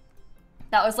eyes.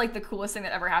 That was like the coolest thing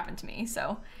that ever happened to me.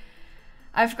 So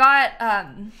I've got,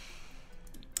 I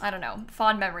don't know,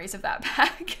 fond memories of that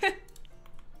pack.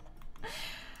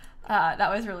 That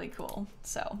was really cool.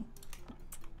 So,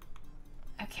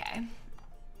 okay.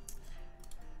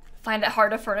 Find it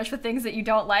hard to furnish with things that you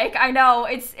don't like. I know,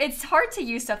 it's hard to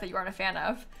use stuff that you aren't a fan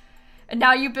of. And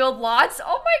now you build lots.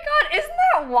 Oh my God, isn't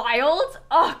that wild?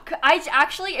 Oh, I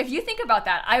actually, if you think about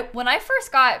that, when I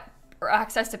first got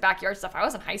access to Backyard Stuff, I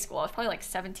was in high school. I was probably like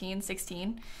 17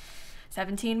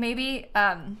 maybe.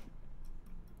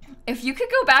 If you could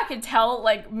go back and tell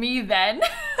like me then that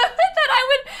I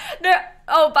would, no,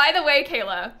 oh, by the way,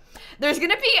 Kayla, there's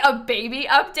gonna be a baby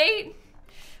update.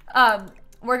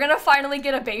 We're gonna finally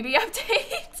get a baby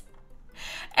update.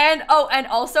 And oh, and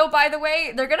also, by the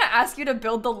way, they're gonna ask you to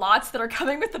build the lots that are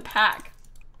coming with the pack.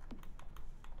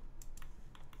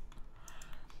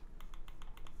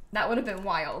 That would have been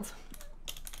wild.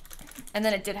 And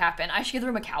then it did happen. I should give the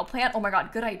room a cow plant. Oh my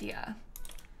God, good idea.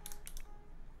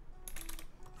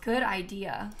 Good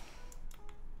idea.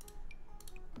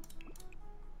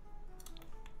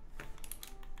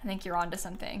 I think you're onto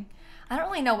something. I don't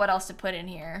really know what else to put in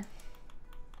here.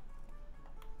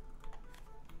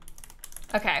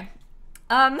 Okay.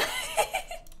 Hold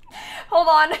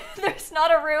on. There's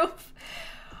not a roof.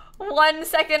 1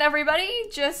 second, everybody.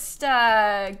 Just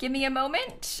give me a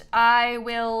moment. I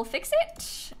will fix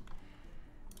it.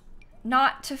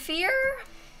 Not to fear.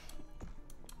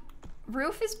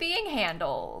 Roof is being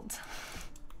handled.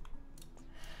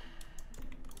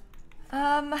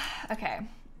 Okay.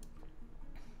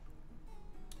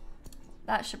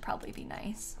 That should probably be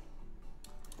nice.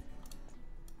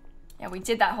 Yeah, we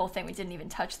did that whole thing. We didn't even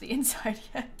touch the inside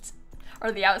yet.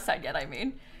 Or the outside yet, I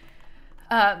mean.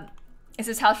 Is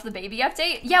this house for the baby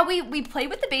update? Yeah, we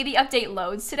played with the baby update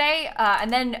loads today.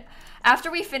 And then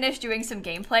after we finished doing some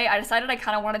gameplay, I decided I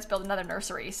kind of wanted to build another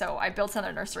nursery. So I built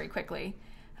another nursery quickly.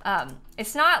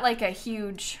 It's not like a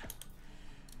huge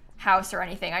house or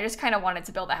anything. I just kind of wanted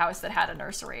to build a house that had a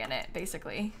nursery in it,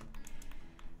 basically.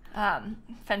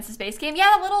 Fence is base game.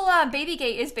 Yeah, the little baby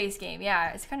gate is base game.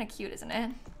 Yeah, it's kind of cute, isn't it?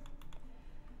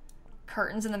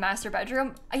 Curtains in the master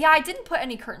bedroom. Yeah, I didn't put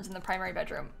any curtains in the primary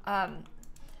bedroom.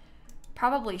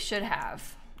 Probably should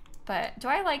have. But do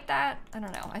I like that? I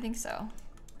don't know. I think so.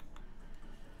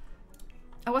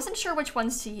 I wasn't sure which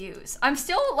ones to use. I'm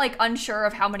still like unsure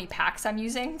of how many packs I'm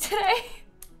using today.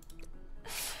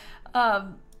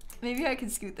 Maybe I can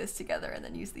scoot this together and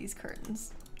then use these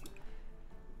curtains.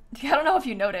 I don't know if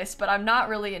you noticed, but I'm not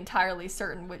really entirely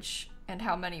certain which and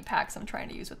how many packs I'm trying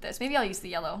to use with this. Maybe I'll use the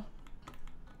yellow.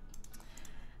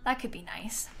 That could be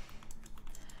nice.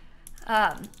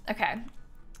 Okay.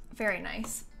 Very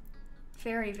nice.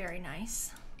 Very, very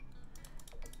nice.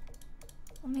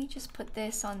 Let me just put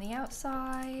this on the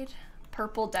outside.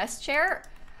 Purple desk chair.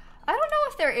 I don't know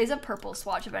if there is a purple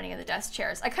swatch of any of the desk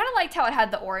chairs. I kind of liked how it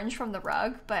had the orange from the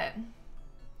rug, but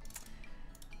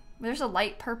there's a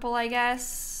light purple, I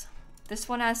guess. This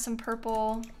one has some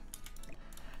purple.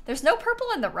 There's no purple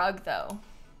in the rug, though.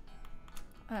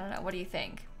 I don't know. What do you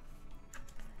think?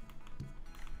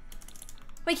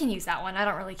 We can use that one. I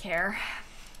don't really care.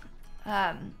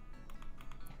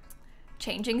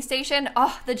 Changing station.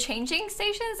 Oh, the changing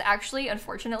stations actually,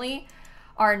 unfortunately,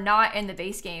 are not in the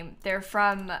base game. They're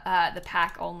from the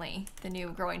pack only, the new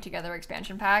Growing Together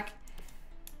expansion pack.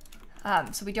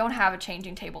 So we don't have a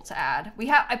changing table to add.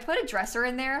 I put a dresser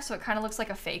in there, so it kind of looks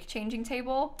like a fake changing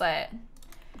table, but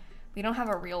we don't have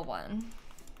a real one.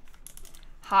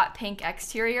 Hot pink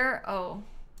exterior. Oh,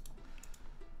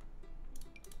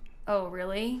 Oh,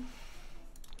 really?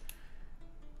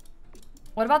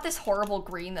 What about this horrible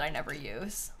green that I never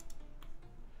use?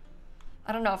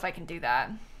 I don't know if I can do that.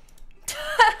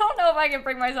 I don't know if I can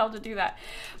bring myself to do that.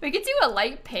 We could do a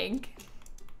light pink.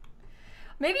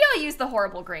 Maybe I'll use the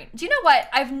horrible green. Do you know what?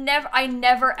 I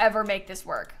never ever make this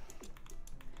work.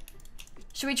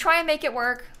 Should we try and make it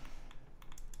work?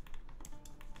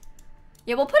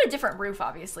 Yeah, we'll put a different roof,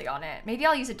 obviously, on it. Maybe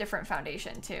I'll use a different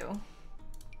foundation, too.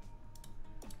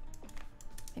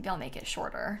 Maybe I'll make it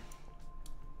shorter.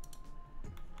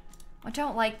 I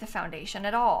don't like the foundation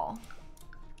at all.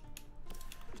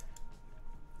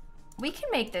 We can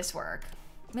make this work.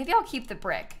 Maybe I'll keep the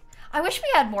brick. I wish we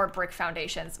had more brick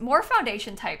foundations. More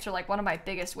foundation types are like one of my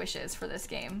biggest wishes for this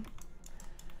game.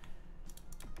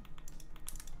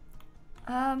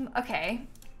 Okay.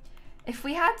 If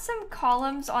we had some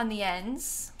columns on the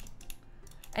ends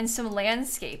and some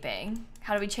landscaping,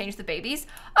 how do we change the babies?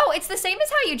 Oh, it's the same as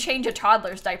how you change a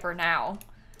toddler's diaper now.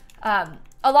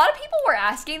 A lot of people were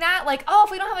asking that, like, oh,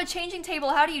 if we don't have a changing table,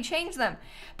 how do you change them?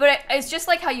 But it's just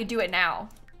like how you do it now,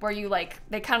 where you like,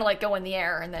 they kind of like go in the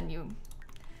air and then you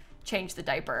change the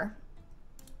diaper.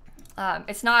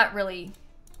 It's not really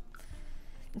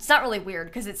weird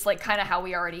because it's like kind of how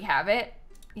we already have it,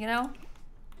 you know?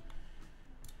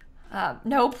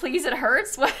 No, please, it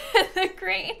hurts with the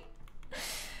green.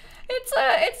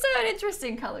 It's an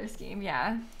interesting color scheme,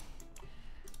 yeah.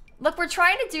 Look, we're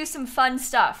trying to do some fun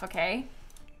stuff, okay?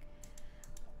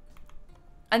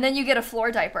 And then you get a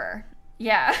floor diaper.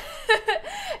 Yeah.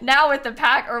 Now with the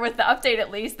pack, or with the update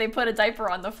at least, they put a diaper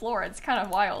on the floor. It's kind of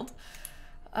wild.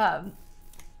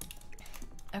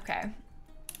 Okay.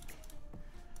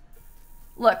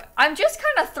 Look, I'm just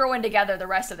kind of throwing together the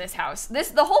rest of this house.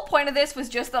 The whole point of this was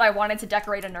just that I wanted to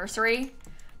decorate a nursery.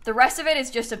 The rest of it is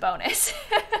just a bonus.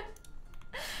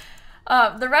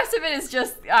 The rest of it is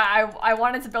just, I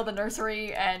wanted to build a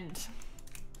nursery and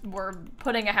we're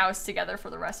putting a house together for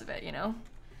the rest of it, you know?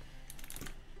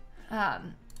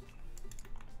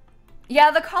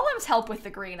 Yeah, the columns help with the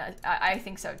green. I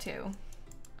think so too.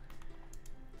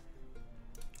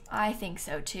 I think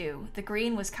so too. The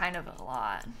green was kind of a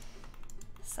lot.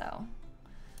 So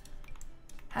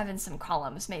having some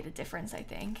columns made a difference, I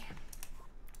think.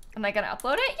 Am I gonna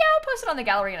upload it? Yeah, I'll post it on the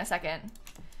gallery in a second.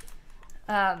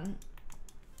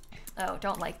 Oh,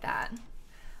 don't like that.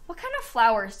 What kind of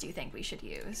flowers do you think we should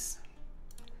use?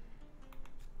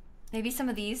 Maybe some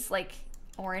of these, like,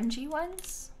 orangey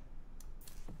ones?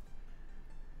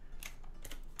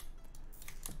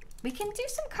 We can do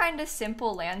some kind of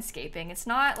simple landscaping. It's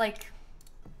not, like,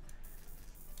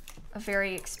 a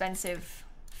very expensive,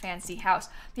 fancy house.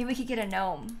 Maybe we could get a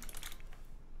gnome.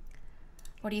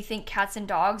 What do you think, cats and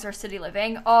dogs or city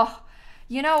living? Oh,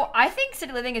 you know, I think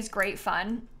city living is great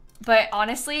fun. But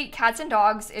honestly, cats and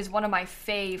dogs is one of my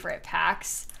favorite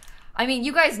packs. I mean,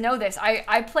 you guys know this.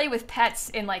 I play with pets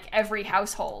in like every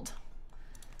household.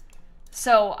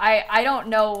 So I don't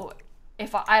know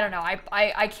if, I don't know.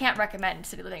 I can't recommend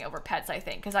city living over pets, I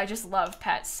think, because I just love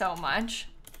pets so much.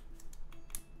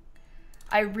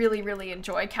 I really, really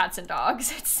enjoy cats and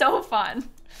dogs. It's so fun.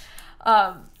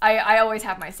 I always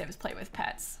have my Sims play with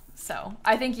pets. So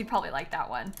I think you'd probably like that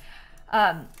one.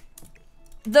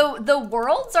 The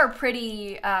worlds are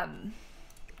pretty,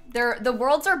 the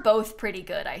worlds are both pretty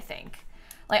good, I think.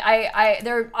 Like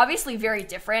they're obviously very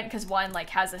different because one like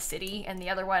has a city and the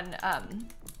other one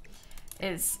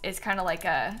is kind of like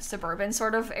a suburban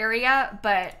sort of area,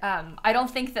 but I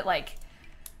don't think that like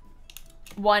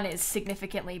one is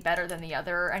significantly better than the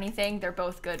other or anything. They're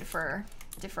both good for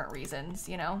different reasons,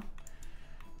 you know?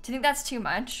 Do you think that's too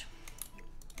much?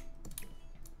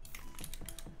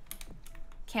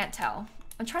 Can't tell.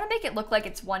 I'm trying to make it look like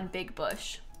it's one big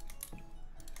bush,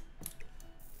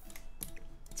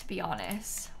 to be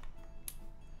honest.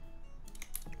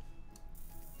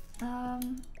 What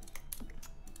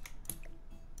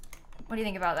do you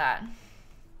think about that?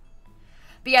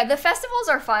 But yeah, the festivals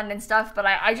are fun and stuff, but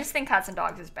I just think cats and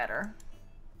dogs is better.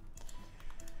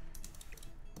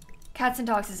 Cats and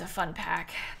dogs is a fun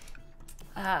pack.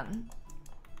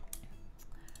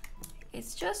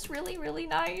 It's just really, really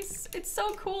nice. It's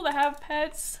so cool to have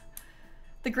pets.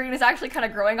 The green is actually kind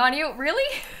of growing on you.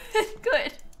 Really?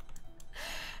 Good.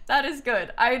 That is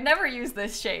good. I never used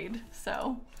this shade,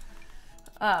 so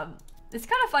it's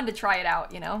kind of fun to try it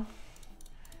out, you know?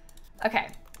 Okay,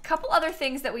 a couple other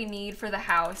things that we need for the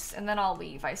house, and then I'll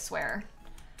leave, I swear.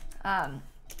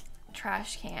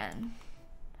 Trash can.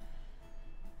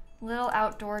 Little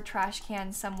outdoor trash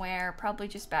can somewhere, probably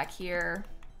just back here.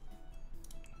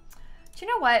 Do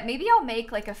you know what? Maybe I'll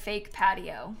make like a fake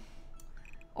patio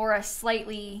or a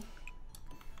slightly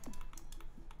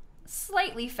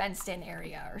slightly fenced in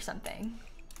area or something.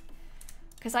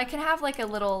 Because I can have like a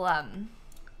little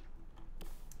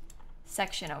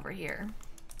section over here,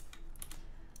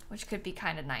 which could be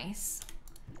kind of nice.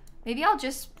 Maybe I'll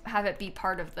just have it be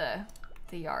part of the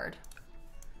yard.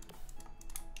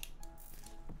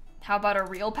 How about a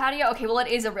real patio? Okay, well, it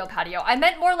is a real patio. I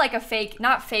meant more like a fake,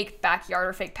 not fake backyard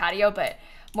or fake patio, but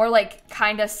more like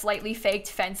kind of slightly faked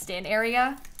fenced in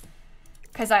area.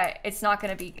 Because it's not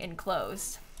going to be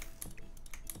enclosed.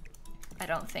 I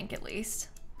don't think, at least.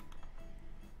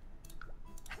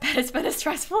 I bet it's been a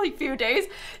stressful few days.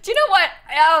 Do you know what?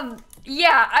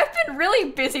 Yeah, I've been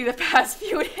really busy the past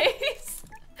few days.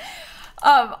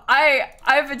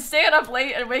 I've been staying up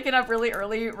late and waking up really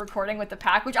early recording with the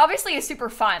pack, which obviously is super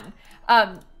fun.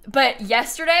 But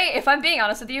yesterday, if I'm being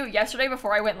honest with you, yesterday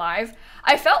before I went live,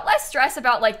 I felt less stress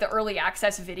about like the early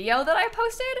access video that I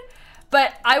posted,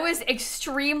 but I was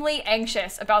extremely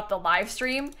anxious about the live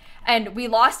stream, and we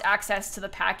lost access to the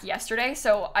pack yesterday,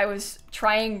 so I was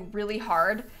trying really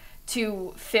hard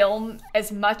to film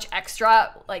as much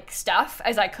extra like stuff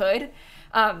as I could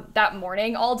that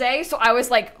morning all day. So I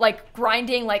was like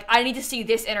grinding, like I need to see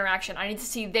this interaction, I need to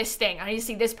see this thing, I need to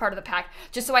see this part of the pack,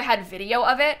 just so I had video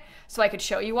of it so I could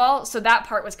show you all. So that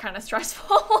part was kind of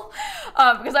stressful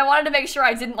because I wanted to make sure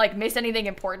I didn't like miss anything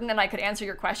important and I could answer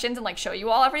your questions and like show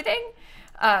you all everything,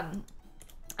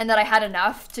 and that I had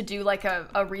enough to do like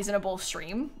a reasonable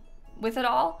stream with it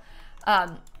all.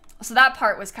 So that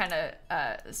part was kind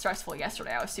of stressful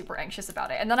yesterday. I was super anxious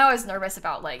about it, and then I was nervous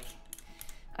about like,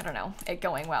 I don't know, it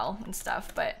going well and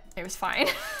stuff, but it was fine.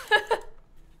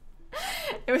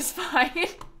 It was fine.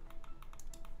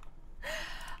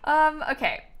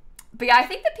 Okay. But yeah, I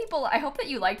think that I hope that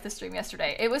you liked the stream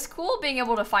yesterday. It was cool being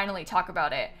able to finally talk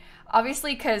about it.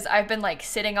 Obviously, because I've been like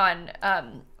sitting on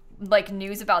like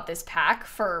news about this pack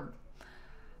for,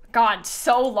 God,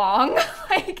 so long.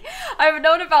 Like, I've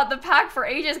known about the pack for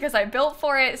ages because I built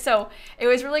for it. So it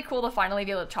was really cool to finally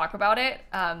be able to talk about it.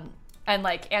 And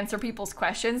like answer people's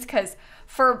questions, because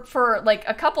for like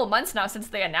a couple months now since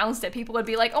they announced it, people would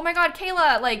be like, oh my God,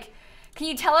 Kayla, like, can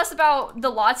you tell us about the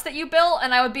lots that you built?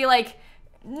 And I would be like,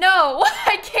 no,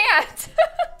 I can't.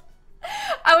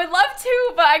 I would love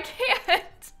to, but I can't.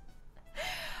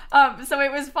 So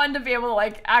it was fun to be able to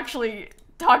like actually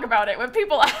talk about it when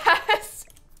people ask.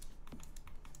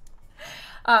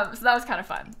 So that was kind of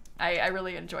fun. I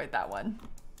really enjoyed that one.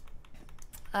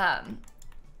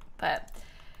 But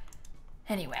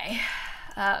anyway,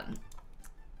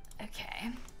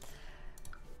 okay.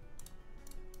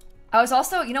 I was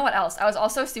also, you know what else? I was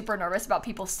also super nervous about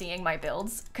people seeing my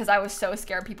builds because I was so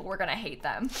scared people were gonna hate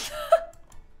them.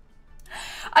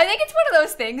 I think it's one of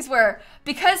those things where,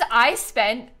 because I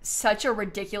spent such a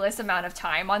ridiculous amount of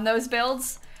time on those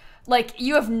builds, like,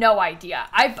 you have no idea.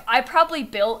 I probably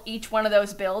built each one of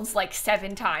those builds like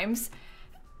 7 times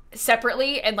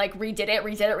separately and like redid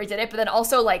it, but then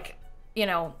also like, you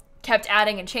know, kept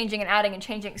adding and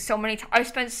changing so many I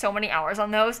spent so many hours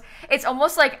on those. It's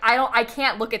almost like I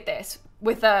can't look at this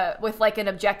with like an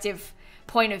objective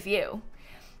point of view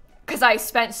because I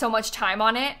spent so much time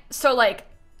on it. So like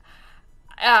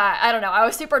I don't know, I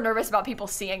was super nervous about people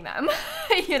seeing them,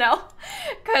 you know,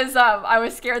 because I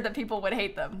was scared that people would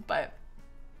hate them, but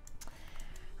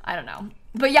I don't know.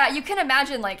 But yeah, you can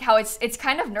imagine like how it's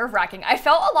kind of nerve-wracking. I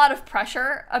felt a lot of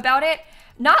pressure about it.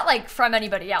 Not like from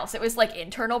anybody else. It was like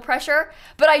internal pressure.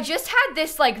 But I just had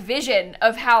this like vision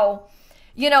of how,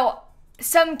 you know,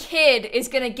 some kid is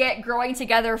going to get Growing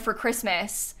Together for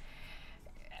Christmas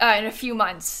in a few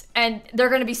months. And they're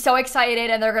going to be so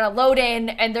excited and they're going to load in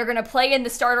and they're going to play in the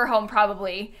starter home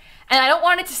probably. And I don't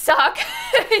want it to suck,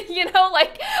 you know,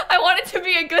 like I want it to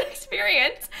be a good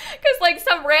experience because like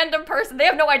some random person, they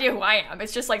have no idea who I am.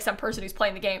 It's just like some person who's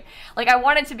playing the game. Like I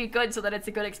want it to be good so that it's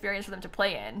a good experience for them to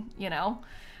play in, you know?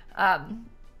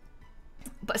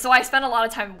 But so I spent a lot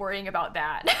of time worrying about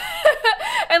that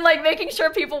and like making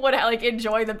sure people would like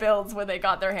enjoy the builds when they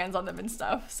got their hands on them and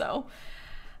stuff. So,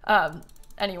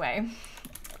 anyway,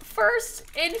 first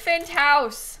infant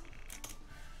house.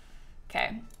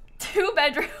 Okay. 2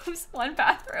 bedrooms, 1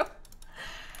 bathroom.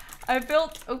 I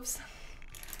built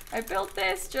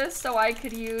this just so I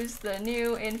could use the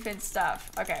new infant stuff.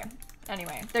 Okay,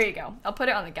 anyway, there you go. I'll put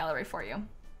it on the gallery for you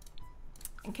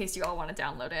in case you all want to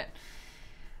download it.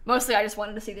 Mostly I just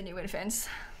wanted to see the new infants.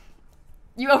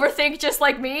 You overthink just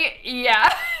like me?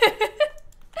 Yeah.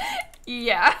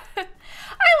 Yeah. I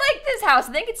like this house.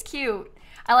 I think it's cute.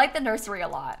 I like the nursery a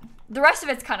lot. The rest of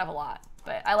it's kind of a lot,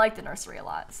 but I like the nursery a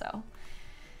lot, so.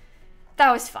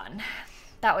 That was fun.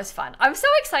 That was fun. I'm so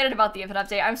excited about the infant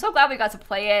update. I'm so glad we got to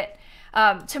play it.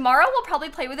 Tomorrow we'll probably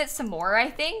play with it some more, I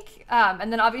think.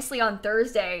 And then obviously on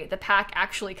Thursday, the pack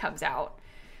actually comes out.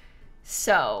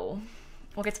 So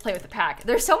we'll get to play with the pack.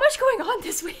 There's so much going on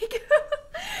this week.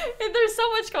 There's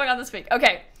so much going on this week.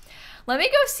 Okay, let me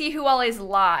go see who all is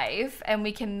live, and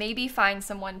we can maybe find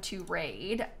someone to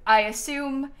raid. I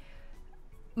assume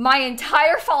my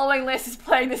entire following list is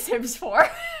playing The Sims 4.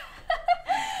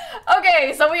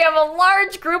 Okay, so we have a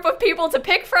large group of people to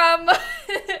pick from.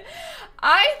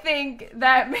 I think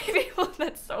that maybe, well,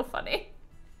 that's so funny.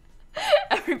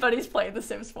 Everybody's playing The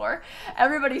Sims 4.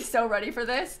 Everybody's so ready for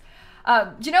this.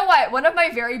 Do you know what? One of my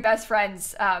very best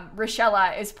friends,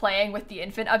 Rochella, is playing with the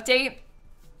infant update.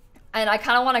 And I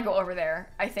kind of want to go over there.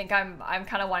 I think I'm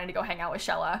kind of wanting to go hang out with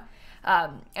Shella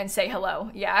and say hello.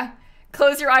 Yeah.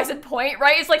 Close your eyes and point,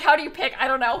 right? It's like, how do you pick? I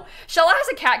don't know. Shella has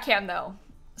a cat cam though.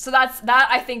 So that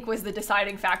I think was the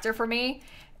deciding factor for me,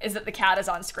 is that the cat is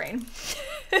on screen.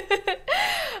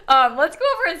 Let's go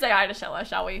over and say hi to Shella,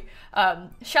 shall we?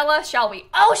 Shella, shall we?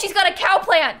 Oh, she's got a cow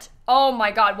plant. Oh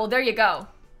my God. Well, there you go.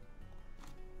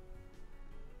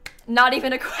 Not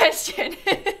even a question.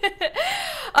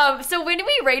 So when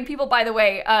we raid people, by the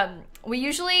way, we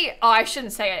usually, oh, I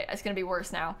shouldn't say it. It's going to be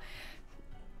worse now.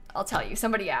 I'll tell you.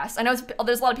 Somebody asked. I know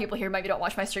there's a lot of people here who maybe don't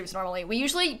watch my streams normally. We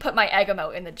usually put my egg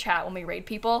emote in the chat when we raid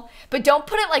people, but don't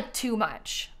put it like too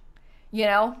much, you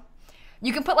know?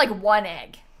 You can put like 1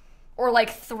 egg or like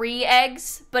 3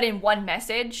 eggs, but in one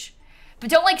message. But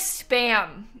don't like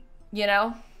spam, you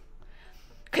know?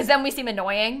 Because then we seem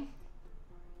annoying.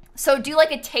 So do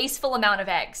like a tasteful amount of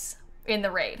eggs in the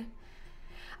raid.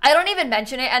 I don't even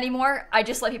mention it anymore. I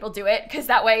just let people do it because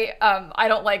that way I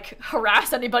don't like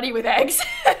harass anybody with eggs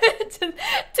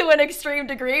to an extreme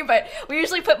degree. But we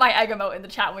usually put my egg emote in the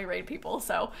chat when we raid people.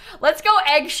 So let's go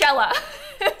egg Shella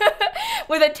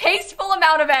with a tasteful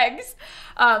amount of eggs.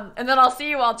 And then I'll see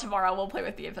you all tomorrow. We'll play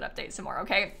with the infant update some more,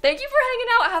 okay? Thank you for hanging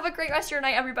out. Have a great rest of your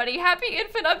night, everybody. Happy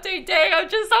infant update day. I'm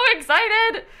just so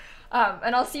excited.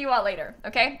 And I'll see you all later,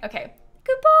 okay? Okay.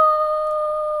 Goodbye.